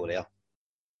like to go there.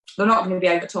 They're not going to be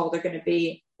out at all. They're going to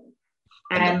be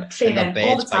training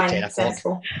all the time,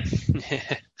 sensible.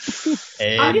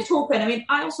 I'm just hoping. I mean,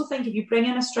 I also think if you bring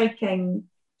in a striking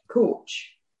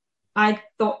coach, I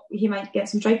thought he might get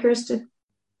some strikers to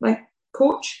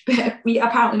coach, but we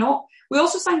apparently not. We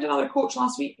also signed another coach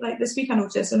last week, this week I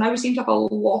noticed, and now we seem to have a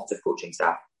lot of coaching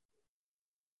staff.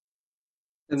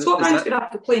 Scott Brown's going to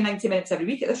have to play 90 minutes every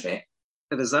week at this rate.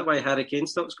 And is that why Harry Kane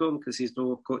stopped scoring? Because he's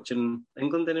no coaching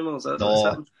England anymore? Is that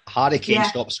no, Harry Kane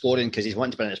stopped scoring because he's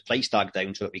wanting to bring his price tag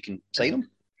down so that we can sign him.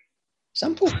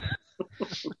 Simple.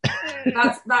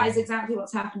 that is exactly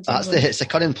what's happened. It's the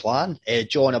current plan.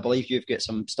 John, I believe you've got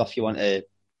some stuff you want to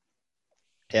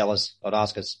tell us or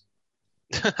ask us.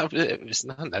 It was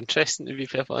nothing interesting, to be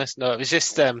perfectly honest. No, it was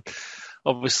just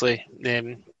obviously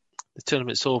the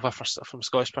tournament's over from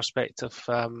Scottish perspective,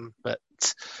 but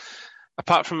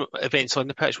apart from events on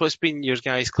the pitch, what's been your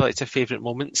guys' collective favourite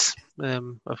moments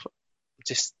of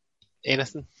just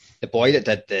anything? The boy that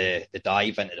did the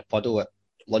dive into the puddle at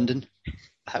London,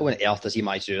 how on earth does he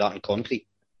manage to do that in concrete?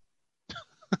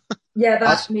 Yeah,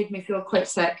 that made me feel quite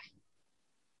sick.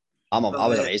 I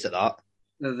was amazed at that.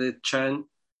 The chant,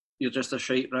 "You're just a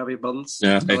shite, Ravi Burns."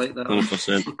 Yeah, I like that.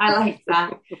 100%. I like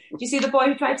that. Do you see the boy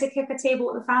who tried to kick a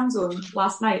table at the fan zone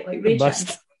last night, raging?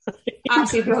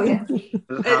 Absolutely brilliant.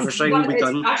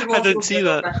 I didn't see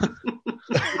that.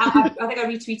 I think I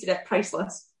retweeted it.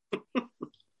 Priceless.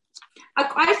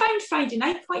 I found Friday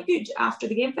night quite good after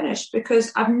the game finished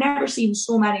because I've never seen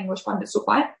so many English pundits so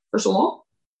quiet for so long.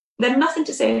 They had nothing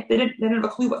to say. They didn't have a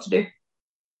clue what to do.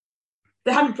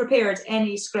 They hadn't prepared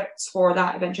any scripts for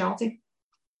that eventuality.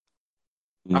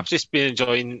 I've just been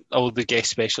enjoying all the guest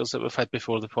specials that we've had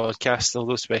before the podcast. All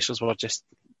those specials were just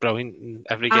brilliant, and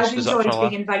every guest was up for a laugh. I've enjoyed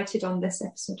being invited on this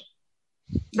episode.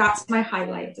 That's my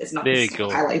highlight. It's not there you go.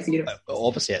 Highlight for you.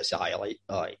 Obviously, it's a highlight.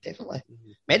 Definitely.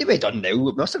 Maybe we've done now.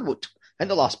 We must have about in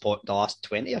the last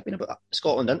 20 have been about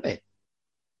Scotland, didn't we?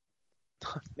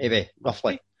 Maybe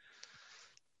roughly.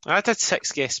 I did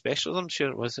 6 guest specials. I'm sure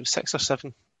it was 6 or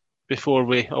 7 before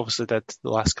we obviously did the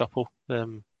last couple.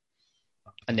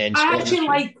 And then I actually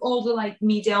like all the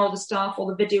media, all the stuff, all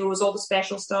the videos, all the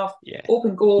special stuff. Yeah.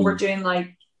 Open goal. We're doing the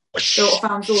little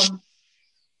fan zone.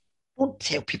 Don't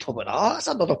tell people about that. That's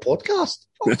another podcast.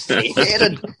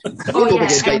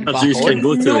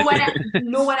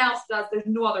 No one else does. There's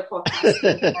no other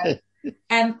podcast. But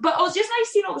it was just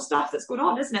nice seeing all the stuff that's going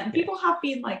on, isn't it? And people have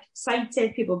been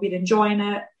excited. People have been enjoying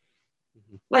it.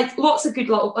 Lots of good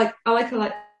little I like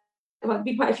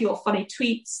been quite a few little funny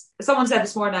tweets. Someone said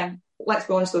this morning, let's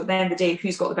be honest, though, at the end of the day,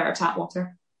 who's got the better tap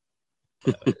water?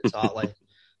 Exactly.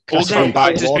 Oldham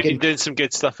Bags has been doing some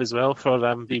good stuff as well for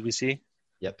BBC.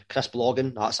 Yep, Chris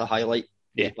blogging, that's a highlight.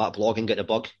 Yeah, that blogging got the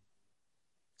bug.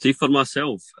 See, for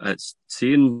myself, it's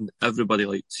seeing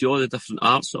everybody see all the different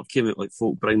arts that have came out,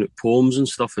 folk bringing out poems and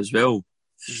stuff as well,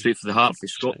 straight for the heart,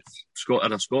 from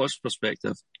in a Scottish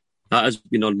perspective. That has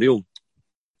been unreal.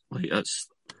 It's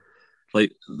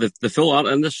the full art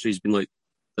industry's been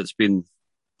it's been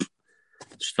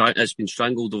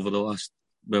strangled over the last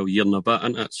year and a bit,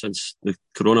 isn't it, since the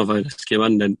coronavirus came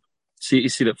in. And see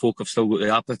that folk have still got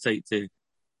the appetite to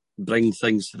bring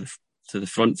things to the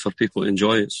front for people to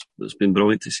enjoy. It's been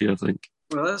brilliant to see, I think.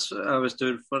 Well, that's what I was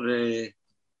doing for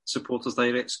Supporters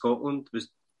Direct Scotland, was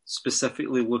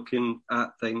specifically looking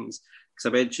at things, because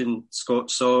I mentioned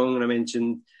Scott's song and I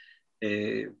mentioned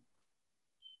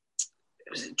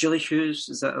was it Julie Hughes?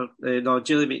 Is that no,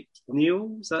 Julie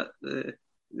McNeil? Is that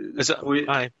is it?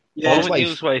 Aye. Yeah, Pauline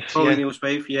Neal's wife. Pauline Neal's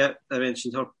wife. Yeah, I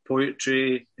mentioned her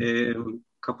poetry, a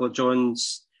couple of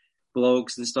John's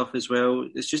blogs and stuff as well.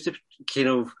 It's just to kind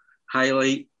of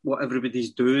highlight what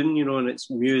everybody's doing, and it's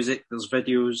music, there's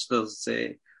videos, there's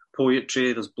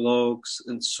poetry, there's blogs,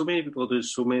 and so many people are doing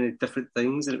so many different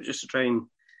things, and it was just to try and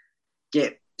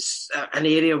get an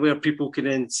area where people can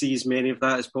then see as many of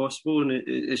that as possible.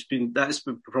 And that's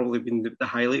probably been the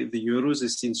highlight of the Euros,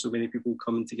 is seeing so many people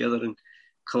coming together and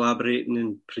collaborating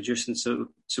and producing so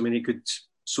many good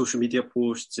social media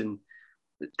posts and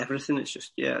everything. It's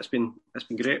just it's been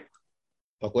great.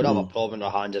 We're going to have a problem in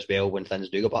our hands as well when things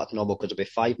do go back to normal, because there'll be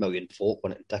 5 million folk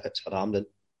wanting tickets for Hampden.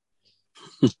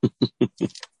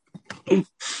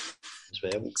 As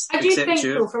well. I do think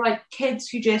though, for kids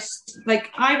who just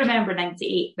I remember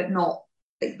 '98, but not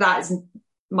that isn't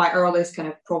my earliest kind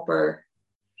of proper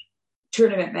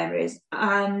tournament memories.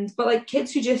 But like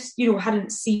kids who just,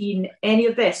 hadn't seen any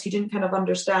of this, who didn't kind of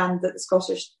understand that the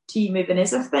Scottish team even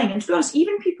is a thing. And to be honest,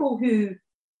 even people who,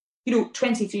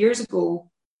 23 years ago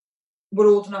were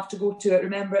old enough to go to it,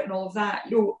 remember it and all of that,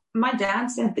 my dad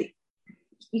said that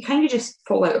you kind of just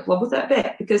fall out of love with it a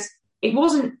bit, because it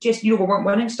wasn't just, we weren't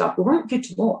winning stuff, we weren't good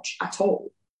to watch at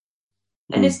all.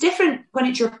 And it's different when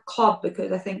it's your club,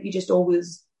 because I think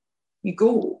you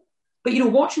go. But,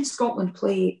 watching Scotland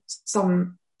play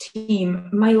some team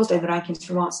miles down the rankings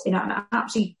from us in an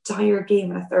absolutely dire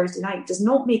game on a Thursday night does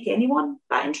not make anyone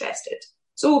that interested.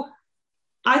 So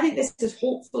I think this has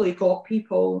hopefully got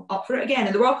people up for it again.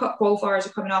 And the World Cup qualifiers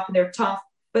are coming up and they're tough.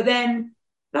 But then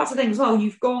that's the thing as well.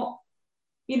 You've got,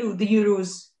 the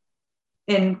Euros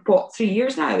in, 3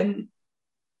 years now. And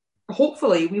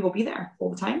hopefully we will be there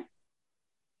all the time.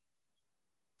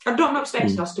 I'm not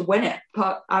expecting us to win it,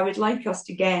 but I would like us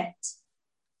to get,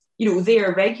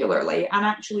 there regularly and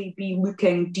actually be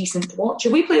looking decent to watch.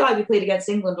 If we play like we played against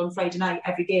England on Friday night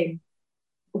every game,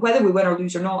 whether we win or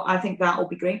lose or not, I think that will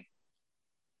be great.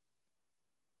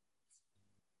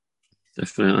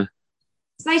 Definitely.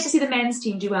 It's nice to see the men's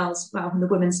team do well as well, and the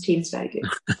women's team's very good.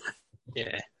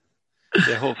 Yeah,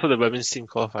 hopefully the women's team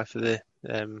qualify for the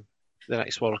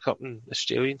next World Cup in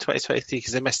Australia in 2023,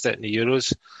 because they missed out in the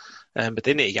Euros. But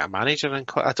they need to get a manager in.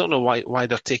 I don't know why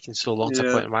they're taking so long to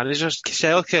appoint managers.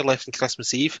 Shelker left on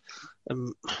Christmas Eve.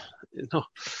 Now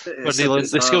it's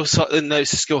the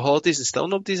school holidays and still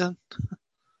nobody's in.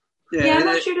 Yeah, I'm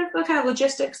not sure of the kind of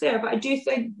logistics there, but I do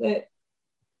think that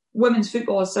women's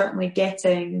football is certainly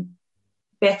getting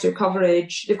better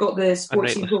coverage. They've got the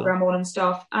sports team programme on and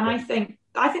stuff, and I think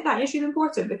that is really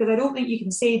important, because I don't think you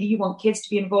can say that you want kids to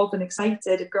be involved and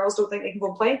excited if girls don't think they can go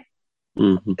and play.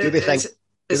 Mm-hmm. Do we think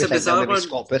that maybe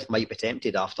Scott Booth might be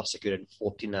tempted after securing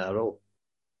 14 in a row?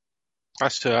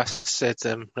 That's what I said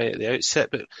right at the outset.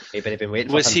 But maybe they've been waiting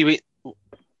for him.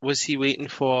 Was he waiting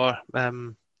for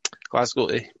Glasgow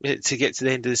to get to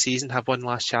the end of the season, have one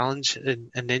last challenge,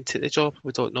 and then take the job?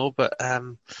 We don't know. But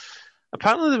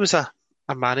apparently there was a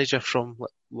manager from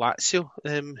Lazio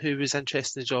who was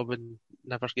interested in the job and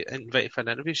never get invited for an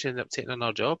interview. She ended up taking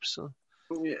another job. So.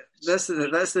 Yeah, that's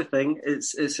the thing.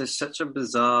 It's such a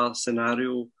bizarre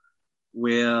scenario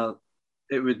where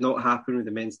it would not happen with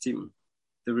the men's team.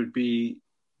 There would be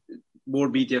more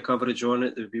media coverage on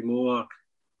it. There would be more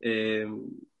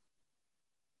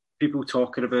people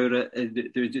talking about it.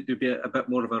 And there'd be a bit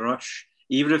more of a rush.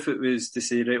 Even if it was to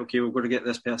say, right, okay, we're going to get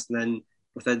this person in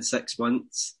within 6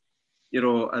 months. I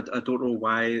don't know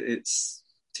why it's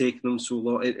taken them so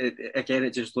long.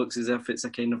 It just looks as if it's a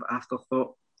kind of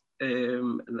afterthought.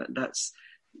 And that's,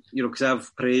 because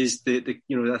I've praised I think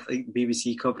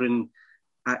BBC covering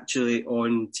actually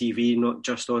on TV, not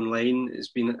just online, it's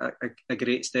been a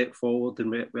great step forward, and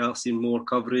we are seeing more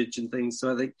coverage and things.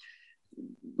 So I think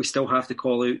we still have to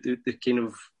call out the kind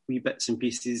of wee bits and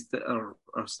pieces that are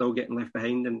still getting left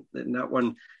behind, and that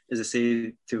one, as I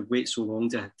say, to wait so long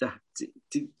to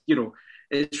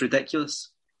it's ridiculous.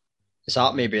 Is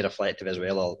that maybe reflective as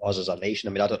well of us as a nation?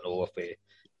 I mean, I don't know if we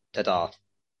did a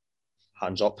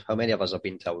hands up. How many of us have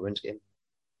been to a women's game?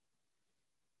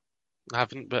 I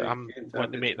haven't, but I'm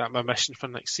wanting to make that my mission for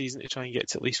next season, to try and get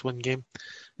to at least one game.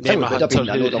 I know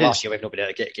the last year we've not been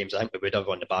able to get games. I think we would have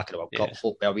on the back of the World Cup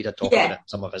folk where we'd have talked about it,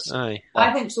 some of us. Aye.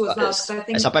 I think so as well.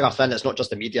 It's a bigger thing. It's not just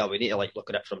the media. We need to look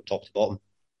at it from top to bottom.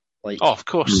 Of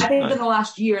course. I think in the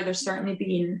last year there's certainly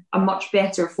been a much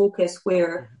better focus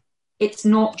where it's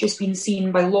not just been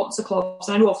seen by lots of clubs.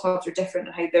 And I know all clubs are different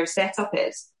in how their setup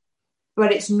is,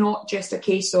 but it's not just a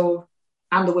case of,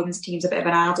 and the women's team's a bit of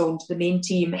an add-on to the main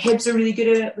team. Hibs are really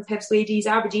good at it with Hibs ladies.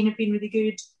 Aberdeen have been really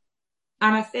good.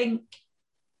 And I think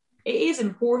it is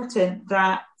important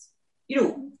that,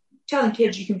 telling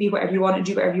kids you can be whatever you want and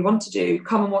do whatever you want to do,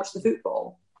 come and watch the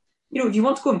football. If you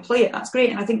want to go and play it, that's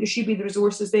great. And I think there should be the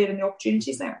resources there and the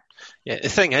opportunities there. Yeah, the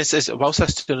thing is whilst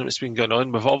this tournament's been going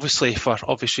on, we've obviously, for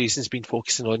obvious reasons, been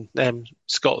focusing on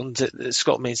Scotland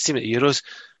men's team at the Euros.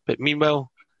 But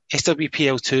meanwhile,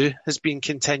 SWPL2 has been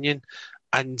continuing,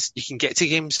 and you can get to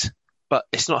games, but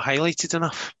it's not highlighted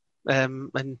enough.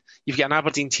 And you've got an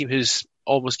Aberdeen team who's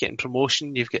almost getting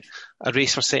promotion. You've got a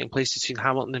race for second place between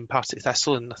Hamilton and Partick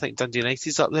Thistle, and I think Dundee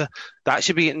United's up there. That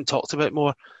should be getting talked about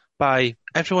more by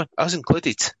everyone, us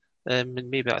included. And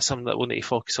maybe that's something that we'll need to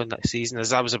focus on next season.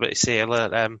 As I was about to say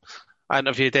earlier, I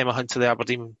interviewed Emma Hunter, the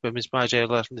Aberdeen women's manager,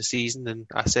 earlier in the season, and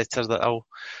I said to her that I'll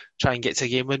try and get to a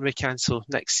game when we can. So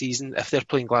next season, if they're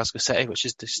playing Glasgow City, which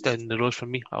is just down the road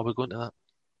from me, I'll be going to that.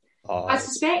 I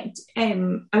suspect,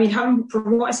 from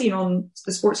what I've seen on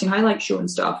the Sports Scene Highlights show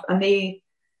and stuff, and they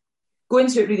go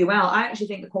into it really well, I actually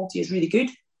think the quality is really good.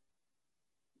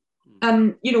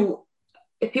 You know,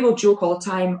 if people joke all the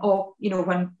time, oh, you know,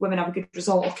 when women have a good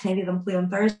result, oh, can any of them play on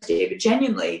Thursday? But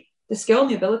genuinely, the skill and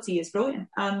the ability is brilliant.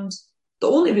 And the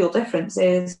only real difference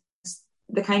is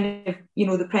the kind of, you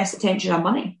know, the press attention and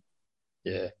money.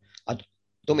 Yeah. I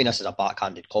don't mean this as a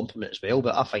backhanded compliment as well,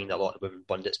 but I find a lot of women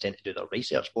pundits tend to do their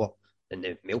research more than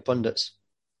the male pundits.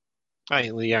 Aye,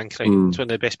 Leanne Crichton's one of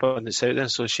the best pundits out there,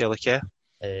 so is Shelley Kerr.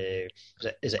 Is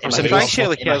it I'm surprised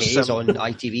Shelley Emma Kerr's Hayes on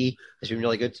ITV has been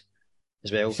really good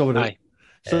as well. Some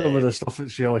of the stuff that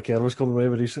Shelley Kerr was coming away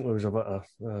with recently was a bit of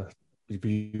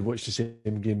you watch the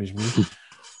same game as me.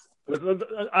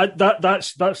 But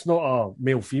that's not a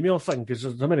male-female thing, because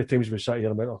there's how many times we sat here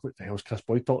and went, oh, what the hell's Chris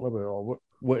Boyd talking about, or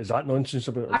what is that nonsense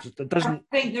about? It doesn't.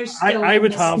 I think there's still a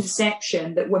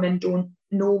misconception that women don't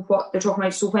know what they're talking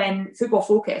about. So when Football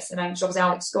Focus announced obviously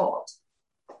Alex Scott,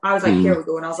 I was like, here we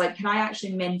go, and I was like, can I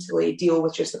actually mentally deal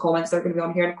with just the comments that are going to be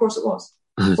on here? And of course it was.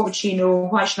 What would she know?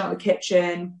 Why is she not in the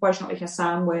kitchen? Why is she not making a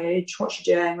sandwich? What's she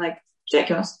doing? Like,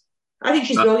 ridiculous. I think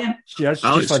she's brilliant. She is.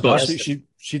 She's fantastic.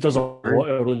 She does a lot of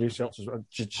her own research as well.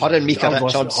 Her and Mika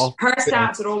Richards. Her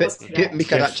stats are always correct. Put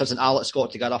Mika Richards and Alex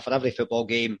Scott together for every football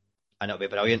game, and it'll be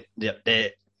brilliant.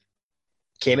 The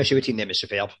chemistry between them is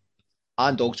superb.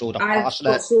 And also they're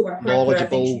passionate,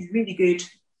 knowledgeable. I think she's really good.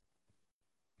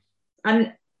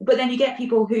 But then you get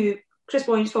people who, Chris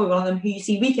Boyd is probably one of them, who you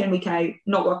see week in, week out,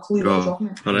 not got a clue what they're talking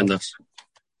about. Horrendous.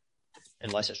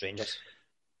 Unless it's Rangers.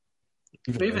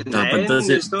 But does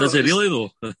it really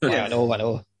though? Yeah, I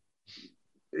know.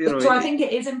 So I think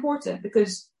it is important,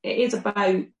 because it is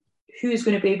about who is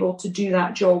going to be able to do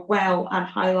that job well and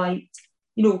highlight,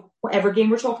 you know, whatever game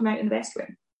we're talking about in the best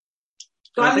way.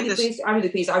 So I'm really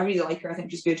pleased. I really like her. I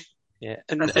think she's good. Yeah,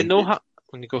 and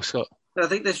when you go, Scott. I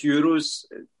think this Euros,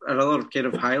 another kind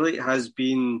of highlight has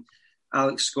been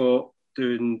Alex Scott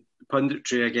doing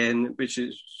punditry again, which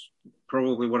is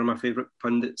probably one of my favourite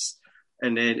pundits.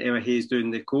 And then Emma Hayes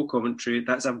doing the co-commentary.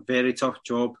 That's a very tough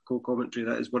job, co-commentary.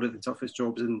 That is one of the toughest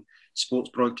jobs in sports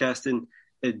broadcasting.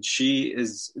 And she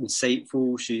is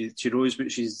insightful. She knows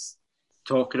what she's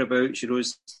talking about. She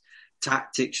knows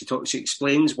tactics. She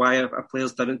explains why a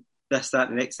player's done this, that,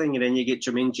 and the next thing. And then you get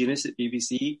Jermaine Genius at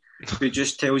BBC, who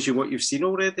just tells you what you've seen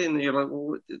already. And you're like,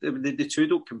 well, the two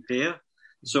don't compare.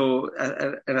 So,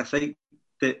 and I think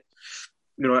that,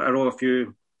 you know, I know a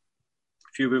few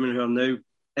women who are now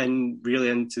really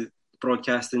into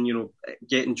broadcasting, you know,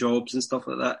 getting jobs and stuff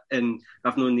like that. And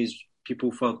I've known these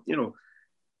people for, you know,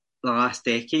 the last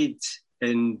decade,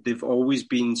 and they've always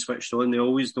been switched on. They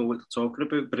always know what they're talking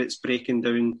about, but it's breaking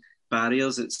down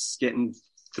barriers. It's getting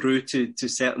through to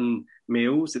certain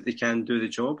males that they can do the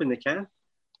job, and they can.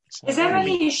 Is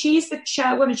Emily, she's the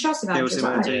women's Chelsea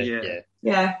manager?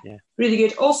 Yeah. Really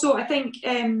good. Also, I think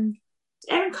Erin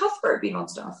Cuthbert been on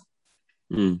stuff.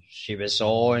 She was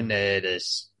on the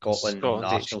Scotland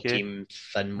national team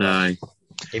thing with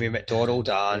Amy McDonald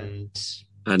and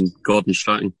Gordon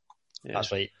Stratton. Yeah.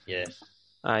 That's right, yeah.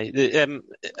 Aye, I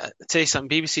tell you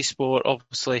something, BBC Sport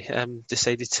obviously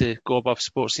decided to go above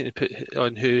Sports to put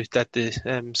on who did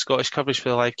the Scottish coverage for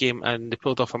the live game, and they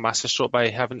pulled off a master stroke by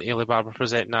having Ailey Barber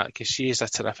presenting that, because she is a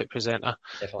terrific presenter.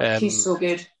 She's so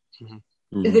good.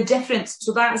 The difference,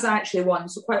 so that is actually one,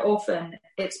 so quite often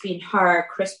it's been her,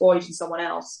 Chris Boyd and someone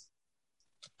else,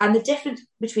 and the difference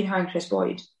between her and Chris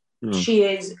Boyd, I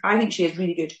think she is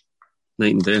really good.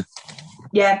 Night and day.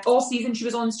 Yeah, all season she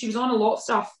was on a lot of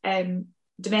stuff,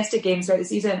 domestic games throughout the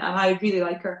season, and I really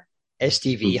like her.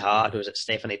 STV had, was it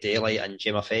Stephanie Daylight and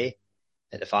Gemma Fay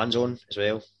at the fan zone as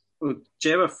well? Well,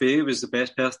 Gemma Fay was the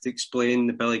best person to explain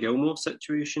the Billy Gilmore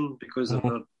situation because of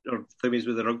her thingies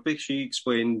with the rugby. She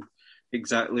explained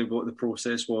exactly what the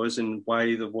process was and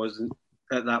why there wasn't,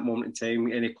 at that moment in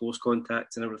time, any close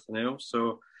contact and everything else.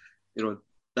 So, you know,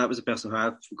 that was the person who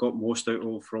I got most out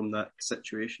of from that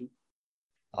situation.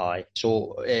 Aye.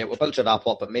 So, we're about to wrap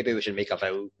up, but maybe we should make a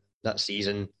vow that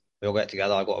season. We'll get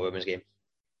together. I got a women's game.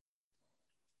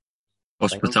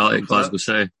 Hospitality at Glasgow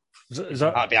City. Is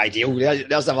that... That'd be ideal.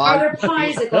 There's the man. Are there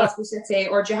pies at Glasgow City,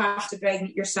 or do you have to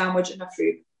bring your sandwich and a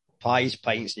fruit? Pies,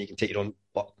 pints, and you can take your own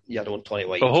tonic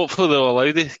wine. Well, hopefully they'll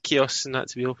allow the kiosks and that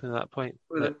to be open at that point.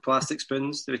 With the plastic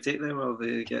spoons, do we take them, or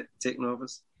do they get taken off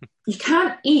us? You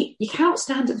can't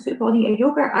stand at the football and eat a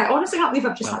yogurt. I honestly can't believe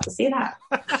I've just had to say that.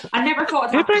 I never thought.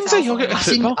 Who brings a yogurt to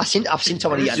football? I've seen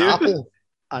someone eat an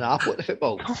apple at the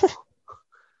football.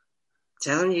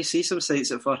 Telling you, see some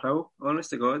sights at Firhill. Honest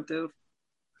to God, Dave.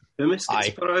 Hummus gets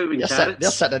put out and they're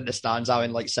carrots. sitting in the stands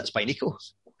having like sits by Nico.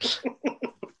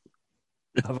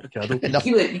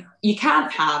 You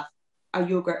can't have a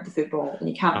yogurt at the football, and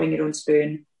you can't bring your own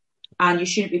spoon, and you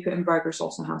shouldn't be putting burger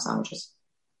sauce on ham sandwiches.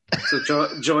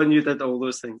 So, John, you did all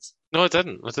those things. No, I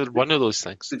didn't. I did one of those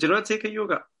things. Did you not take a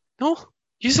yogurt? No,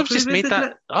 you have just made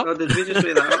that up. Oh, did we just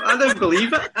make that up? I don't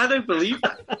believe it.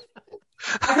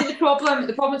 I think the problem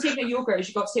with taking a yogurt is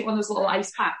you've got to take one of those little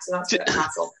ice packs, so that's a bit of a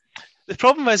hassle. The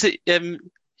problem is that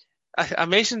I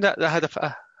mentioned that I had a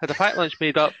packed lunch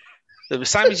made up. There were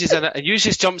sandwiches in it, and you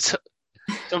just jumped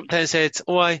in and said,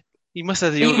 you must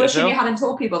have the yogurt. You wishing as well. you hadn't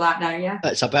told people that now, yeah?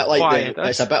 It's a bit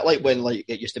like when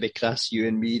it used to be Chris, you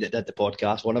and me that did the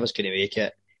podcast. One of us couldn't make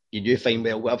it. You knew fine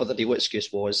well whatever the real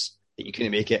excuse was that you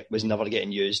couldn't make it was never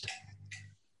getting used.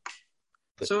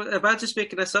 So if I just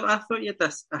making this up, I thought you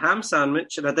had a ham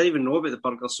sandwich, and I didn't even know about the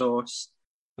burger sauce.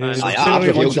 I've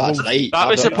revealed that tonight. That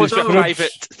was supposed to be a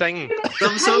private thing.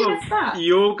 Some sort of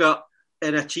yogurt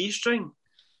in a cheese string.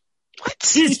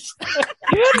 What?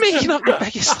 You're making up the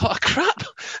biggest lot of crap.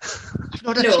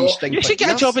 Not a cheese string. You should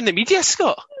get a job in the media,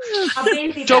 Scott.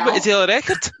 Job at the Daily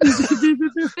Record.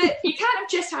 But you can't have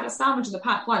just had a sandwich in the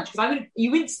packed lunch, because you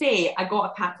wouldn't say I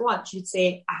got a packed lunch. You'd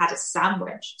say I had a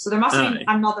sandwich. So there must be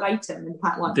another item in the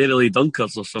packed lunch. Dairy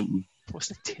Dunkers or something. It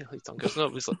wasn't Dairy Dunkers. No,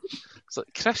 it was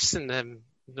like crisps and a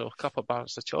couple of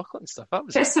bars of chocolate and stuff. That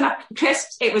was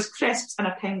crisps. It was crisps and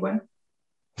a penguin.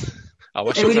 I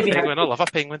wish it was a penguin. I love a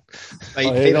penguin.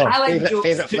 Right,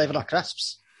 favourite flavour of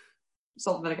crisps?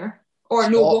 Salt and vinegar. Or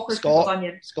no Walker's pickled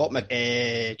onion. Scott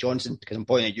Johnson, because I'm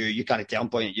pointing at you. You can't tell I'm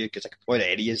pointing at you because I can point at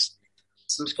areas.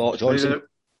 Scott Johnson.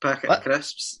 Packet of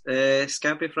crisps.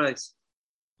 Scampi fries.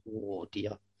 Oh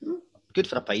dear. Good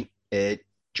for a pint.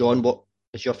 John, what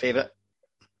is your favourite?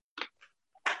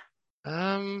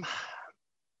 McCoy's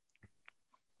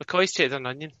cheddar and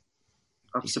onion.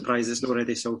 I'm surprised it's not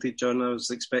already salted, John. I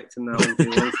was expecting that one to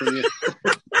be long for you.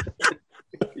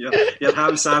 Your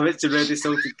ham sandwich and ready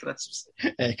salted crisps.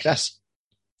 Chris?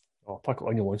 Packet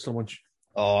onion monster munch.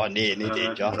 Oh, no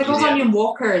danger. Pickles onion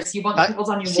walkers. You want the pickles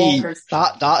onion walkers.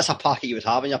 That's a packet you would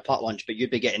have in your packed lunch, but you'd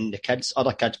be getting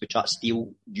other kids would try to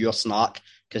steal your snack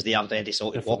because they have ready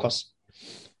salted walkers.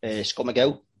 Scott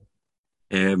McGill?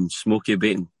 Smoky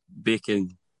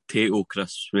bacon potato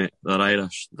crisps, mate. They're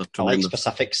Irish. They're tremendous. I like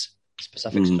specifics.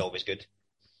 Specifics is always good.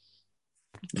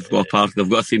 They've got a park. They've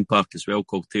got a theme park as well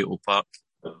called Tato Park.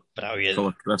 Brilliant. Full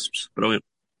of crisps. Brilliant.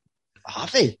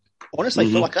 Have they?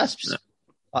 Honestly, full of crisps.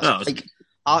 That's there's a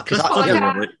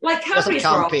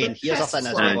campaign. Here's a thing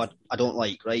as well I don't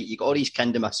like, right? You got all these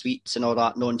Kingdom of Sweets and all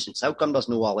that nonsense. How come there's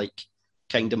no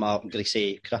Kingdom of, I'm going to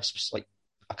say, crisps, like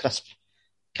a crisp?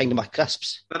 Kingdom of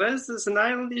Crisps. There's an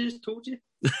island you just told you.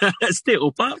 It's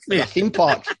Tato Park, mate. It's a theme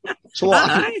park. So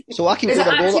I can go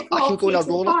on a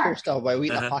roller coaster while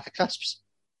eating a pack of crisps.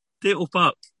 Tato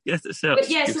Park. Yes, it's but is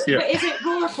it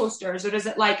roller coasters or is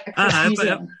it like a crisp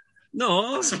museum?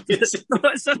 No, it's a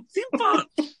theme park.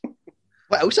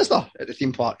 What else is there at the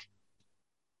theme park?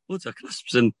 Loads of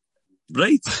crisps and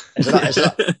rides. Is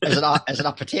it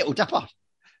a potato dipper?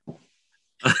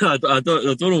 I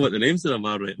don't know what the names of them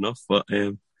are right enough, but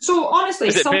so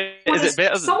honestly, someone has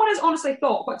honestly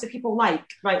thought, what do people like?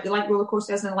 Right, they like roller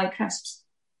coasters and they like crisps.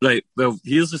 Right, well,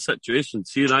 here's the situation.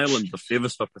 See, in Ireland, they're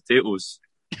famous for potatoes,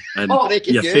 and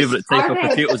your favourite type of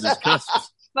potatoes is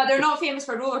crisps. But they're not famous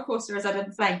for roller coasters, I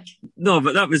didn't think. No,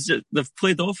 but that was just, they've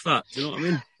played off that. Do you know what I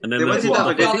mean? And then they wanted to have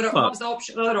a good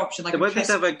other option. Like they wanted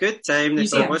to have a good time. They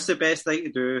thought, what's the best thing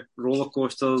to do? Roller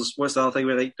coasters. What's the other thing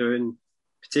we like doing?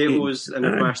 Potatoes, and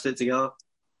we mashed it together.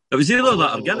 It was either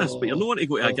that or Guinness, but you're not wanting to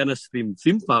go to a Guinness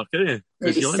theme park, are you?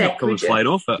 Because you'll end up coming flying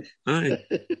off it. Aye.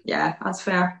 Yeah, that's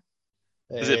fair.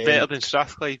 Is it better than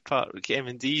Strathclyde Park,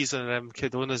 M&D's and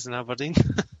Cadonas in Aberdeen?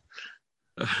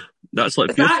 That's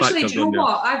like fear factor. Actually, do you know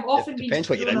what? I've often been. Depends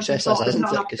what your interest is, isn't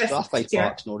it? Because Strathclyde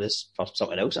Park's known as for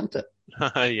something else, isn't it?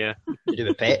 Yeah. You do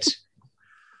with pets.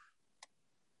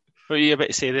 What are you about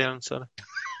to say there? I'm sorry.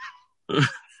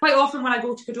 Quite often when I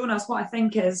go to Cadonas, what I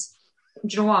think is,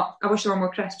 do you know what? I wish there were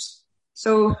more crisps.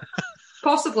 So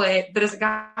possibly there is a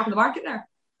gap in the market there.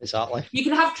 Exactly. You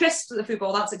can have crisps at the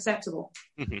football, that's acceptable.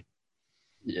 Mm-hmm.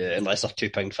 Yeah, unless they're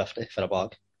 £2.50 for a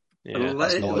bag. Yeah,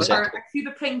 that's not acceptable. A cube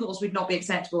of Pringles would not be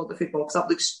acceptable at the football because that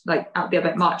looks like that would be a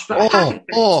bit much. But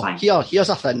here's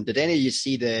a thing. Did any of you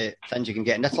see the things you can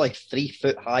get? And it's like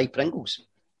 3-foot high Pringles.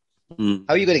 How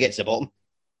are you going to get to the bottom?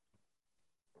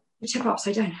 You tip it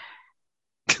upside down.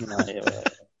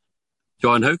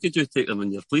 John, how could you take them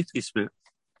in your Bluetooth, mate?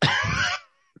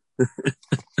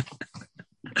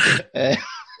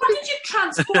 What did you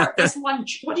transport this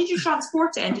lunch? What did you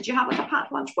transport it in? Did you have like a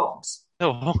packed lunch box?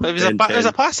 No, it was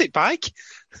a plastic bag.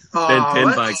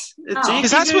 10 bags.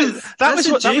 Because that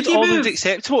was always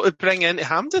acceptable to bring into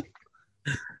Hampden.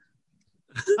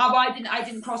 Well, I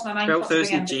didn't cross my mind to bring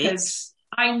in because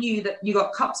I knew that you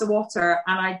got cups of water,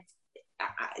 and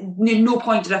no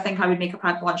point did I think I would make a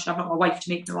packed lunch, and I've not my wife to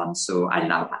make me one, so I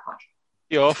didn't have a packed lunch.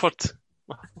 You offered.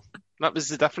 That was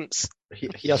the difference.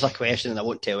 Here's a question, and I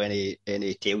won't tell any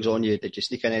tales on you. Did you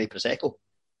sneak in any Prosecco?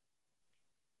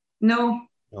 No.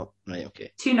 No, right,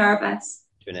 okay. Too nervous.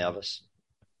 Too nervous.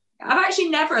 I've actually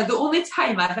never, the only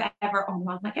time I've ever, oh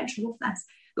no, I might get in trouble for this.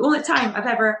 The only time I've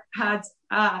ever had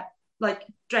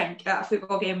drink at a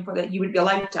football game that you would be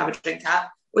allowed to have a drink at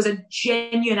was a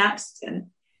genuine accident.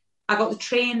 I got the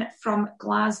train from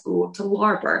Glasgow to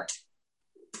Larbert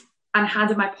and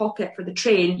had in my pocket for the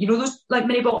train, you know those like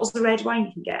mini bottles of red wine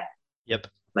you can get? Yep.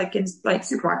 Like in like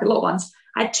supermarket, little ones.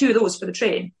 I had 2 of those for the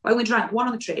train. I only drank 1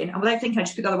 on the train, and without thinking, I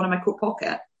just put the other one in my coat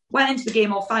pocket. Went into the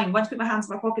game all fine, went to put my hands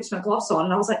in my pockets with my gloves on,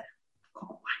 and I was like, God,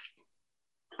 why?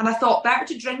 And I thought, better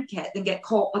to drink it than get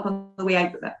caught like on the way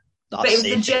out with it. But it was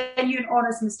a genuine,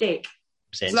 honest mistake.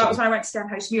 Sensible. So that was when I went to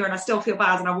Stenhousemuir, and I still feel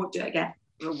bad, and I won't do it again.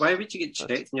 Well, why would you get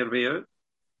checked on your way out?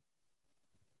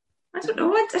 I don't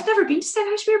know. I've never been to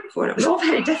Stenhousemuir before. It was all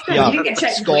very different. You didn't get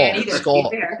checked on the way either.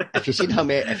 Scott, if you've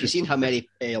seen how many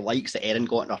likes that Erin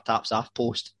got in our Taps Off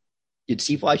post, you'd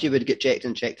see why she would get checked in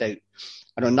and checked out.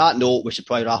 And on that note, we should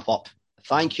probably wrap up.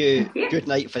 Thank you. Good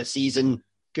night for the season.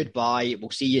 Goodbye.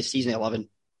 We'll see you season 11.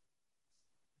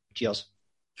 Cheers.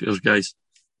 Cheers, guys.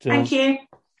 Thank you.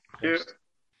 Cheers.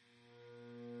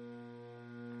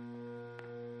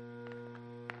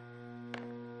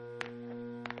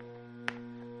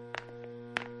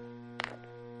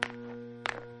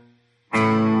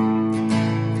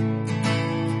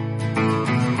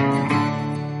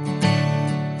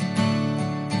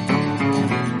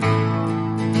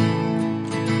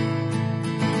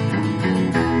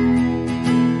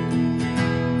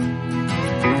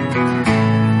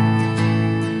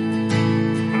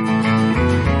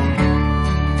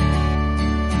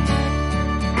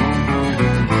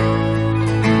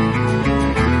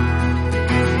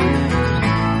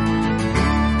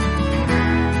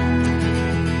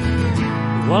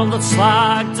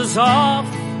 Slagged us off,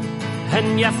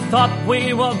 and you thought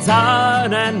we were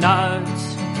down and out.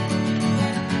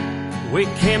 We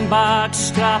came back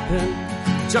scrapping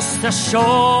just to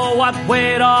show what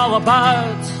we're all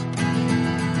about.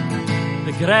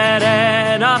 The grit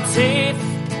in our teeth,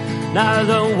 now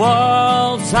the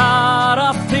world's at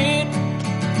our feet.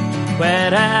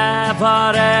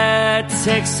 Wherever it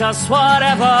takes us,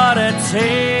 whatever it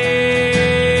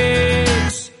takes.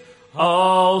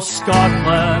 Oh,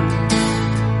 Scotland,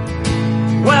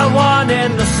 we're one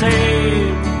in the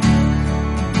same.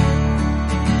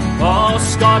 Oh,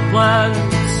 Scotland,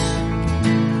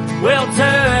 we'll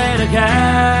do it again.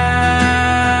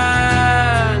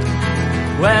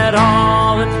 We're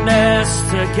all in this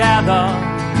together.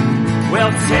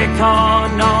 We'll take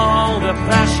on all the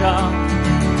pressure.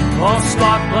 Oh,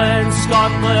 Scotland,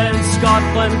 Scotland,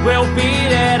 Scotland, we'll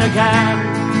beat it again.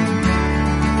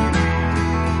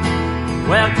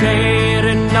 We're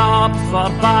gearing up for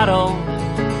battle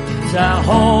to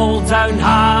hold down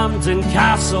Hampden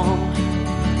Castle.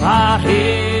 Our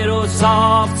heroes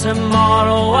of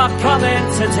tomorrow are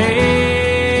coming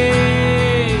today.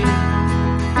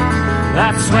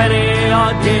 That's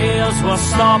 20-odd years we're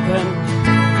stopping.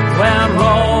 We're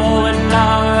rolling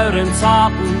out and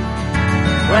topping.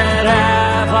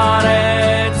 Wherever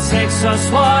it takes us,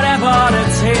 whatever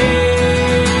it takes.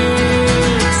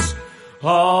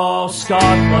 Oh,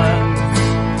 Scotland,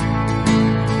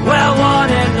 we're one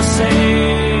in the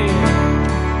same.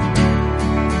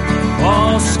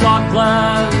 Oh,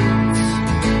 Scotland,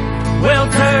 we'll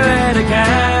do it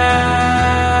again.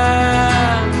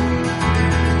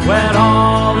 We're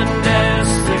all in this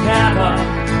together.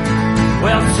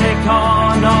 We'll take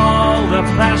on all the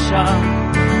pressure.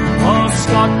 Oh,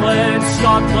 Scotland,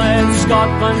 Scotland,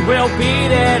 Scotland, we'll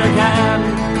beat it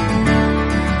again.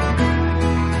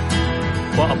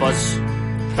 What a buzz.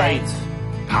 Pride.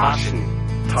 Passion.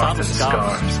 Tartan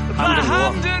scarves. The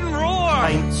Hampden Roar.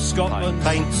 Pints. Scotland.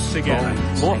 Pints. Together.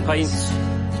 More pints.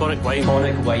 Tonic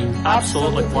wine.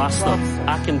 Absolutely plastered.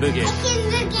 Akin Boogie.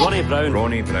 Ronnie Brown.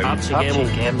 Archie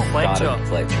Gemmill. Fletcher.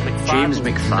 James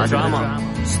McFadden. The Drama.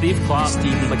 Steve Clark.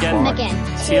 McGinn.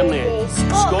 Tierney.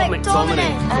 Scott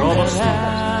McTominay. Robertson.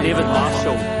 David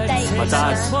Marshall. My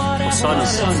dad. My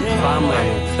sons. Family.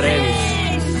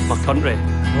 Friends. My country.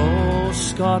 Oh,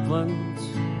 Scotland,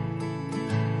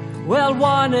 we're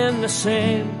one in the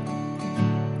same.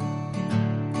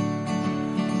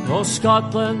 Oh,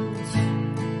 Scotland,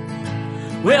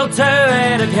 we'll do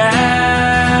it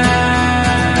again.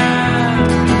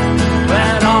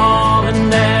 We're all in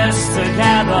this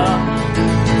together.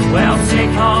 We'll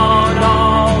take on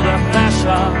all the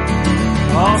pressure.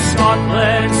 Oh,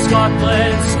 Scotland,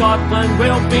 Scotland, Scotland,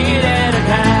 we'll beat it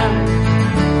again.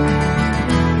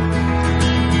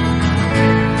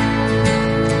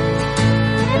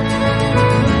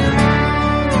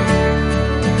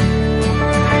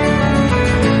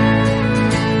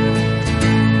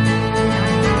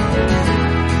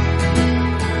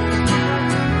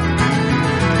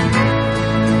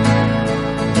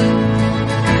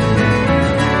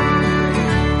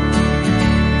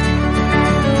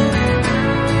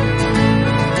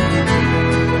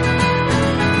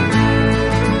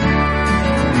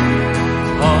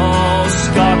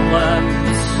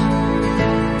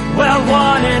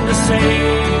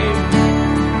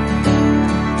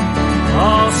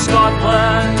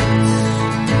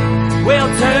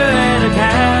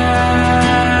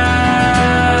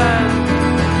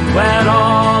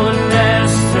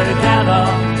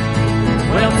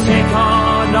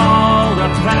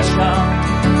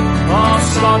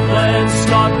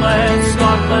 Scotland,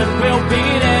 Scotland will be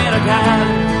there again.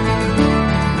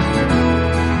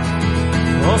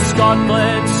 Oh,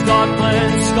 Scotland,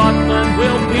 Scotland, Scotland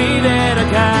will be there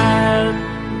again.